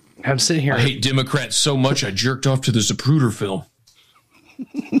 I'm sitting here. I hate Democrats so much I jerked off to the Zapruder film.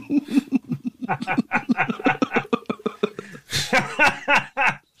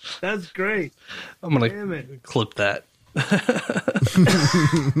 That's great. I'm gonna clip that.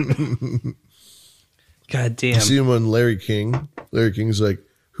 God damn. You see him on Larry King. Larry King's like,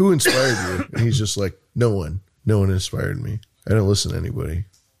 who inspired you? And he's just like, no one. No one inspired me. I don't listen to anybody.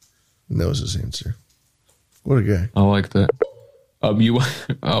 And that was his answer. What a guy. I like that.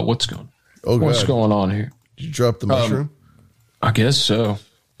 What's going on here? Did you drop the mushroom? I guess so.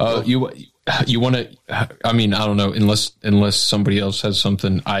 You want to? I mean, I don't know. Unless somebody else has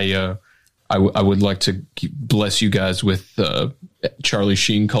something, I would like to bless you guys with Charlie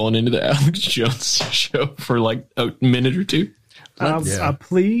Sheen calling into the Alex Jones show for like a minute or two.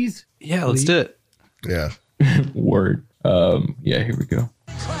 Please. Yeah, let's do it. Yeah. Word. Yeah. Here we go.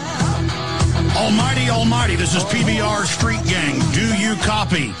 Almighty, almighty, this is PBR Street Gang. Do you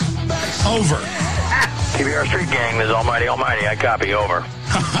copy? Over. PBR Street Gang, this is Almighty, almighty. I copy. Over.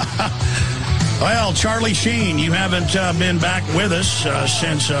 Well, Charlie Sheen, you haven't been back with us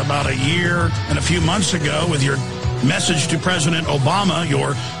since about a year and a few months ago with your message to President Obama,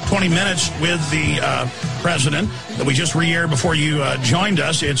 your 20 minutes with the president that we just re-aired before you joined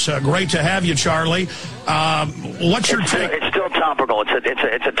us. It's great to have you, Charlie. What's your take? It's still topical.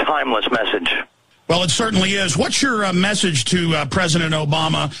 It's a timeless message. Well, it certainly is. What's your message to President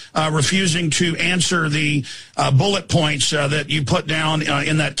Obama refusing to answer the bullet points that you put down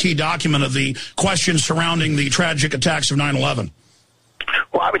in that key document of the questions surrounding the tragic attacks of 9/11?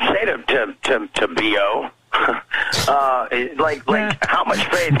 Well, I would say to B.O., how much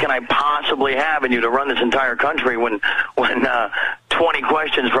faith can I possibly have in you to run this entire country when 20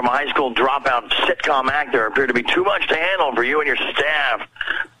 questions from a high school dropout sitcom actor appear to be too much to handle for you and your staff?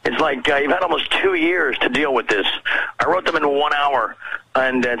 It's like you've had almost 2 years to deal with this. I wrote them in 1 hour,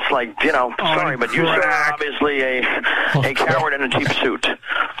 and it's like, sorry, but you are obviously a coward in a cheap suit.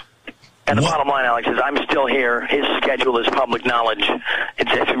 And the bottom line, Alex, is I'm still here. His schedule is public knowledge.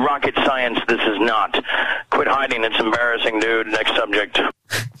 It's rocket science. This is not. Quit hiding. It's embarrassing, dude. Next subject.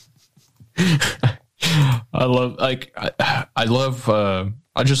 I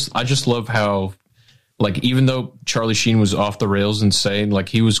just love how, like, even though Charlie Sheen was off the rails insane, like,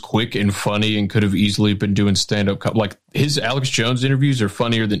 he was quick and funny and could have easily been doing stand-up. Like, his Alex Jones interviews are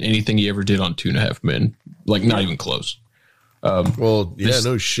funnier than anything he ever did on 2.5 Men. Like, not even close.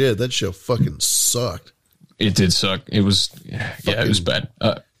 No shit. That show fucking sucked. It did suck. It was, it was bad.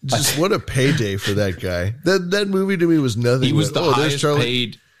 Just what a payday for that guy. That movie to me was nothing. He was the highest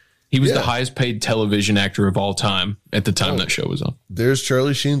paid. He was the highest paid television actor of all time at the time that show was on. There's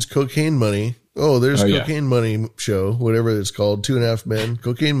Charlie Sheen's Cocaine Money. Oh, there's Cocaine Money show, whatever it's called, 2.5 Men,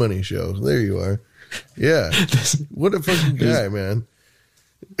 Cocaine Money show. There you are. Yeah. What a fucking guy, man.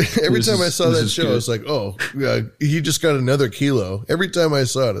 Every time I saw that show, I was like, oh, yeah, he just got another kilo. Every time I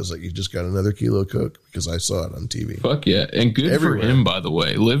saw it, I was like, he just got another kilo of coke because I saw it on TV. Fuck yeah. And good for him, by the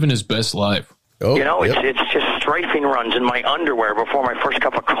way, living his best life. Oh, it's just strafing runs in my underwear before my first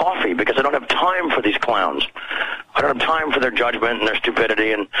cup of coffee because I don't have time for these clowns. I don't have time for their judgment and their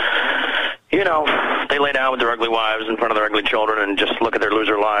stupidity. And, they lay down with their ugly wives in front of their ugly children and just look at their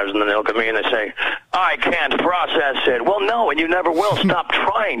loser lives. And then they look at me and they say, I can't process it. Well, no, and you never will. Stop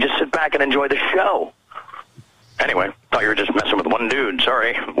trying. Just sit back and enjoy the show. Anyway, thought you were just messing with one dude.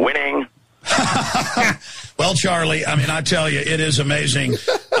 Sorry. Winning. Well, Charlie, I mean, I tell you, it is amazing.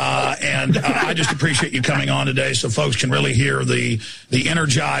 And I just appreciate you coming on today so folks can really hear the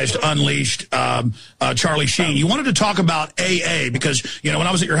energized, unleashed Charlie Sheen. You wanted to talk about AA because, when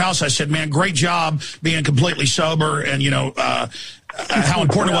I was at your house, I said, man, great job being completely sober and, how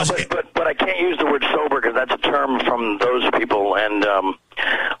important it was. But I can't use the word sober because that's a term from those people, and I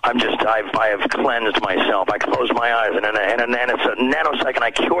have cleansed myself. I closed my eyes, and it's a nanosecond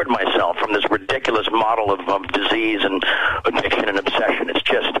I cured myself from this ridiculous model of disease and addiction and obsession. It's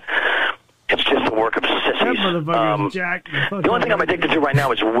just the work of sissies. The only thing I'm addicted to right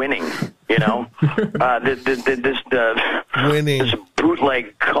now is winning. Winning. This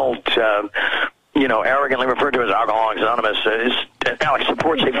bootleg cult. Arrogantly referred to as Alcoholics Anonymous, Alex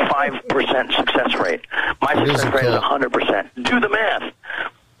supports a 5% success rate. My success rate is 100%. Do the math.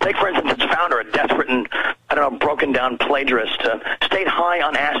 Take, for instance, its founder, a desperate and, broken down plagiarist, stayed high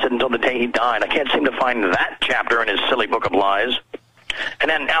on acid until the day he died. I can't seem to find that chapter in his silly book of lies. And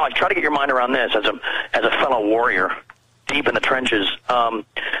then, Alex, try to get your mind around this as a fellow warrior deep in the trenches.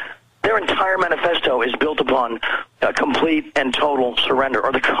 Their entire manifesto is built upon complete and total surrender,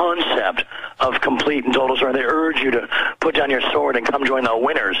 or the concept of complete and total surrender. They urge you to put down your sword and come join the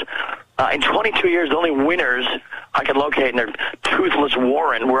winners. In 22 years, the only winners I could locate in their toothless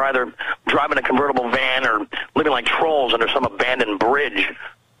warren were either driving a convertible van or living like trolls under some abandoned bridge.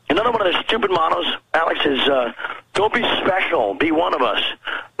 Another one of their stupid mottos, Alex, is don't be special, be one of us.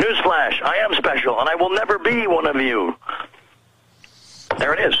 Newsflash, I am special, and I will never be one of you.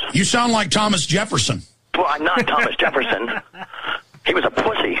 There it is. You sound like Thomas Jefferson. Well, I'm not Thomas Jefferson. He was a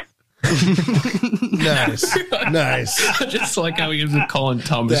pussy. Nice. I just like how he was calling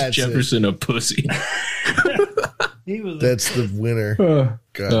Thomas Jefferson a pussy. That's the winner.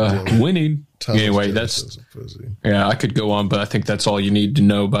 Winning. Thomas anyway, Jefferson's a pussy. Yeah, I could go on, but I think that's all you need to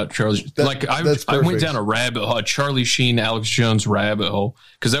know about Charlie. I went down a rabbit hole, Charlie Sheen, Alex Jones rabbit hole,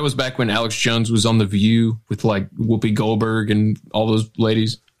 because that was back when Alex Jones was on The View with like Whoopi Goldberg and all those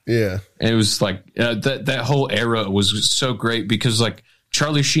ladies. Yeah, and it was like that whole era was so great because like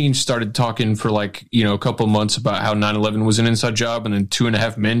Charlie Sheen started talking for like a couple of months about how 9/11 was an inside job, and then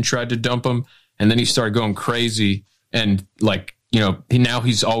 2.5 Men tried to dump him, and then he started going crazy and like.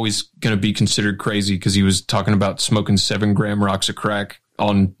 He's always going to be considered crazy because he was talking about smoking 7-gram rocks of crack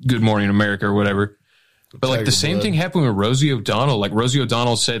on Good Morning America or whatever. But like the same thing happened with Rosie O'Donnell. Like Rosie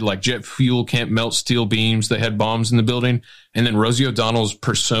O'Donnell said, like jet fuel can't melt steel beams. They had bombs in the building. And then Rosie O'Donnell's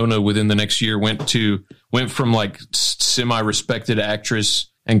persona within the next year went from like semi-respected actress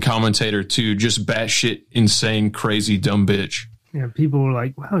and commentator to just batshit insane, crazy, dumb bitch. Yeah, people were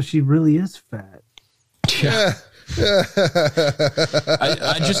like, wow, she really is fat. Yeah.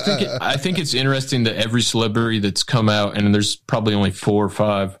 I think it's interesting that every celebrity that's come out, and there's probably only 4 or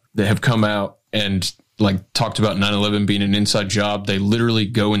 5 that have come out and like talked about 9/11 being an inside job, they literally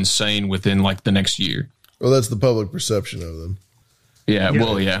go insane within like the next year. Well, that's the public perception of them. Yeah.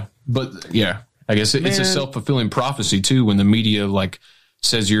 Well, yeah, but yeah, I guess it's a self-fulfilling prophecy too. When the media like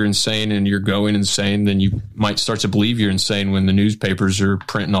says you're insane and you're going insane, then you might start to believe you're insane when the newspapers are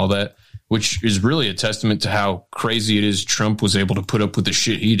printing all that. Which is really a testament to how crazy it is Trump was able to put up with the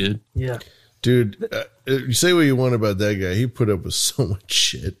shit he did. Yeah. Dude, you say what you want about that guy. He put up with so much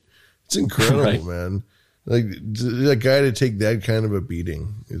shit. It's incredible, right? Man. Like, that guy to take that kind of a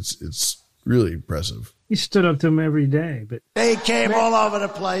beating, it's really impressive. He stood up to him every day. But they came all over the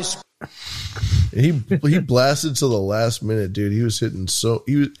place. He blasted till the last minute, dude. He was hitting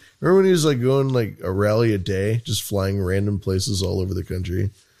remember when he was like going like a rally a day, just flying random places all over the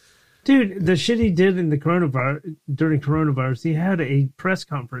country? Dude, the shit he did in during coronavirus, he had a press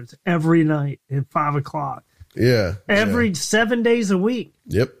conference every night at 5:00. Yeah. 7 days a week.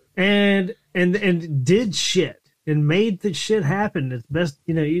 Yep. And did shit and made the shit happen as best,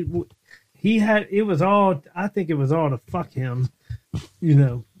 I think it was all to fuck him,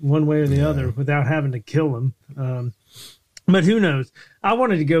 one way or the other without having to kill him. But who knows? I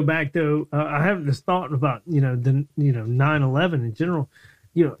wanted to go back though. I haven't just thought about, 9/11 in general.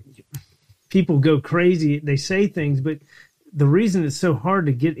 People go crazy. They say things, but the reason it's so hard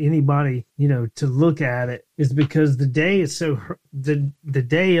to get anybody, to look at it is because the day is the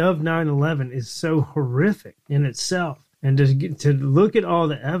day of 9/11 is so horrific in itself. And to look at all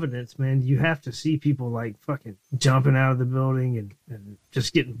the evidence, man, you have to see people like fucking jumping out of the building and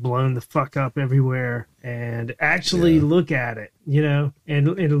just getting blown the fuck up everywhere and actually look at it,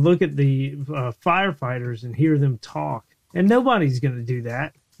 and look at the firefighters and hear them talk. And nobody's going to do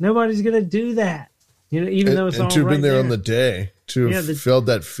that. Nobody's going to do that. Even though it's all right there. And to have been there on the day, to have felt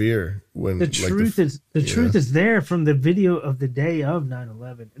that fear when the truth is there from the video of the day of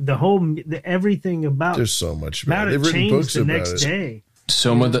 9/11. Everything about there's so much about it changed the next day.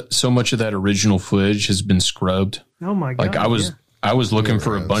 So much of that original footage has been scrubbed. Oh my god! Like I was looking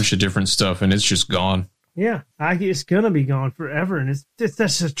for a bunch of different stuff, and it's just gone. Yeah, it's gonna be gone forever, and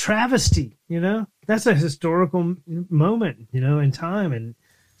that's a travesty. That's a historical moment, in time, and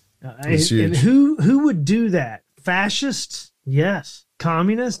who would do that? Fascists, yes.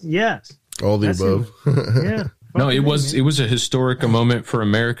 Communists, yes. All the above. Yeah. No, it was a historic moment for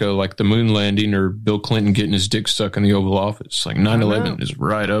America, like the moon landing or Bill Clinton getting his dick stuck in the Oval Office. Like 9/11 is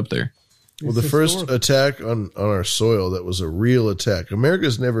right up there. Well, the first attack on our soil that was a real attack.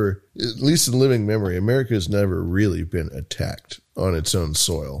 America's never, at least in living memory, America has never really been attacked on its own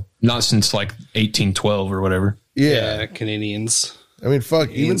soil. Not since like 1812 or whatever. Yeah, Canadians. I mean,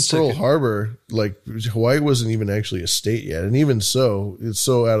 fuck, even Pearl Harbor, like Hawaii wasn't even actually a state yet, and even so, it's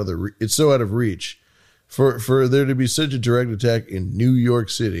so out of reach for there to be such a direct attack in New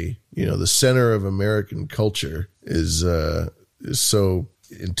York City. The center of American culture is so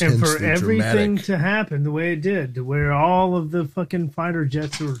intensely and for everything dramatic to happen the way it did, to where all of the fucking fighter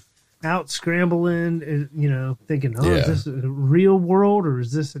jets were out scrambling, thinking, is this a real world or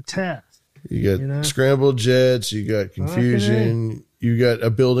is this a test? You got scrambled jets, you got confusion, you got a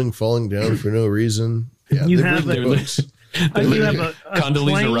building falling down for no reason. Yeah,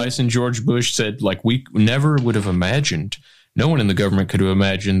 Condoleezza Rice and George Bush said, like, we never would have imagined no one in the government could have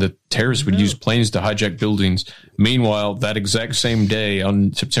imagined that terrorists would use planes to hijack buildings. Meanwhile, that exact same day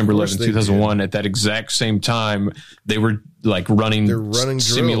on September 11, 2001, at that exact same time, they were like running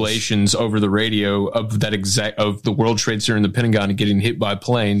simulations over the radio of the World Trade Center and the Pentagon and getting hit by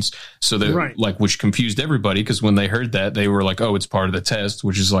planes. So that like, which confused everybody, because when they heard that, they were like, oh, it's part of the test,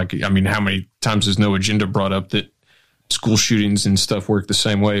 which is like, I mean, how many times has No Agenda brought up that school shootings and stuff work the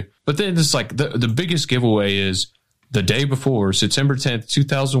same way? But then it's like the biggest giveaway is the day before, September 10th,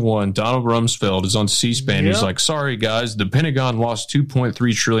 2001, Donald Rumsfeld is on C-SPAN. He's like, sorry, guys, the Pentagon lost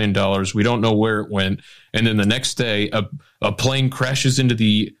 $2.3 trillion. We don't know where it went. And then the next day, a plane crashes into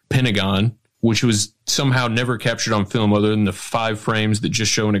the Pentagon, which was somehow never captured on film other than the 5 frames that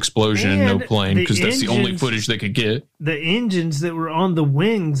just show an explosion and no plane, because that's the only footage they could get. The engines that were on the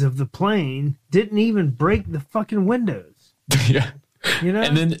wings of the plane didn't even break the fucking windows. Yeah. You know?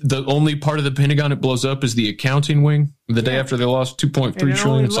 And then the only part of the Pentagon that blows up is the accounting wing. The day after they lost $2.3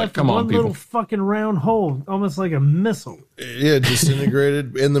 trillion, it's like, come on, people. One little fucking round hole, almost like a missile. Yeah,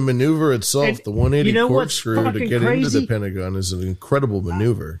 disintegrated. And the maneuver itself, the 180 corkscrew to get into the Pentagon, is an incredible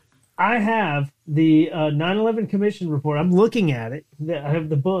maneuver. I have the 9/11 Commission report. I'm looking at it. I have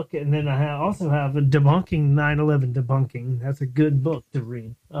the book, and then I also have a debunking 9/11 debunking. That's a good book to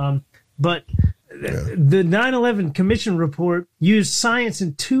read. But the 9/11 Commission report used science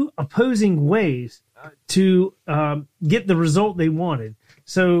in 2 opposing ways to get the result they wanted.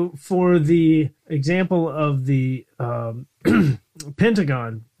 So for the example of the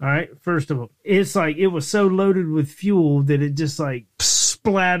Pentagon, all right, first of all, it's like it was so loaded with fuel that it just like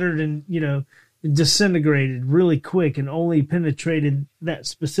splattered and, disintegrated really quick and only penetrated that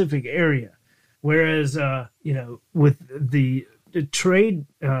specific area. Whereas, with the trade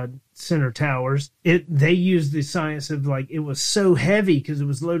center towers, they used the science of like it was so heavy because it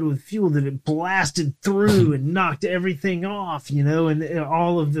was loaded with fuel that it blasted through and knocked everything off, and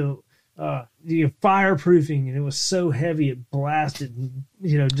all of the fireproofing, and it was so heavy it blasted and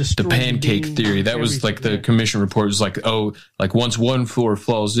destroyed the pancake theory. That was like the commission report was like, oh, like once one floor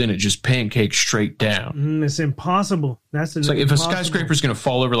falls in, it just pancakes straight down. It's impossible. It's like if a skyscraper is going to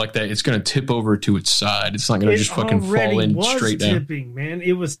fall over like that, it's going to tip over to its side. It's not going to just fucking fall in straight down. Tipping, man.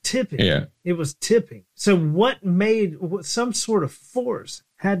 It was tipping. Yeah, it was tipping. So what made some sort of force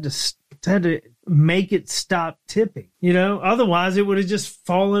had to make it stop tipping? Otherwise it would have just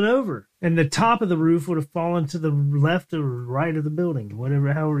fallen over, and the top of the roof would have fallen to the left or right of the building,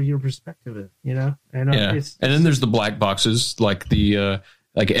 however your perspective is. And and then there's the black boxes, like the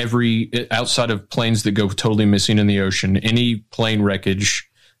like every outside of planes that go totally missing in the ocean, any plane wreckage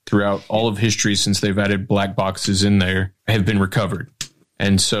throughout all of history since they've added black boxes in there have been recovered.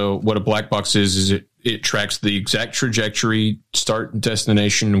 And so what a black box is it tracks the exact trajectory, start and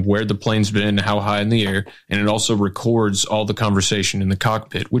destination, where the plane's been, how high in the air, and it also records all the conversation in the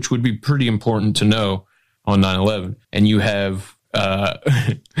cockpit, which would be pretty important to know on 9/11. And you have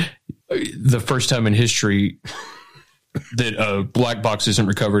the first time in history that a black box isn't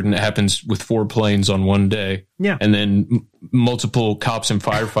recovered, and it happens with 4 planes on one day. Yeah. And then multiple cops and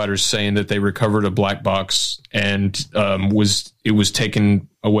firefighters saying that they recovered a black box and it was taken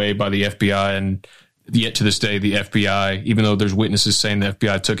away by the FBI, and yet to this day, the FBI, even though there's witnesses saying the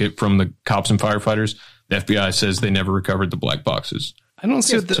FBI took it from the cops and firefighters, the FBI says they never recovered the black boxes. I don't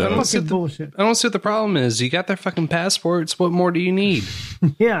see what the problem is. You got their fucking passports. What more do you need?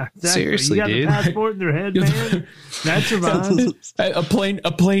 Yeah, exactly. Seriously, you got dude. The passport in their head, man. That survives. A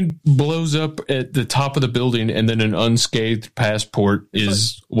plane blows up at the top of the building, and then an unscathed passport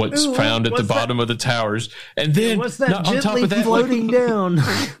is what's found at the bottom of the towers. And then what's that on gently top of that, floating down?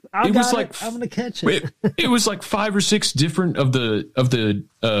 I'm gonna catch it. It was like 5 or 6 different of the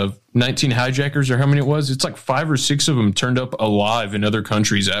 19 hijackers, or how many it was. It's like 5 or 6 of them turned up alive in other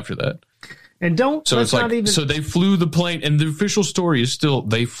countries after that. And so they flew the plane, and the official story is still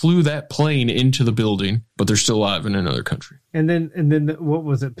they flew that plane into the building, but they're still alive in another country. And then what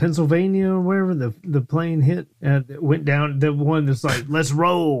was it, Pennsylvania or wherever the plane hit, went down. The one that's like, let's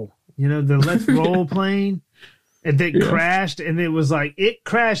roll, the let's roll plane, and they crashed, and it was like it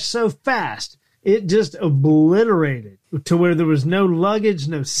crashed so fast it just obliterated to where there was no luggage,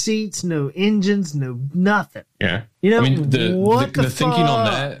 no seats, no engines, no nothing. Yeah, I mean the thinking on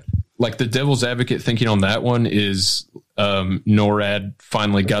that. Like the devil's advocate thinking on that one is NORAD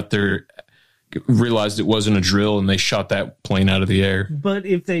finally realized it wasn't a drill, and they shot that plane out of the air. But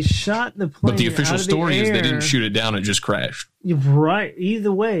if they shot the plane, but the official story is they didn't shoot it down; it just crashed. Right.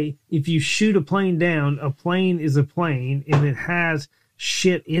 Either way, if you shoot a plane down, a plane is a plane, and it has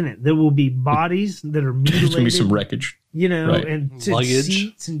shit in it. There will be bodies that are mutilated. There's gonna be some wreckage, and luggage,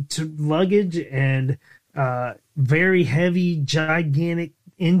 seats and luggage and very heavy, gigantic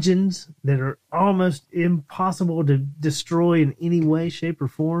engines that are almost impossible to destroy in any way, shape, or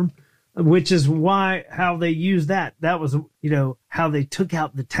form, which is how they used that. That was, how they took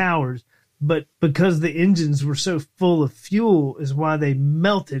out the towers. But because the engines were so full of fuel is why they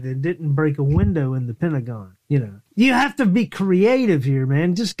melted and didn't break a window in the Pentagon. You have to be creative here,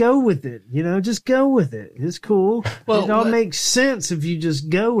 man. Just go with it. Just go with it. It's cool. Well, it all makes sense if you just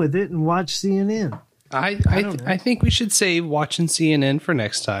go with it and watch CNN. I think we should save watching CNN for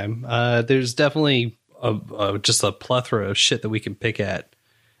next time. There's definitely just a plethora of shit that we can pick at.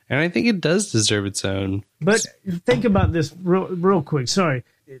 And I think it does deserve its own. But think about this real quick. Sorry.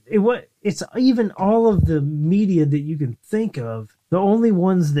 It's even all of the media that you can think of. The only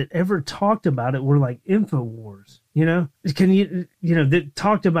ones that ever talked about it were like InfoWars, that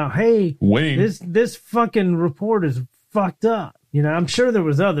talked about, hey, this fucking report is fucked up. I'm sure there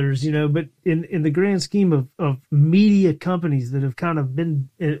was others, but in the grand scheme of media companies that have kind of been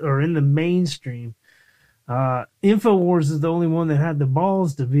or in the mainstream, InfoWars is the only one that had the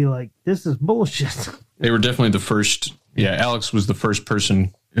balls to be like, this is bullshit. They were definitely the first. Yeah, Alex was the first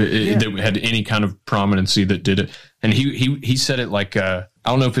person that had any kind of prominency that did it. And he said it like, I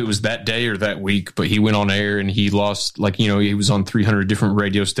don't know if it was that day or that week, but he went on air and he lost, he was on 300 different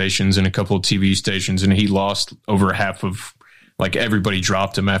radio stations and a couple of TV stations, and he lost over half of, everybody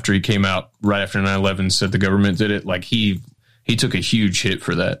dropped him after he came out right after 9/11, said the government did it. He took a huge hit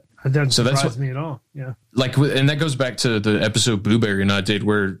for that. It doesn't surprise me at all. Yeah. And that goes back to the episode Blueberry and I did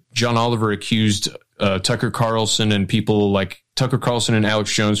where John Oliver accused Tucker Carlson and people like Tucker Carlson and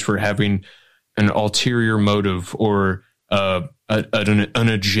Alex Jones for having an ulterior motive or an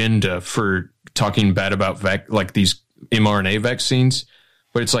agenda for talking bad about these mRNA vaccines.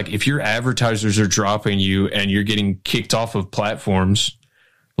 But it's if your advertisers are dropping you and you're getting kicked off of platforms,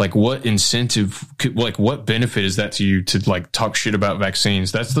 what incentive, what benefit is that to you to talk shit about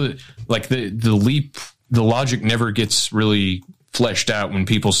vaccines? That's the leap. The logic never gets really fleshed out when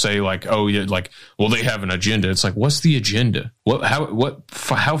people say oh yeah, well, they have an agenda. It's what's the agenda?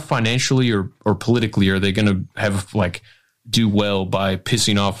 How financially or politically are they going to have do well by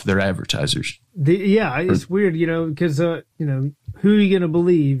pissing off their advertisers? It's weird, because who are you going to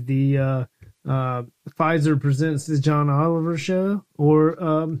believe? The Pfizer presents the John Oliver show or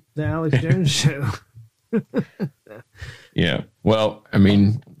the Alex Jones show? Yeah. Well, I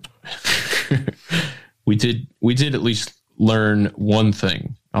mean, we did at least learn one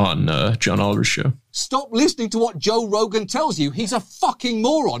thing on John Oliver's show. Stop listening to what Joe Rogan tells you. He's a fucking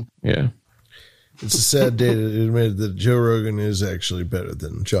moron. Yeah. It's a sad day to admit that Joe Rogan is actually better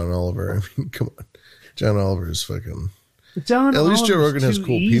than John Oliver. I mean, come on. John Oliver is fucking... At least Joe Rogan has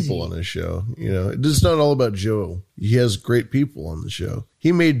cool people on his show. It's not all about Joe. He has great people on the show.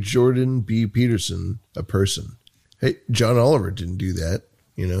 He made Jordan B. Peterson a person. Hey, John Oliver didn't do that.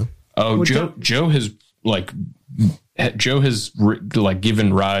 Oh, well, Joe has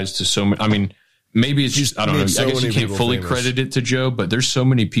given rise to so many. I mean, maybe it's just I don't know. I guess you can't fully credit it to Joe, but there's so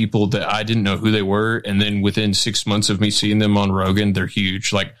many people that I didn't know who they were, and then within 6 months of me seeing them on Rogan, they're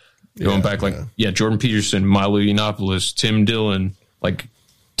huge. Going back, Jordan Peterson, Milo Yiannopoulos, Tim Dillon,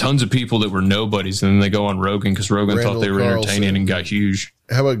 tons of people that were nobodies, and then they go on Rogan because Rogan thought they were entertaining and got huge.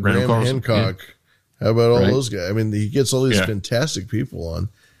 How about Graham Hancock? Yeah. How about all those guys? I mean, he gets all these fantastic people on,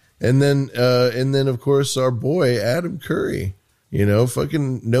 and then of course our boy Adam Curry.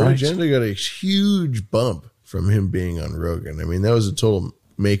 Fucking No Agenda got a huge bump from him being on Rogan. I mean, that was a total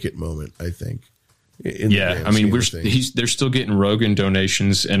make it moment, I think. I mean, they're still getting Rogan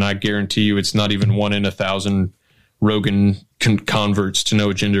donations, and I guarantee you it's not even 1 in 1,000 Rogan converts to No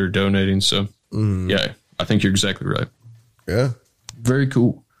Agenda are donating. So, yeah, I think you're exactly right. Yeah, very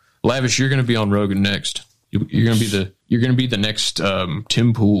cool. Lavish, you're going to be on Rogan next. You're going to be the next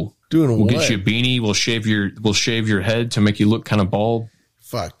Tim Pool. We'll get you a beanie. We'll shave your head to make you look kind of bald.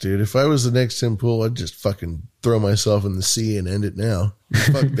 Fuck, dude! If I was the next Tim Pool, I'd just fucking throw myself in the sea and end it now.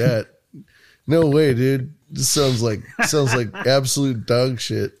 Fuck that. No way, dude. This sounds like absolute dog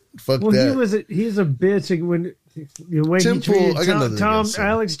shit. Fuck that. He's a bitch when the way Tim he treated Pool, Tom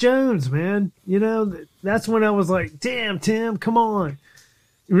Alex Jones, man. That's when I was like, damn, Tim, come on.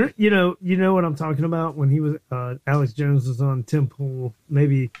 You know what I'm talking about when he was Alex Jones was on Tim Pool.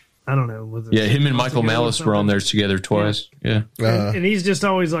 Maybe I don't know. Was it him and Michael Malice were on there together twice. Yeah, and he's just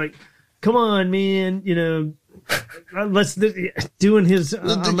always like, come on, man. Let's doing his.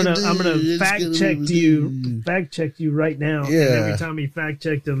 I'm gonna fact check you right now. Yeah. And every time he fact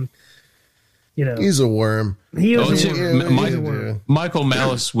checked him, he's a worm. He was a worm. Michael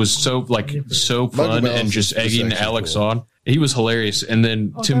Malice was so fun and just egging Alex on. He was hilarious. And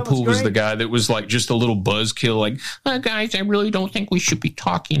then Tim Pool was the great. guy that was like just a little buzzkill, like, guys, I really don't think we should be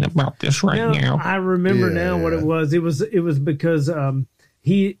talking about this now. I remember now what it was. It was because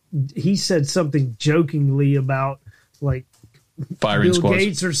he said something jokingly about like firing Bill squads.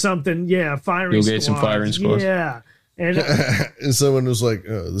 Gates or something. Yeah, firing Bill squads. Gates and firing squads. Yeah. And, and someone was like,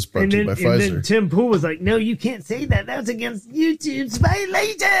 oh, this brought to you by and Pfizer. then Tim Pool was like, no, you can't say that. That's against YouTube's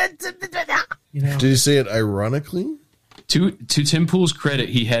violations. You know? Did he say it ironically? To Tim Pool's credit,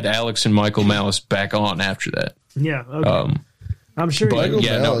 he had Alex and Michael Malice back on after that. Yeah. Okay. I'm sure. Michael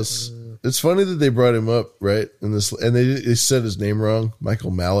Malice. It's funny that they brought him up, right? In this, and they said his name wrong, Michael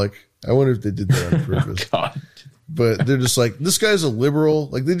Malik. I wonder if they did that on purpose. God. But they're just like, this guy's a liberal.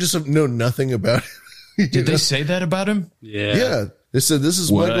 Like, they just know nothing about him. Did they say that about him? Yeah. They said, this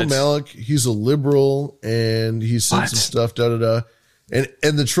is Michael Malik. He's a liberal, and he said some stuff, da-da-da.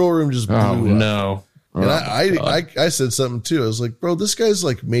 And the troll room just blew up. No. And I said something, too. I was like, bro, this guy's,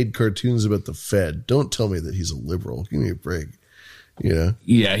 like, made cartoons about the Fed. Don't tell me that he's a liberal. Give me a break. Yeah.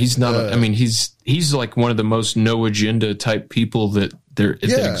 Yeah, he's not. I mean, he's like one of the most no agenda type people that that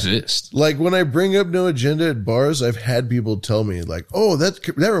exist. Like when I bring up no agenda at bars, I've had people tell me like, "Oh, that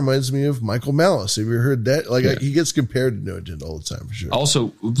reminds me of Michael Malice." Have you heard that? Like he gets compared to no agenda all the time for sure.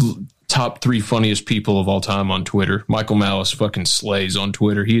 Also, top 3 funniest people of all time on Twitter. Michael Malice fucking slays on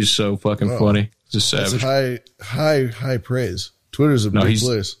Twitter. He is so fucking funny. He's a savage. That's high praise. Twitter's a big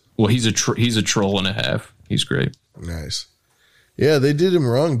place. Well, he's a troll and a half. He's great. Nice. Yeah, they did him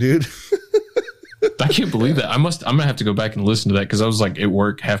wrong, dude. I can't believe that. I'm gonna have to go back and listen to that because I was like at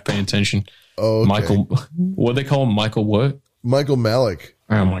work, half paying attention. Oh, okay. Michael, what they call him? Michael what? Michael Malik.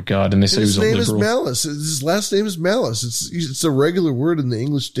 Oh my god! And they say he was a liberal. His name is Malice. His last name is Malice. It's a regular word in the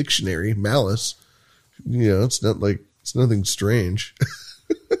English dictionary. Malice. You know, it's nothing strange.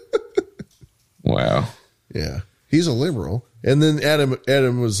 Wow. Yeah, he's a liberal. And then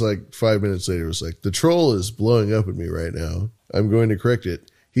Adam was like 5 minutes later was like, the troll is blowing up at me right now. I'm going to correct it.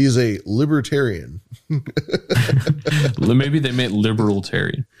 He's a libertarian. Maybe they meant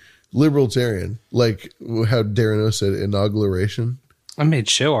liberalitarian. Liberalitarian, like how Darren O said, inauguration. I made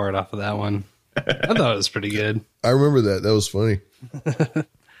show art off of that one. I thought it was pretty good. I remember that. That was funny.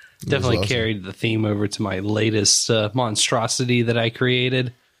 Definitely awesome. Carried the theme over to my latest monstrosity that I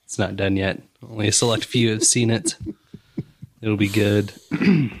created. It's not done yet. Only a select few have seen it. It'll be good.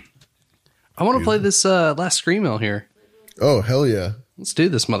 I want to play this last Screamo here. Oh, hell yeah. Let's do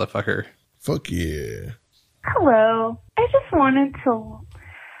this, motherfucker. Fuck yeah. Hello. I just wanted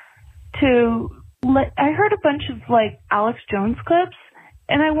to let, I heard a bunch of like Alex Jones clips,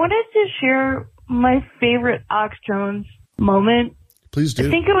 and I wanted to share my favorite Alex Jones moment. Please do.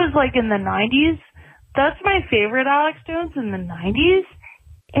 I think it was like in the 90s. That's my favorite Alex Jones in the 90s.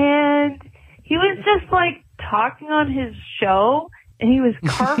 And he was just like talking on his show, and he was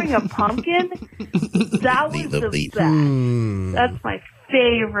carving a pumpkin. That was the best. That's my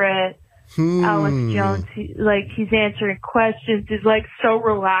favorite Alex Jones. He's answering questions. He's like so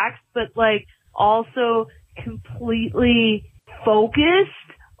relaxed, but like also completely focused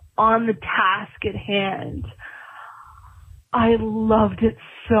on the task at hand. I loved it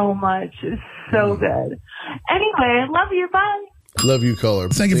so much. It's so good. Anyway, I love you. Bye. Love you, caller.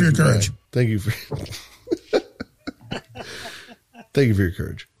 Thank you for your courage. Thank you for thank you for your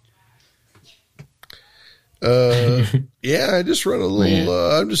courage. Yeah, I just run a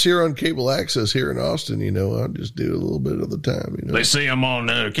little. I'm just here on cable access here in Austin. You know, I'll just do a little bit of the time. You know, they say I'm on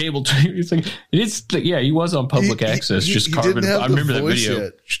cable TV. He was on public access, just carving. I remember that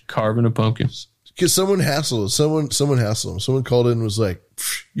video, just carving a pumpkin. Because someone hassled him. Someone called in and was like,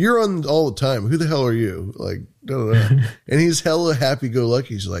 "You're on all the time. Who the hell are you?" Like, and he's hella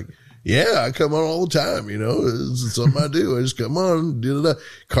happy-go-lucky. He's like, "Yeah, I come on all the time. You know, it's something I do. I just come on,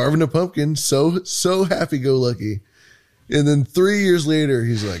 carving a pumpkin. So happy-go-lucky." And then 3 years later,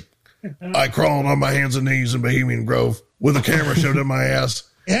 he's like, "I crawled on my hands and knees in Bohemian Grove with a camera shoved in my ass,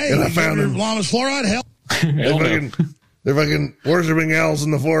 and I found them. Llamas fluoride. Hell, they're fucking worshiping owls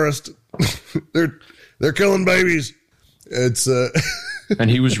in the forest." They're killing babies. It's and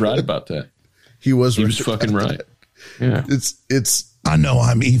he was right about that. He was fucking right. Yeah. It's I know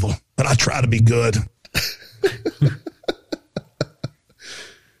I'm evil, but I try to be good.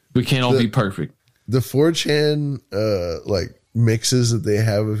 We can't all be perfect. The 4chan like mixes that they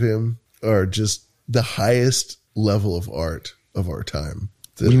have of him are just the highest level of art of our time.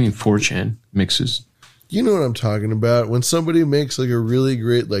 What do you mean 4chan mixes? You know what I'm talking about? When somebody makes like a really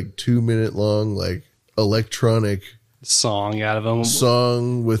great, like 2-minute long, like electronic song out of them.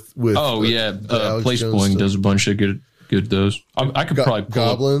 Song with Place Boing does a bunch of good those. I could probably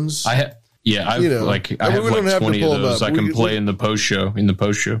Goblins. Yeah, I have like 20 of those I can play in the post show.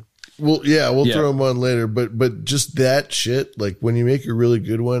 Well, yeah, we'll throw them on later. But just that shit, like when you make a really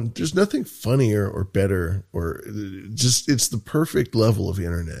good one, there's nothing funnier or better or just it's the perfect level of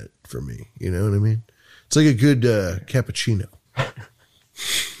internet for me. You know what I mean? It's like a good cappuccino.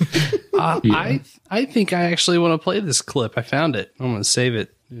 I think I actually want to play this clip. I found it. I'm going to save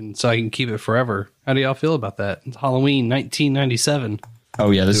it and so I can keep it forever. How do y'all feel about that? It's Halloween 1997.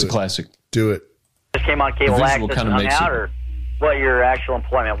 Oh yeah, this is a classic. Do it. Just came on cable access and hung out, or what your actual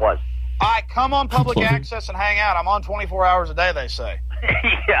employment was? I come on public access and hang out. I'm on 24 hours a day, they say.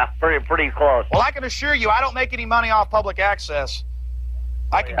 Yeah, pretty close. Well, I can assure you I don't make any money off public access.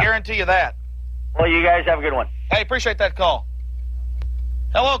 I can guarantee you that. Well, you guys have a good one. Hey, appreciate that call.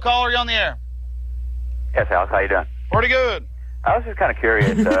 Hello, caller. You on the air? Yes, Alex. How you doing? Pretty good. I was just kind of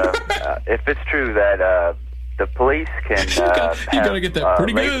curious if it's true that the police can you gotta get that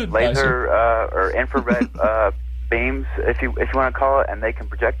pretty good laser or infrared beams, if you want to call it, and they can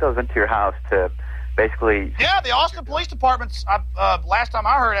project those into your house to basically. Yeah, the Austin Police Department's last time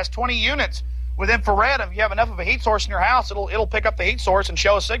I heard has 20 units with infrared. If you have enough of a heat source in your house, it'll pick up the heat source and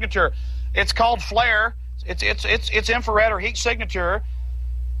show a signature. It's called FLAIR. It's infrared or heat signature,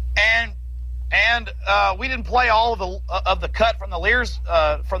 and we didn't play all of the cut from the Lear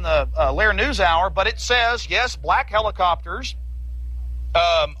NewsHour, but it says yes, black helicopters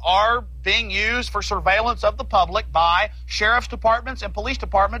are being used for surveillance of the public by sheriff's departments and police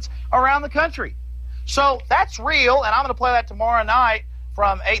departments around the country. So that's real, and I'm going to play that tomorrow night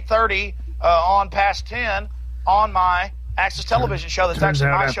from 8:30 on past 10 on my Access Television show. That's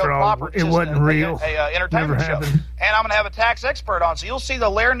actually my show proper. It wasn't real. A entertainment show. And I'm going to have a tax expert on. So you'll see the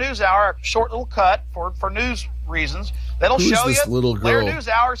Lear NewsHour, a short little cut for news reasons. That'll show you Lear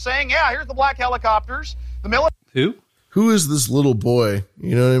NewsHour saying, yeah, here's the black helicopters. The military. Who is this little boy?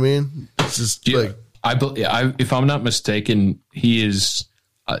 You know what I mean? It's just like if I'm not mistaken, he is.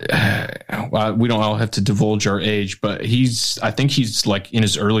 We don't all have to divulge our age, but I think he's like in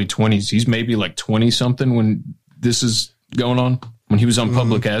his early 20s. He's maybe like 20 something when this is going on. When he was on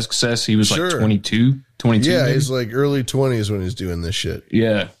public access, he was like 22. Yeah, maybe. he's like early 20s when he's doing this shit.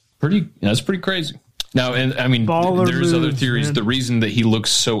 Yeah, that's pretty crazy. Now, and I mean, there's other theories. Man. The reason that he looks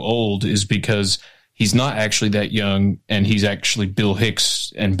so old is because he's not actually that young, and he's actually Bill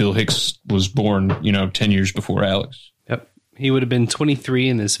Hicks, and Bill Hicks was born, 10 years before Alex. Yep. He would have been 23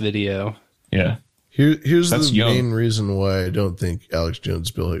 in this video. Yeah. Here's the main reason why I don't think Alex Jones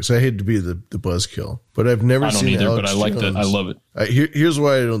is Bill Hicks. I hate to be the buzzkill, but I've never seen either, Alex but I Jones. like that. I love it. Here's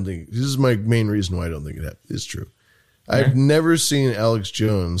why I don't think. This is my main reason why I don't think it is true. I've never seen Alex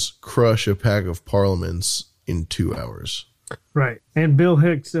Jones crush a pack of parliaments in 2 hours. Right. And Bill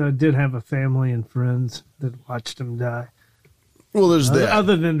Hicks did have a family and friends that watched him die. Well, there's that.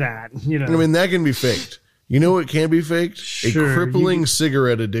 Other than that, I mean, that can be faked. You know what can be faked? Sure, a crippling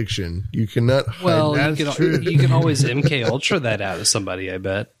cigarette addiction. You cannot hide. Well, you can always MK Ultra that out of somebody, I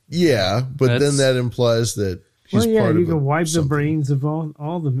bet. Yeah, but then that implies that he's part of you can wipe the brains of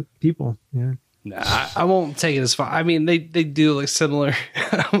all the people. Yeah. Nah, I won't take it as far. I mean, they do like similar.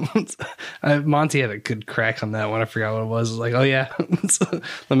 Monty had a good crack on that one. I forgot what it was. It was like, oh yeah,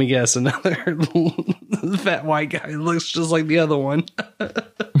 let me guess, another fat white guy looks just like the other one.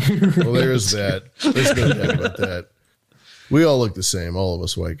 Well, there's that. There's no doubt about that. We all look the same, all of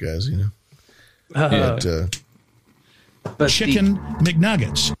us white guys, But chicken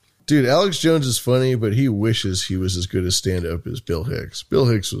McNuggets. Dude, Alex Jones is funny, but he wishes he was as good a stand-up as Bill Hicks. Bill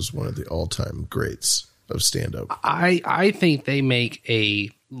Hicks was one of the all-time greats of stand-up. I think they make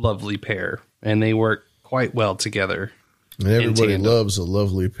a lovely pair, and they work quite well together. And everybody loves a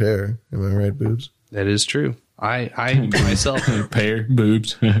lovely pair. Am I right, boobs? That is true. I myself pair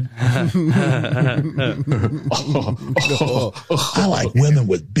boobs. I like women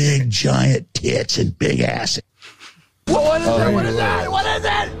with big, giant tits and big asses. What is it? What is that? What is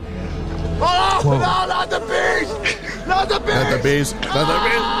it? Oh, no, not the bees! Not the bees! Not the bees! Not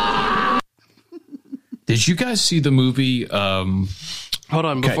the bees! Did you guys see the movie? Hold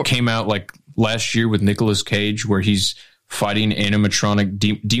on, before came out like last year with Nicolas Cage, where he's fighting animatronic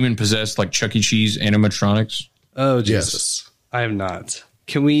demon possessed like Chuck E. Cheese animatronics. Oh Jesus! Yes. I have not.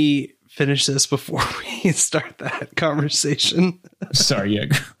 Can we finish this before we start that conversation? Sorry, yeah.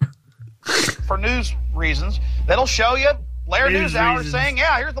 For news reasons, that'll show you. Lear NewsHour saying,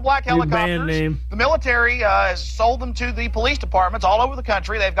 yeah, here's the black helicopters. The military has sold them to the police departments all over the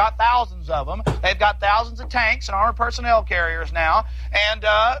country. They've got thousands of them. They've got thousands of tanks and armored personnel carriers now. And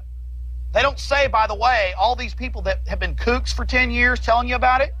they don't say, by the way, all these people that have been kooks for 10 years telling you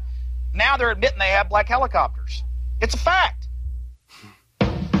about it, now they're admitting they have black helicopters. It's a fact.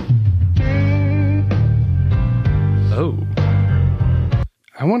 Oh.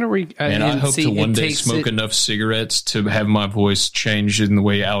 I wonder where and I hope to one day smoke enough cigarettes to have my voice changed in the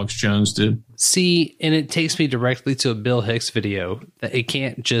way Alex Jones did. See, and it takes me directly to a Bill Hicks video. That it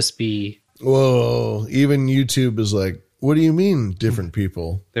can't just be... Whoa, even YouTube is like, what do you mean different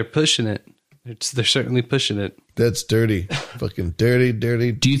people? They're pushing it. They're certainly pushing it. That's dirty. Fucking dirty.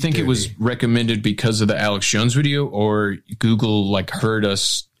 Do you think it was recommended because of the Alex Jones video, or Google like heard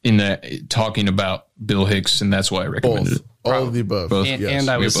us in that talking about Bill Hicks and that's why I recommended it? All of the above. Both. And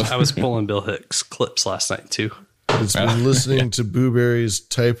I was pulling Bill Hicks clips last night too. It's been listening to Boo Berry's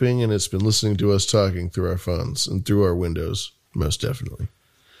typing, and it's been listening to us talking through our phones and through our windows, most definitely.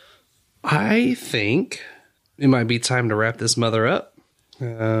 I think it might be time to wrap this mother up. Tuck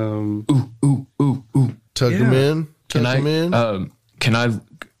them in. Tuck them in.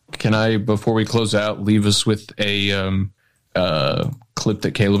 Can I, before we close out, leave us with a clip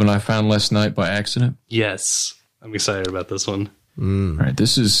that Caleb and I found last night by accident? Yes. I'm excited about this one. All right.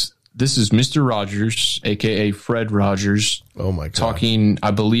 This is Mr. Rogers, a.k.a. Fred Rogers. Oh, my God. Talking,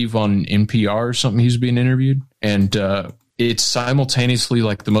 I believe, on NPR or something. He's being interviewed. And it's simultaneously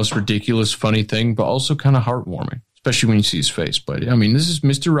like the most ridiculous, funny thing, but also kind of heartwarming, especially when you see his face. But, I mean, this is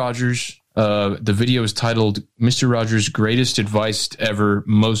Mr. Rogers. The video is titled Mr. Rogers' Greatest Advice Ever,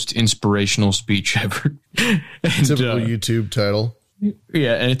 Most Inspirational Speech Ever. And, typical YouTube title.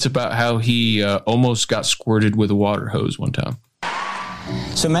 Yeah, and it's about how he almost got squirted with a water hose one time.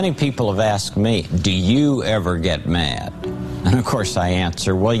 So many people have asked me, do you ever get mad? And of course I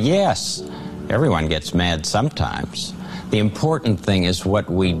answer, well, yes. Everyone gets mad sometimes. The important thing is what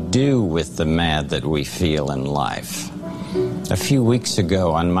we do with the mad that we feel in life. A few weeks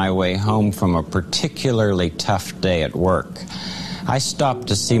ago, on my way home from a particularly tough day at work, I stopped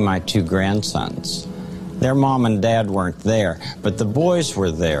to see my 2 grandsons. Their mom and dad weren't there, but the boys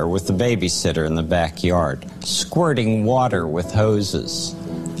were there with the babysitter in the backyard, squirting water with hoses.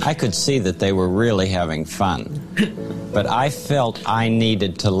 I could see that they were really having fun, but I felt I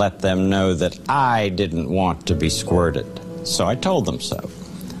needed to let them know that I didn't want to be squirted. So I told them so.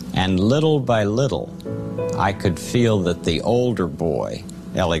 And little by little, I could feel that the older boy,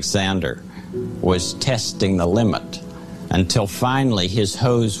 Alexander, was testing the limit, until finally his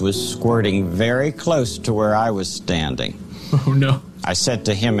hose was squirting very close to where I was standing. Oh, no. I said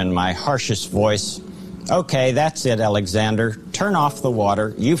to him in my harshest voice, "Okay, that's it, Alexander. Turn off the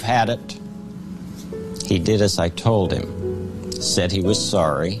water. You've had it." He did as I told him, said he was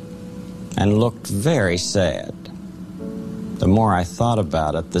sorry, and looked very sad. The more I thought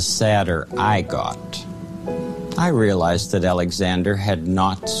about it, the sadder I got. I realized that Alexander had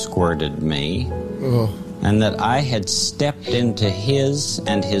not squirted me. Oh. And that I had stepped into his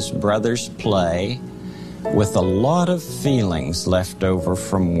and his brother's play with a lot of feelings left over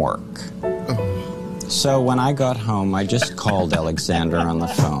from work. So when I got home, I just called Alexander on the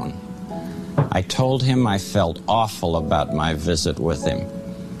phone. I told him I felt awful about my visit with him.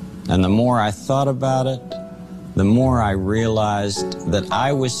 And the more I thought about it, the more I realized that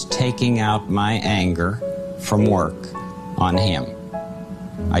I was taking out my anger from work on him.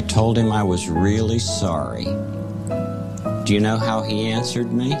 I told him I was really sorry. Do you know how he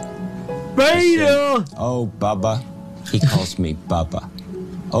answered me? Beta! Oh, Bubba. He calls me Bubba.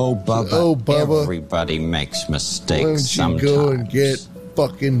 Oh, Bubba. Everybody makes mistakes sometimes. Why don't you go and get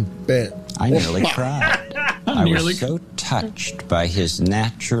fucking bent? I nearly cried. I was so touched by his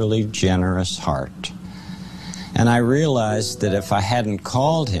naturally generous heart. And I realized that if I hadn't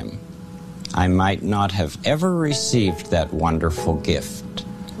called him, I might not have ever received that wonderful gift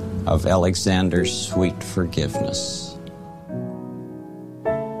of Alexander's sweet forgiveness.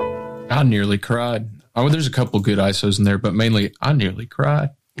 I nearly cried. Oh, there's a couple good ISOs in there, but mainly I nearly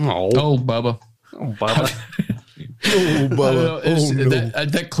cried. Oh, Bubba. Oh, Bubba. Oh, Bubba.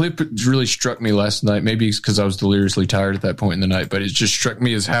 That clip really struck me last night. Maybe it's because I was deliriously tired at that point in the night, but it just struck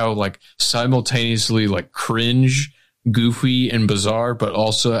me as how like simultaneously like cringe, goofy, and bizarre, but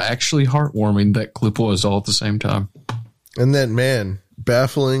also actually heartwarming that clip was all at the same time. And that man,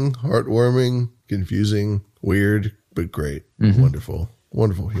 baffling, heartwarming, confusing, weird, but great. Mm-hmm.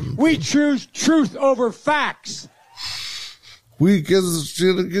 Wonderful human. We choose truth over facts. Because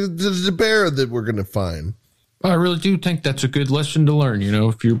it's the bear that we're going to find. I really do think that's a good lesson to learn. You know,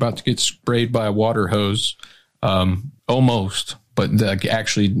 if you're about to get sprayed by a water hose, almost, but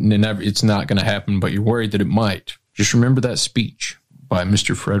actually it's not going to happen, but you're worried that it might. Just remember that speech by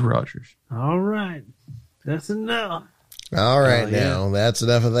Mr. Fred Rogers. All right. That's enough. All right, now. Yeah. That's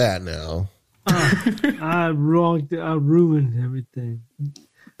enough of that now. I ruined everything.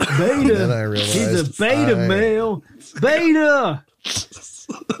 Beta. Then I realized he's a beta male. Beta.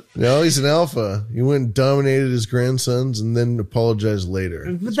 No, he's an alpha. He went and dominated his grandsons and then apologized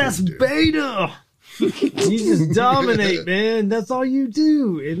later. But that's beta. You just dominate, man. That's all you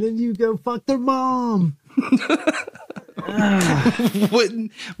do. And then you go fuck their mom.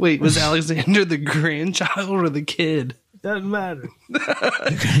 Wait, was Alexander the grandchild or the kid? Doesn't matter.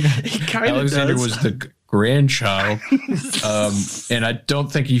 He kind of Alexander does. was the grandchild. And I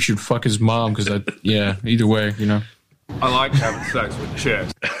don't think he should fuck his mom because either way, you know. I like having sex with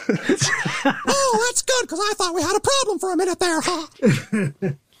chicks. Oh, that's good, because I thought we had a problem for a minute there, huh?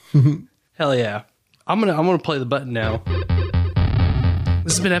 Hell yeah. I'm gonna play the button now.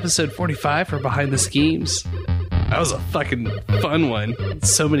 This has been episode 45 for Behind the Schemes. That was a fucking fun one.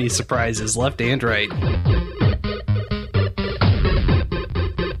 So many surprises, left and right.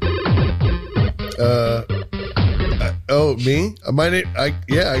 Oh, me? My name?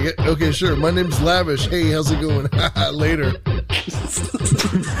 Okay, sure. My name's Lavish. Hey, how's it going? Later.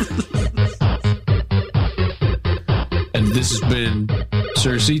 And this has been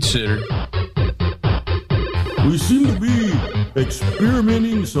Sir Seat Sitter. We seem to be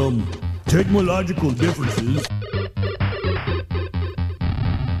experimenting some technological differences.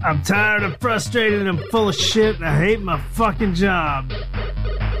 I'm tired, I'm frustrated, I'm full of shit, and I hate my fucking job.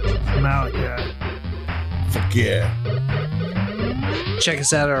 Malachi. Fuck yeah. Check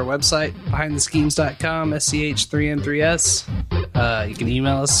us out at our website, behindtheschemes.com, SCH3N3S. You can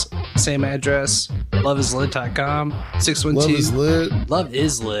email us, same address, loveislit.com, 612. Love is lit. Love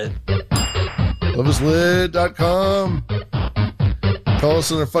is lit. Loveislit.com. Call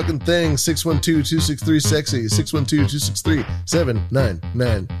us on our fucking thing, 612-263-SEXY,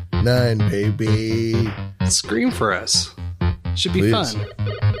 612-263-7999, baby. Scream for us. Should be Please. fun.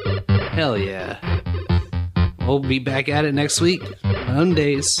 Hell yeah. We'll be back at it next week.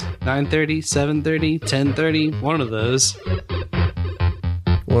 Mondays, 9:30, 7:30, 10:30, one of those.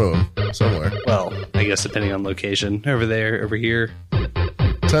 One of them, somewhere. Well, I guess depending on location. Over there, over here.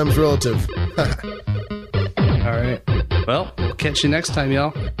 Time's relative. All right. Well, we'll catch you next time,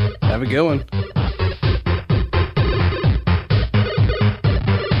 y'all. Have a good one.